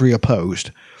diametrically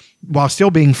opposed while still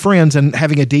being friends and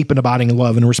having a deep and abiding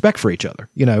love and respect for each other.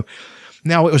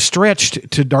 Now it was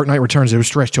stretched to Dark Knight Returns. It was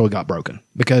stretched till it got broken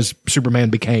because Superman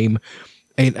became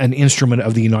an instrument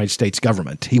of the United States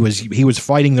government. He was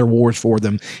fighting their wars for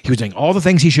them. He was doing all the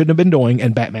things he shouldn't have been doing,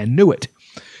 and Batman knew it.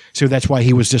 So that's why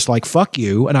he was just like, fuck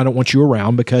you, and I don't want you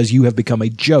around because you have become a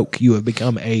joke. You have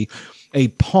become a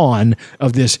pawn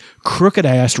of this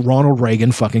crooked-ass Ronald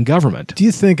Reagan fucking government. Do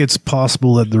you think it's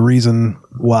possible that the reason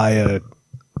why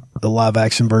the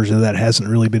live-action version of that hasn't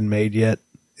really been made yet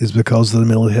is because of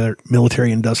the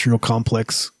military-industrial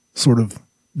complex, sort of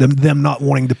them not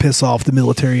wanting to piss off the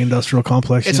military-industrial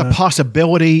complex? It's a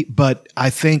possibility, but I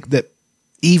think that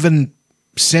even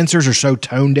censors are so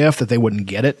tone-deaf that they wouldn't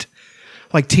get it.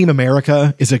 Like Team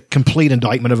America is a complete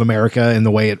indictment of America and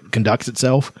the way it conducts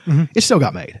itself. Mm-hmm. It still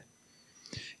got made.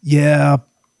 Yeah.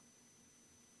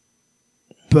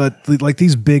 But like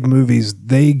these big movies,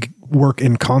 they work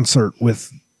in concert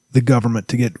with the government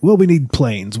to get, we need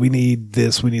planes, we need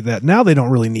this, we need that. Now they don't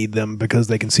really need them because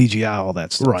they can CGI all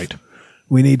that stuff. Right.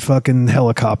 We need fucking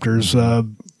helicopters.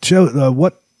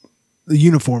 The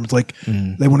uniforms, like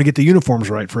they want to get the uniforms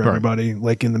right for everybody,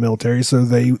 like in the military. So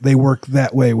they work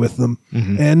that way with them.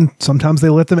 Mm-hmm. And sometimes they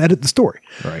let them edit the story.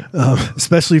 Right.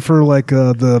 Especially for like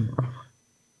war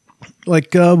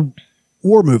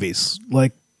movies.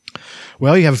 Like,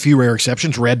 well, you have a few rare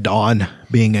exceptions. Red Dawn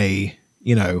being a,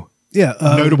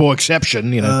 notable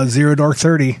exception. 0 Dark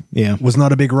 30 was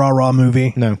not a big rah-rah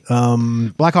movie. No.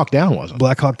 Black Hawk Down wasn't.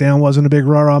 Black Hawk Down wasn't a big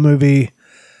rah-rah movie.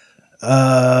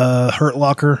 Hurt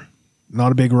Locker,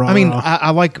 not a big rah-rah. I mean, I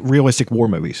like realistic war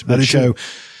movies. But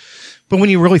when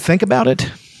you really think about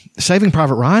it, Saving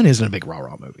Private Ryan isn't a big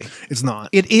rah-rah movie. It's not.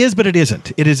 It is, but it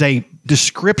isn't. It is a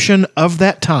description of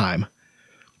that time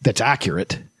that's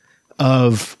accurate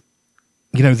of,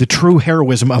 the true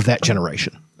heroism of that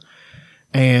generation.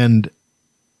 And,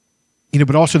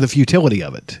 but also the futility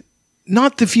of it.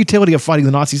 Not the futility of fighting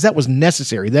the Nazis. That was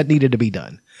necessary. That needed to be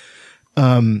done.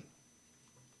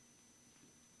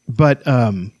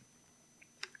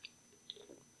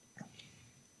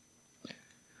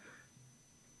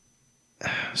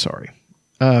 Sorry.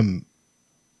 I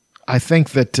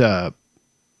think that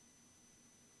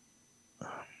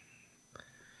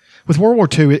with World War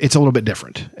II, it's a little bit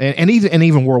different. And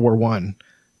even World War I,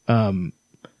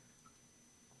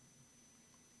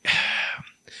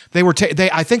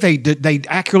 I think they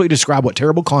accurately describe what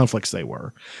terrible conflicts they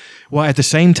were, while at the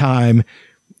same time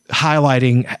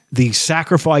highlighting the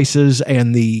sacrifices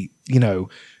and the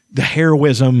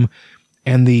heroism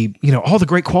and the all the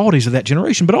great qualities of that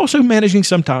generation, but also managing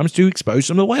sometimes to expose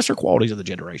some of the lesser qualities of the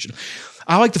generation.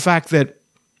 I like the fact that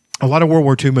a lot of World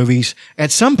War II movies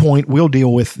at some point will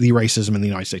deal with the racism in the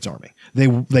United States Army. They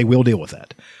will deal with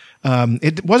that.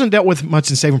 It wasn't dealt with much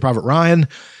in Saving Private Ryan.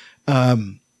 But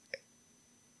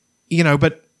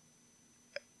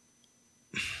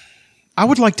I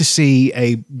would like to see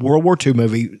a World War II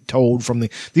movie told from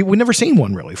we've never seen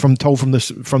one really told from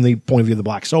the point of view of the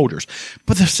black soldiers.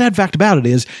 But the sad fact about it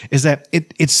is that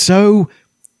it's so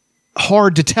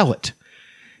hard to tell it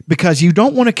because you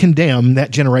don't want to condemn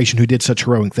that generation who did such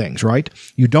heroic things, right?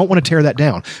 You don't want to tear that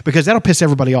down because that'll piss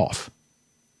everybody off.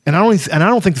 And I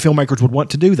don't think the filmmakers would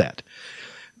want to do that.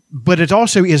 But it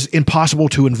also is impossible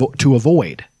to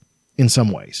avoid in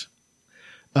some ways.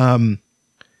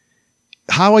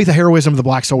 Highlight the heroism of the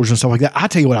black soldiers and stuff like that. I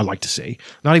tell you what I'd like to see.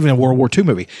 Not even a World War II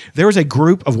movie. There was a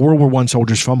group of World War I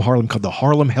soldiers from Harlem called the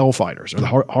Harlem Hellfighters or the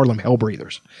Harlem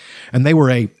Hellbreathers. And they were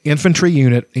a infantry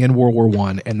unit in World War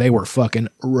I, and they were fucking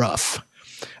rough.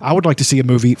 I would like to see a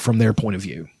movie from their point of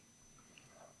view.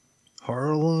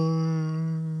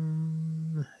 Harlem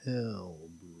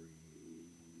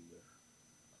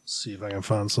see if I can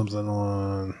find something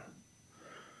on.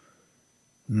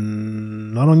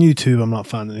 Not on YouTube. I'm not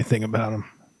finding anything about him.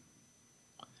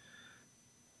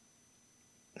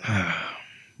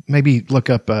 Maybe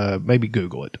look up, maybe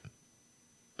Google it.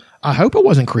 I hope it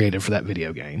wasn't created for that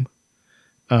video game.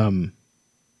 It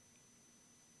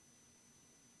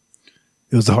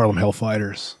was the Harlem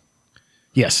Hellfighters.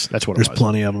 Yes, that's what There's it was. There's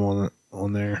plenty of them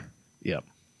on there. Yep.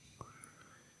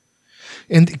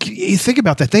 And you think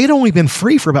about that. They had only been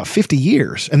free for about 50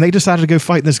 years, and they decided to go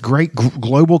fight in this great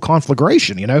global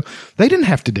conflagration. You know, they didn't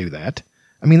have to do that.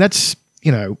 I mean, that's,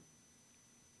 you know,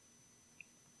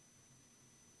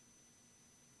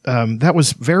 that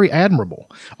was very admirable.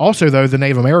 Also, though, the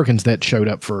Native Americans that showed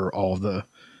up for all the,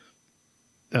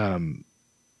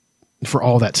 for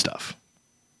all that stuff.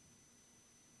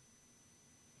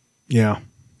 Yeah.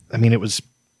 I mean, it was.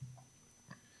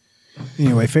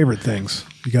 Anyway, favorite things.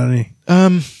 You got any?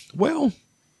 Well,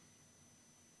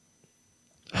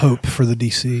 hope for the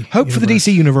DC. Hope universe. For the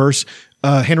DC universe.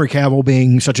 Henry Cavill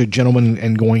being such a gentleman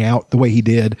and going out the way he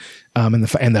did, and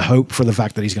the hope for the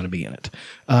fact that he's going to be in it.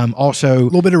 Also, a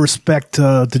little bit of respect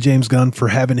to James Gunn for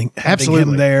having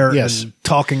him there, yes, and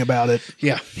talking about it.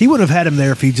 Yeah, he wouldn't have had him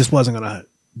there if he just wasn't going to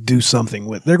do something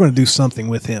with. They're going to do something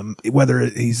with him, whether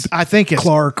he's I think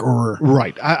Clark or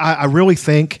right. I really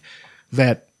think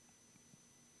that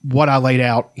what I laid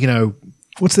out, you know,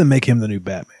 what's to make him the new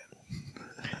Batman?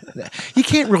 You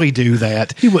can't really do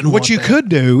that. He wouldn't. What you could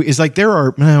do is like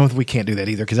we can't do that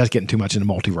either because that's getting too much into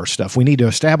multiverse stuff. We need to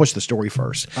establish the story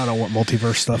first. I don't want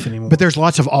multiverse stuff anymore. But there's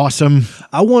lots of awesome.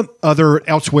 I want other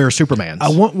elsewhere Supermans. I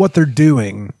want what they're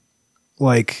doing,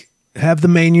 like have the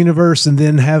main universe and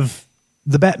then have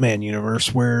the Batman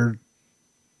universe where,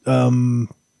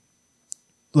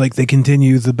 like they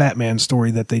continue the Batman story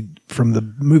that they from the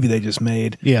movie they just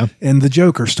made, yeah, and the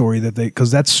Joker story that because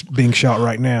that's being shot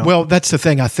right now. Well, that's the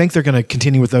thing. I think they're going to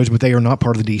continue with those, but they are not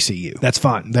part of the DCU. That's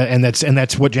fine.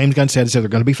 That's what James Gunn said. He said they're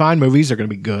going to be fine movies. They're going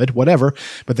to be good, whatever.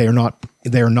 But they are not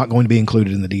going to be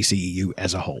included in the DCEU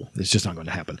as a whole. It's just not going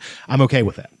to happen. I'm okay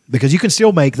with that because you can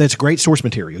still that's great source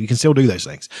material. You can still do those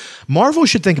things. Marvel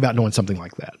should think about doing something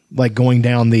like that, like going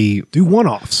down do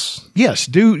one-offs. Yes,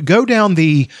 go down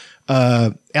the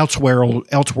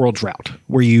Elseworlds route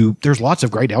where there's lots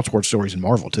of great Elseworlds stories in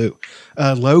Marvel too.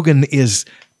 Logan is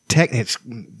technically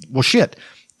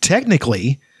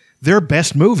their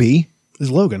best movie is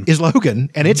Logan,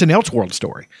 and it's an Elseworlds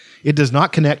story. It does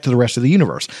not connect to the rest of the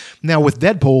universe. Now with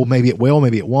Deadpool, maybe it will,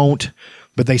 maybe it won't,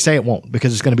 but they say it won't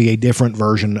because it's going to be a different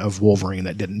version of Wolverine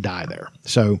that didn't die there.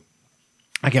 So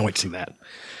I can't wait to see that.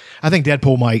 I think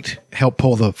Deadpool might help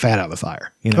pull the fat out of the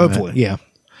fire. You know, hopefully, yeah.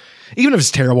 Even if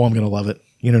it's terrible, I'm going to love it.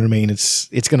 You know what I mean? It's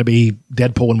going to be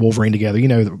Deadpool and Wolverine together. You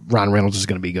know, Ryan Reynolds is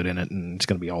going to be good in it, and it's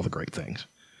going to be all the great things.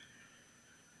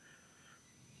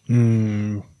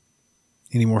 Any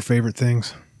more favorite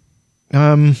things?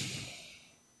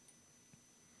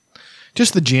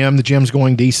 Just the gym. The gym's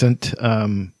going decent.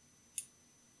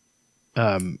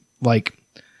 Like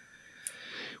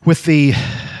with the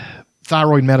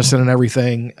thyroid medicine and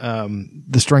everything,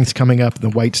 the strength's coming up, the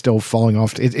weight's still falling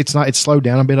off. It's slowed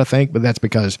down a bit, I think, but that's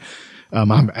because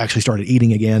I actually started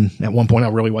eating again. At one point, I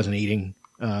really wasn't eating.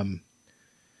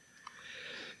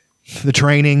 The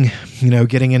training,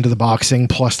 getting into the boxing,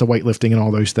 plus the weightlifting and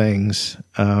all those things.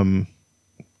 I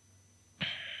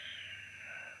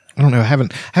don't know. I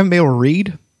haven't been able to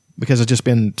read because I've just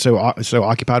been so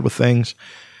occupied with things.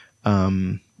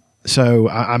 So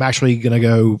I'm actually going to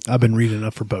go. I've been reading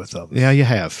up for both of them. Yeah, you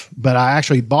have. But I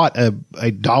actually bought a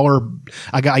 $1.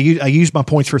 I used my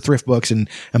points for thrift books and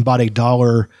bought a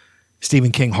 $1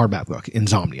 Stephen King hardback book,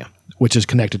 Insomnia, which is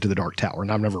connected to The Dark Tower,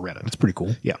 and I've never read it. It's pretty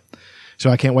cool. Yeah.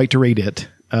 So I can't wait to read it.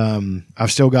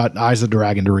 I've still got Eyes of the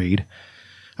Dragon to read.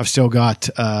 I've still got,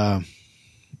 I'm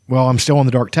still on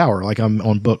The Dark Tower. Like I'm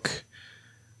on book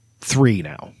 3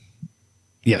 now.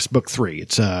 Yes, book 3.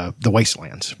 It's The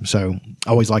Wastelands. So I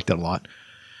always liked it a lot.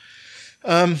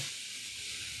 The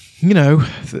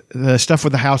stuff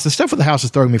with the house. The stuff with the house is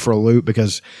throwing me for a loop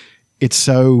because it's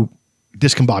so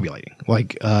discombobulating.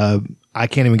 Like I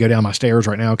can't even go down my stairs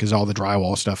right now because all the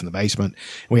drywall stuff in the basement.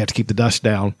 We have to keep the dust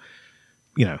down.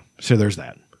 So there's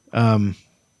that.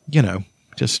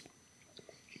 Just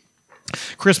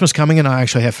Christmas coming, and I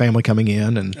actually have family coming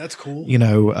in, and that's cool.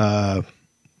 I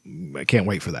can't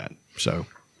wait for that. So,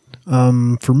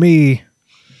 for me,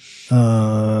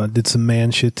 did some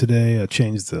man shit today. I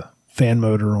changed the fan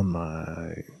motor on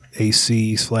my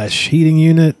AC/heating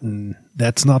unit, and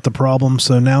that's not the problem.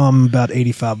 So now I'm about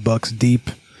 $85 deep,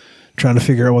 trying to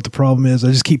figure out what the problem is.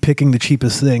 I just keep picking the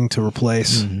cheapest thing to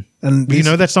replace, and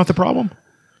that's not the problem.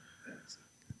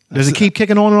 Does it keep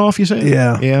kicking on and off? You say?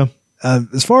 Yeah, yeah.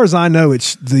 As far as I know,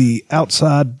 it's the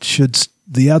outside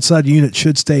unit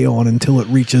should stay on until it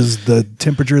reaches the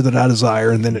temperature that I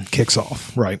desire, and then it kicks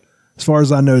off. Right. As far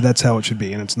as I know, that's how it should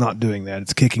be, and it's not doing that.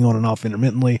 It's kicking on and off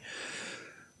intermittently.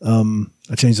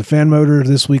 I changed the fan motor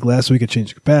this week. Last week I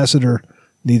changed the capacitor.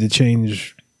 Need to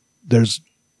change. There's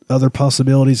other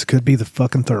possibilities. It could be the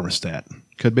fucking thermostat.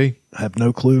 Could be. I have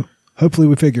no clue. Hopefully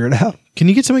we figure it out. Can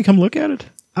you get somebody to come look at it?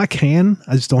 I can.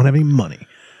 I just don't have any money.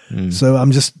 So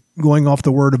I'm just going off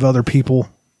the word of other people.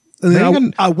 And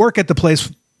then I work at the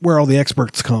place where all the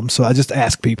experts come, so I just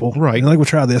ask people. Right. And like, well,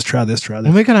 try this, try this, try this.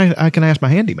 Well, maybe I can ask my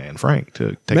handyman, Frank,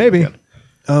 to take maybe. a look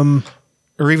at it.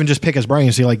 Or even just pick his brain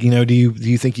and see, like, do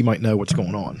you think you might know what's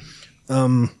going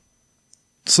on?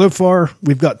 So far,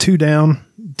 we've got 2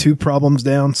 problems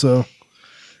down, so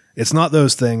it's not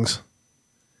those things.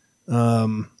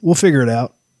 We'll figure it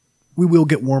out. We will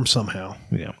get warm somehow.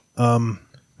 Yeah. I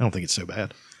don't think it's so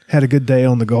bad. Had a good day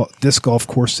on the disc golf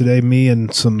course today. Me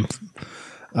and some,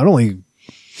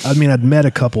 I'd met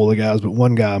a couple of the guys, but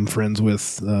one guy I'm friends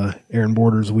with, Aaron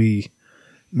Borders. We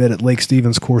met at Lake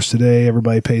Stevens course today.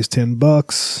 Everybody pays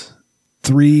 $10.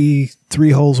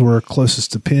 Three holes were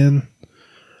closest to pin.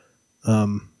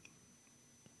 That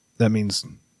means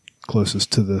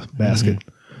closest to the basket.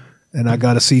 Mm-hmm. And I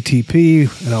got a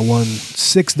CTP, and I won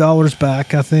 $6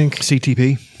 back, I think.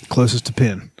 CTP? Closest to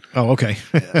pin. Oh, okay.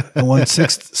 I won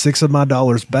six of my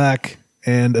dollars back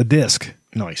and a disc.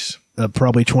 Nice. A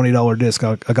probably $20 disc.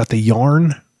 I got the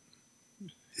Yarn.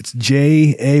 It's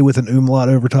J-A with an umlaut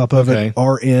over top of it.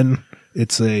 R-N.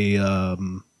 It's a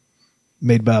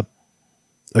made by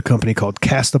a company called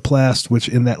Castoplast, which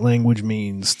in that language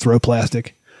means throw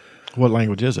plastic. What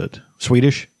language is it?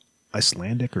 Swedish?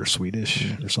 Icelandic or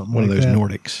Swedish or something One like of those that.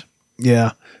 Nordics.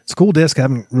 Yeah. It's a cool disc. I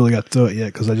haven't really got to throw it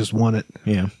yet because I just won it.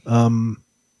 Yeah.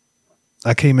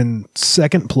 I came in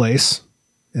second place,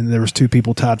 and there was 2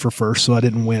 people tied for first, so I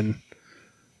didn't win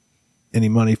any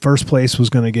money. First place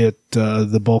was going to get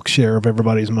the bulk share of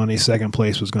everybody's money. Second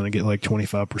place was going to get like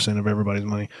 25% of everybody's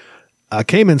money. I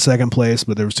came in second place,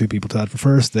 but there was 2 people tied for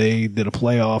first. They did a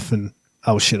playoff, and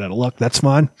I was shit out of luck. That's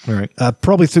fine. All right. I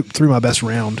probably threw my best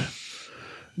round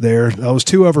there. I was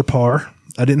 2 over par.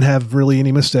 I didn't have really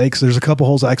any mistakes. There's a couple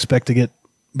holes I expect to get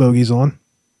bogeys on,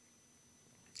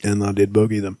 and I did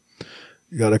bogey them.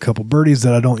 Got a couple birdies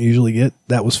that I don't usually get.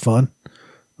 That was fun.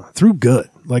 I threw good.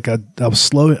 Like I was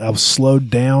slow. I was slowed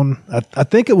down. I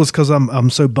think it was because I'm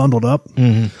so bundled up.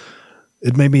 Mm-hmm.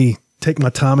 It made me take my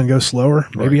time and go slower.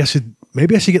 Maybe Right.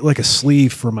 I should get like a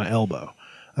sleeve for my elbow.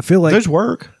 I feel like Those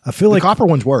work. I feel like the copper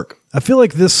ones work. I feel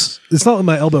like this. It's not that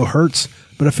my elbow hurts,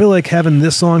 but I feel like having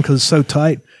this on because it's so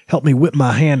tight helped me whip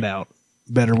my hand out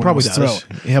better. When Probably I was does.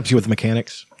 throwing. It helps you with the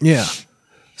mechanics. Yeah.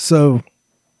 So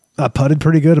I putted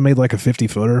pretty good. I made like a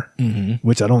 50-footer,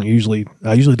 which I usually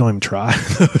don't even try.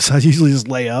 So I usually just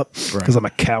lay up because I'm a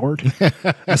coward.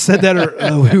 I said that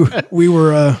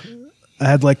I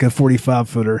had like a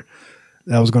 45-footer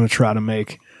that I was going to try to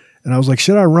make. And I was like,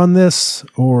 should I run this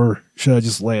or should I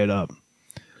just lay it up?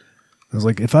 I was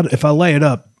like, if I lay it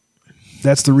up,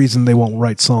 that's the reason they won't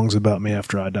write songs about me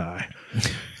after I die.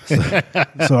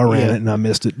 So I ran it and I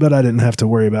missed it, but I didn't have to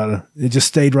worry about it. It just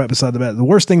stayed right beside the bat. The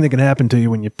worst thing that can happen to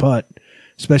you when you putt,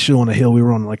 especially on a hill, we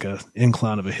were on like a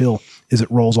incline of a hill, is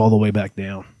it rolls all the way back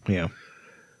down. Yeah.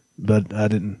 But I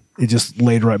didn't. It just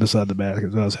laid right beside the bat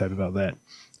because I was happy about that.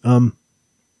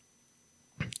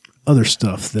 Other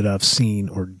stuff that I've seen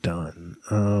or done.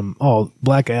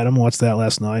 Black Adam, watched that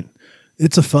last night.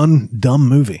 It's a fun, dumb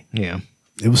movie. Yeah.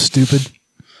 It was stupid.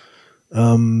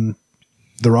 The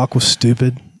Rock was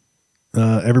stupid.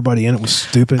 Everybody in it was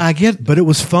stupid. But it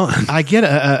was fun. I get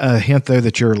a hint though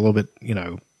that you're a little bit,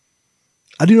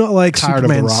 I do not like tired of The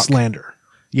Superman Rock. slander.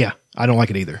 Yeah, I don't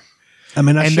like it either. I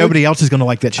mean, nobody else is going to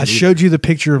like that shit. I showed you the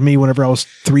picture of me whenever I was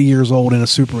 3 years old in a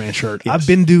Superman shirt. Yes.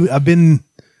 I've been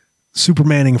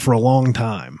Supermaning for a long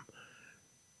time.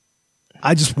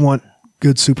 I just want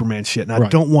good Superman shit, and I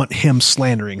don't want him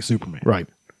slandering Superman. Right.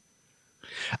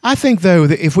 I think though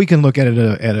that if we can look at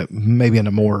it maybe in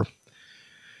a more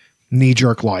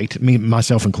knee-jerk light, me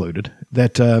myself included,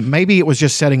 that maybe it was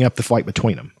just setting up the fight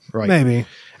between them. Right. Maybe.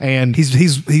 And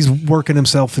he's working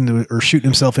himself into or shooting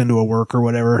himself into a work or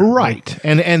whatever. Right.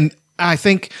 And I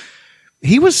think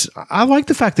I like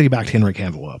the fact that he backed Henry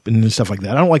Cavill up and stuff like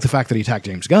that. I don't like the fact that he attacked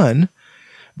James Gunn,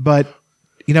 but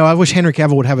I wish Henry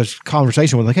Cavill would have a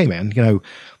conversation with like, hey man,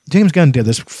 James Gunn did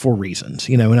this for reasons,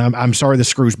 and I'm sorry this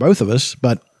screws both of us,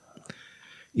 but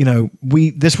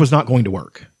this was not going to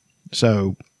work.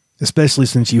 So especially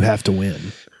since you have to win,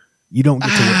 you don't get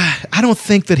to win. I don't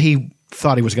think that he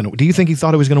thought he was going to. Do you think he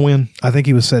thought he was going to win? I think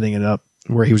he was setting it up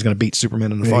where he was going to beat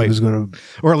Superman in the Yeah, fight. he was going to,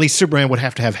 or at least Superman would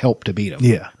have to have help to beat him.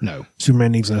 yeah. No.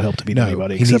 Superman needs no help to beat No,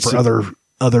 anybody he except needs for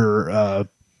other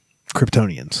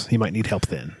Kryptonians. He might need help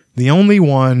then. The only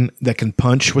one that can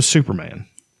punch was Superman.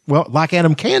 Well, Black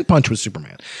Adam can punch with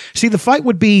Superman. See, the fight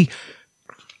would be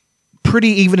pretty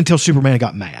even until Superman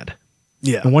got mad.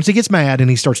 Yeah. And once he gets mad and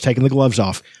he starts taking the gloves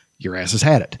off, your ass has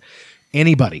had it.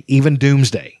 Anybody, even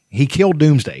Doomsday. He killed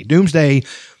Doomsday. Doomsday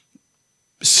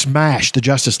smashed the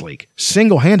Justice League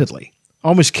single-handedly.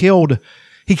 Almost killed.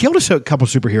 He killed a couple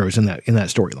superheroes in that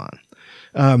storyline.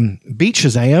 Beat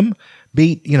Shazam.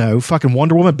 Beat, fucking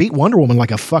Wonder Woman. Beat Wonder Woman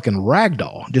like a fucking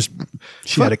ragdoll. Just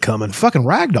She had it coming. Fucking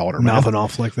ragdolled her, man. Mouthing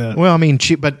off like that. Well, I mean,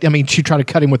 she tried to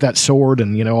cut him with that sword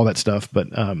and all that stuff. But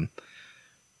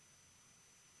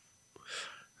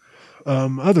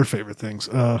other favorite things.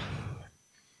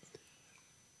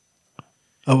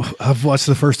 I've watched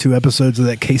the first 2 episodes of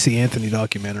that Casey Anthony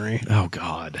documentary. Oh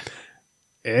God,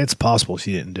 it's possible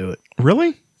she didn't do it.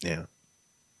 Really? Yeah,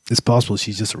 it's possible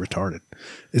she's just a retarded.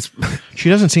 She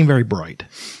doesn't seem very bright.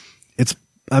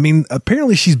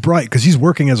 Apparently she's bright because she's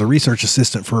working as a research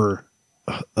assistant for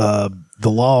the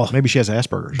law. Maybe she has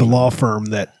Asperger's. The law firm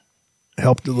that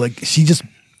helped. Like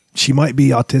she might be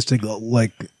autistic,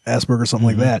 like Asperger's,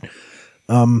 something like that.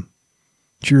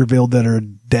 She revealed that her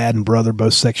dad and brother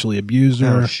both sexually abused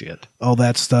her. Oh shit! All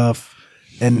that stuff.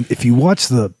 And if you watch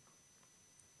the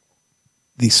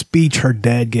speech her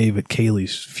dad gave at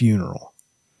Kaylee's funeral,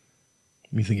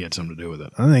 you think he had something to do with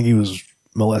it? I think he was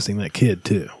molesting that kid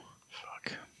too.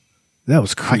 Fuck, that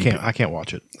was creepy. I can't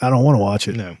watch it. I don't want to watch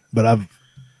it. No, but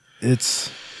this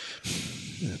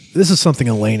is something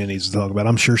Elena needs to talk about.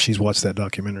 I'm sure she's watched that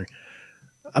documentary.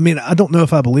 I mean, I don't know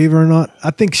if I believe her or not.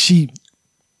 I think she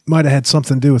might have had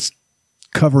something to do with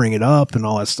covering it up and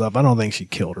all that stuff. I don't think she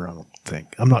killed her. I don't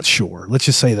think. I'm not sure. Let's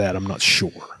just say that I'm not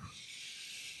sure.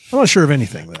 I'm not sure of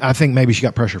anything, though. I think maybe she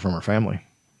got pressure from her family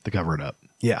to cover it up.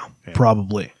 Yeah.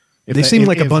 Probably. If they seem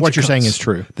like a if bunch what of you're cunts. saying is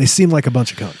true. They seem like a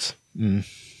bunch of cunts.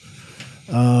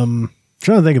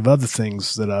 Trying to think of other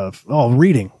things that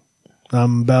reading.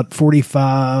 I'm about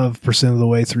 45% of the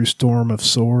way through Storm of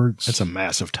Swords. That's a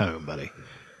massive tome, buddy.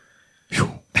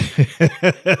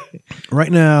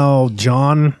 Right now,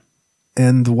 John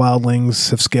and the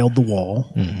Wildlings have scaled the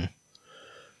wall.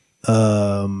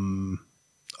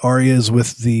 Arya's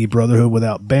with the Brotherhood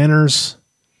Without Banners,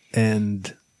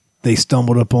 and they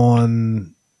stumbled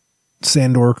upon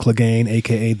Sandor Clegane,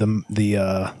 aka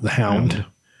the Hound,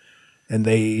 and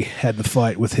they had the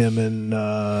fight with him and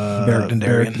Beric Dondarrion.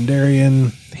 Beric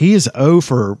Dondarrion. He is 0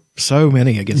 for so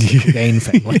many against the Clegane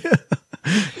family.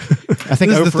 I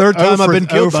think This is the third time I've been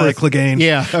killed by a Clegane.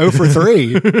 Yeah, 0 for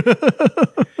 3.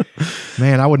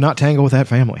 Man, I would not tangle with that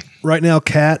family. Right now,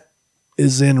 Kat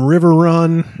is in River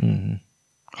Run.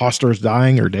 Hoster is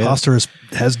dying or dead. Hoster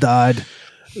has died.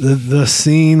 The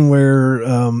scene where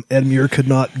Edmure could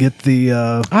not get the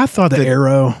I thought the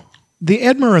arrow. The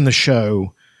Edmure in the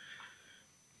show,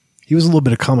 he was a little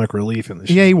bit of comic relief in the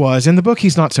show. Yeah, he was. In the book,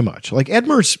 he's not so much. Like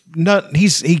Edmure's not.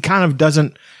 He kind of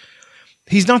doesn't.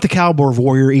 He's not the caliber of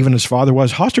warrior even his father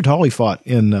was. Hoster Tully fought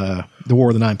in the War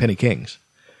of the Nine Penny Kings,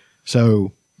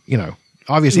 so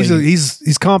obviously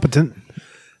he's competent.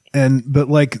 But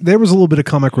like there was a little bit of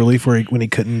comic relief when he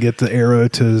couldn't get the arrow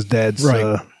to his dad's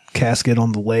casket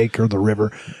on the lake or the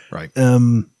river. Right.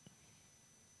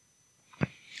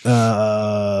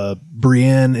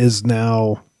 Brienne is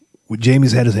now.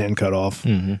 Jamie's had his hand cut off,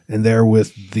 and they're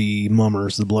with the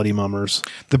mummers, the bloody mummers.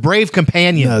 The brave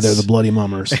companions. No, they're the bloody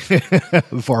mummers.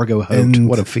 Vargo Hoat.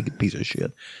 What a piece of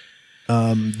shit.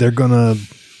 They're gonna.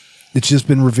 It's just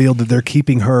been revealed that they're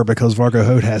keeping her because Vargo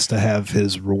Hoat has to have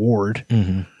his reward.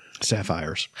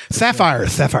 Sapphires.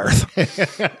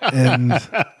 And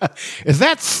is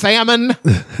that salmon?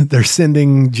 They're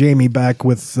sending Jamie back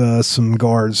with some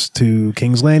guards to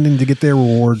King's Landing to get their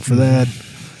reward for that.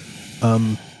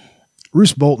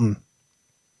 Roose Bolton.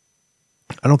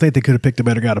 I don't think they could have picked a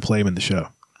better guy to play him in the show.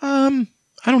 I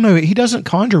don't know. He doesn't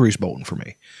conjure Roose Bolton for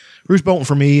me. Roose Bolton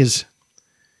for me is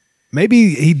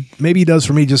maybe he does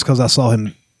for me just because I saw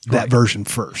him that version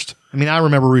first. I mean, I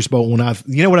remember Roose Bolton when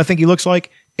you know what I think he looks like?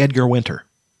 Edgar Winter.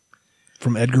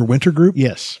 From Edgar Winter Group?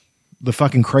 Yes. The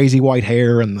fucking crazy white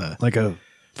hair and like a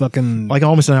fucking like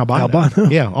almost an albino.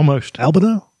 Yeah, almost.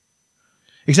 Albino?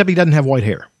 Except he doesn't have white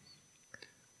hair.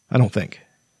 I don't think.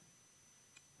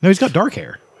 No, he's got dark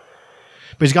hair.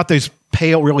 But he's got those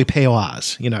really pale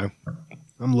eyes,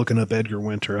 I'm looking up Edgar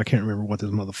Winter. I can't remember what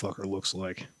this motherfucker looks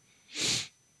like.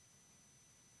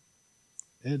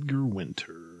 Edgar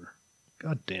Winter.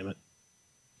 God damn it.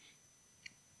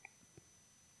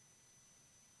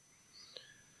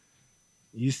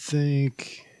 You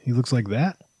think He looks like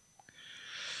that.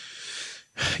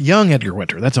 Young Edgar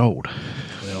Winter. That's old.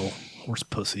 Well, horse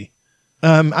pussy.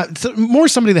 More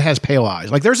somebody that has pale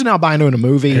eyes. Like there's an albino in a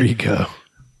movie. There you go.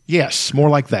 Yes, more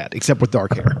like that, except with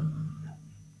dark hair.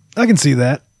 I can see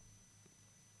that.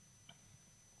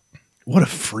 What a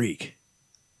freak.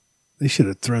 They should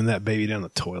have thrown that baby down the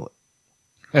toilet.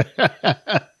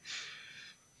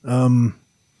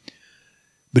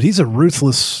 But he's a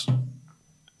ruthless,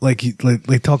 like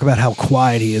they talk about how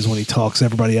quiet he is when he talks.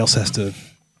 Everybody else has to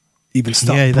even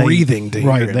stop breathing to hear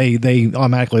right. it. They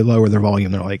automatically lower their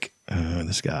volume. They're like,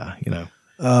 this guy, you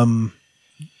know.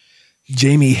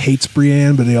 Jamie hates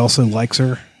Brienne, but he also likes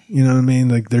her. You know what I mean?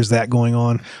 Like there's that going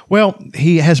on. Well,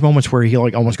 he has moments where he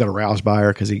like almost got aroused by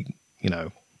her because he, you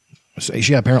know,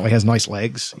 she apparently has nice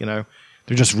legs. You know,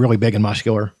 they're just really big and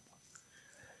muscular.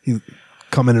 He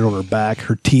commented on her back.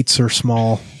 Her teats are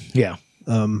small. Yeah.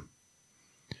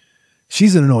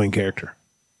 She's an annoying character.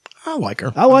 I like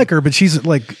her. I like her, but she's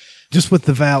like just with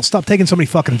the vows. Stop taking so many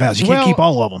fucking vows. You can't keep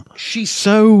all of them. She's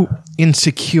so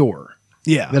insecure.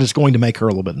 Yeah. That it's going to make her a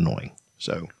little bit annoying.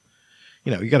 So,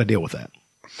 you know, you got to deal with that.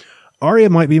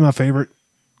 Arya might be my favorite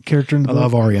character in the book. I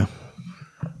love Arya.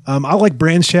 I like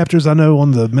Bran's chapters. I know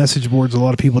on the message boards, a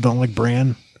lot of people don't like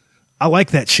Bran. I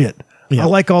like that shit. Yeah. I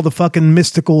like all the fucking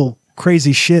mystical,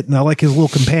 crazy shit, and I like his little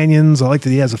companions. I like that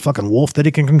he has a fucking wolf that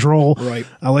he can control. Right.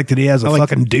 I like that he has a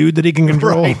fucking dude that he can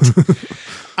control. Right.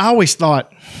 I always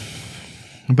thought,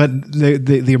 but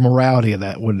the morality of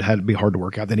that would have to be hard to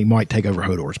work out. That he might take over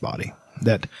Hodor's body.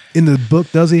 That in the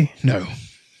book, does he? No,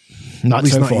 not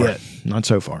least so not far. yet. Not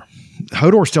so far.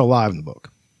 Hodor's still alive in the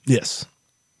book. Yes.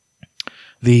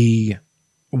 The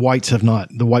White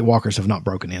Walkers have not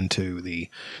broken into they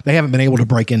haven't been able to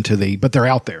break into but they're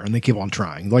out there and they keep on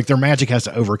trying. Like their magic has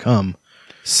to overcome.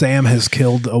 Sam has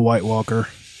killed a White Walker.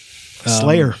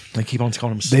 Slayer. They keep on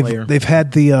calling him Slayer. They've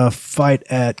had the fight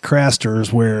at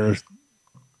Craster's where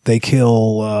they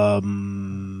kill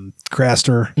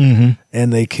Craster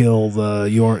and they kill the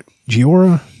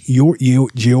Jorah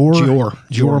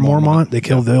Mormont. They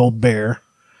killed the old bear.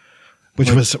 Which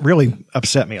was really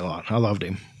upset me a lot. I loved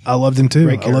him. I loved him too.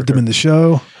 I loved him in the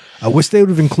show. I wish they would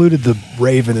have included the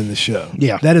Raven in the show.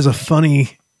 Yeah. That is a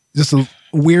funny, just a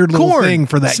weird little thing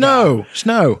for that guy.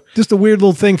 Snow. Just a weird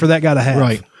little thing for that guy to have.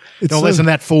 Right. Don't listen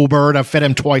to that fool bird. I fed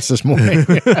him twice this morning.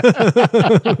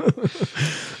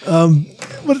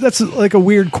 But that's like a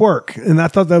weird quirk. And I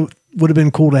thought that would have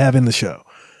been cool to have in the show.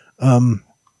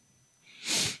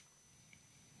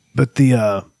 But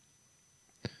the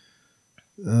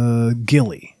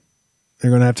Gilly.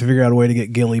 They're going to have to figure out a way to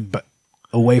get Gilly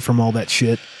away from all that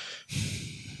shit.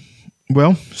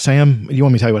 Well, Sam, you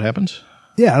want me to tell you what happens?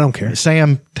 Yeah, I don't care.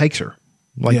 Sam takes her.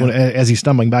 As he's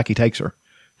stumbling back, he takes her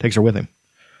with him.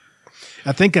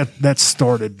 I think that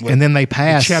started. And then they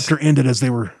pass. The chapter ended as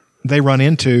they run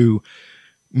into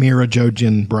Mira,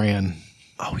 Jojen, Bran.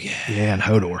 Oh, yeah. Yeah, and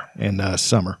Hodor and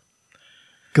Summer.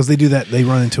 Because they do that. They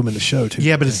run into him in the show, too.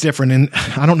 Yeah, but it's different. And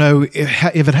I don't know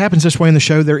if it happens this way in the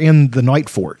show. They're in the Night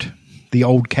Fort, the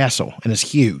old castle, and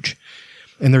it's huge.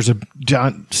 And there's a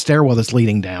giant stairwell that's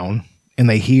leading down, and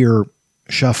they hear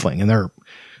shuffling, and they're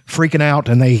freaking out,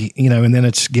 and and then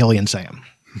it's Gilly and Sam.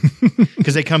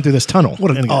 Because they come through this tunnel.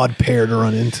 What an odd pair to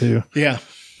run into. Yeah.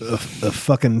 The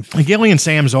fucking... Gilly and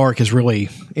Sam's arc is really...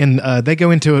 they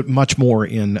go into it much more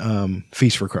in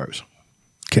Feast for Crows.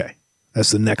 Okay.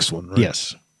 That's the next one, right?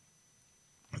 Yes.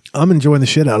 I'm enjoying the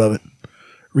shit out of it.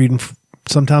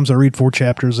 Sometimes I read 4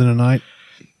 chapters in a night,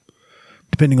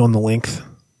 depending on the length.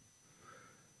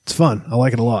 It's fun. I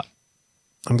like it a lot.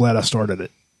 I'm glad I started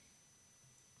it.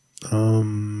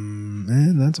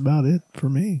 And that's about it for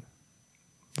me.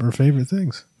 For favorite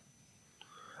things.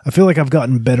 I feel like I've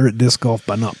gotten better at disc golf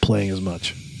by not playing as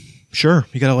much. Sure.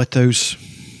 You got to let those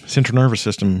central nervous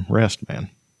system rest, man.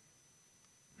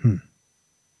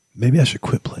 Maybe I should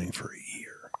quit playing for a year.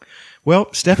 Well,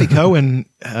 Steffi Cohen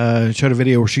showed a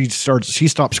video where she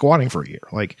stopped squatting for a year.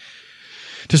 Like,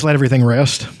 just let everything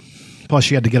rest. Plus,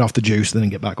 she had to get off the juice, then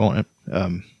get back on it.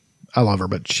 I love her,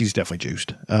 but she's definitely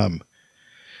juiced.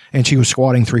 And she was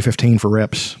squatting 315 for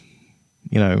reps.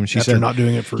 And she After said not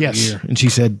doing it for a year. And she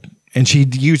said, and she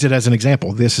used it as an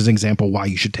example. This is an example why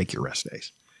you should take your rest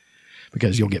days,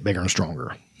 because you'll get bigger and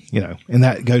stronger. And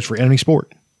that goes for any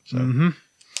sport. So.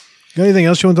 Got anything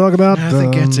else you want to talk about? I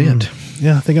think that's it.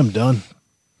 Yeah, I think I'm done.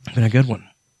 Been a good one.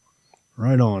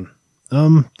 Right on.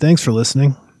 Thanks for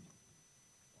listening.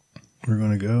 We're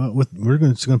going to go with. We're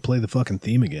just going to play the fucking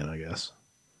theme again, I guess.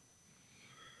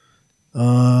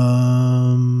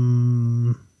 I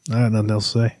got nothing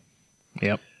else to say.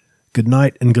 Yep. Good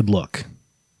night and good luck.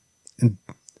 And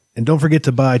don't forget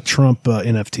to buy Trump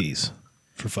NFTs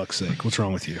For fuck's sake. What's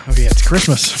wrong with you? Okay, it's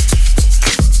Christmas.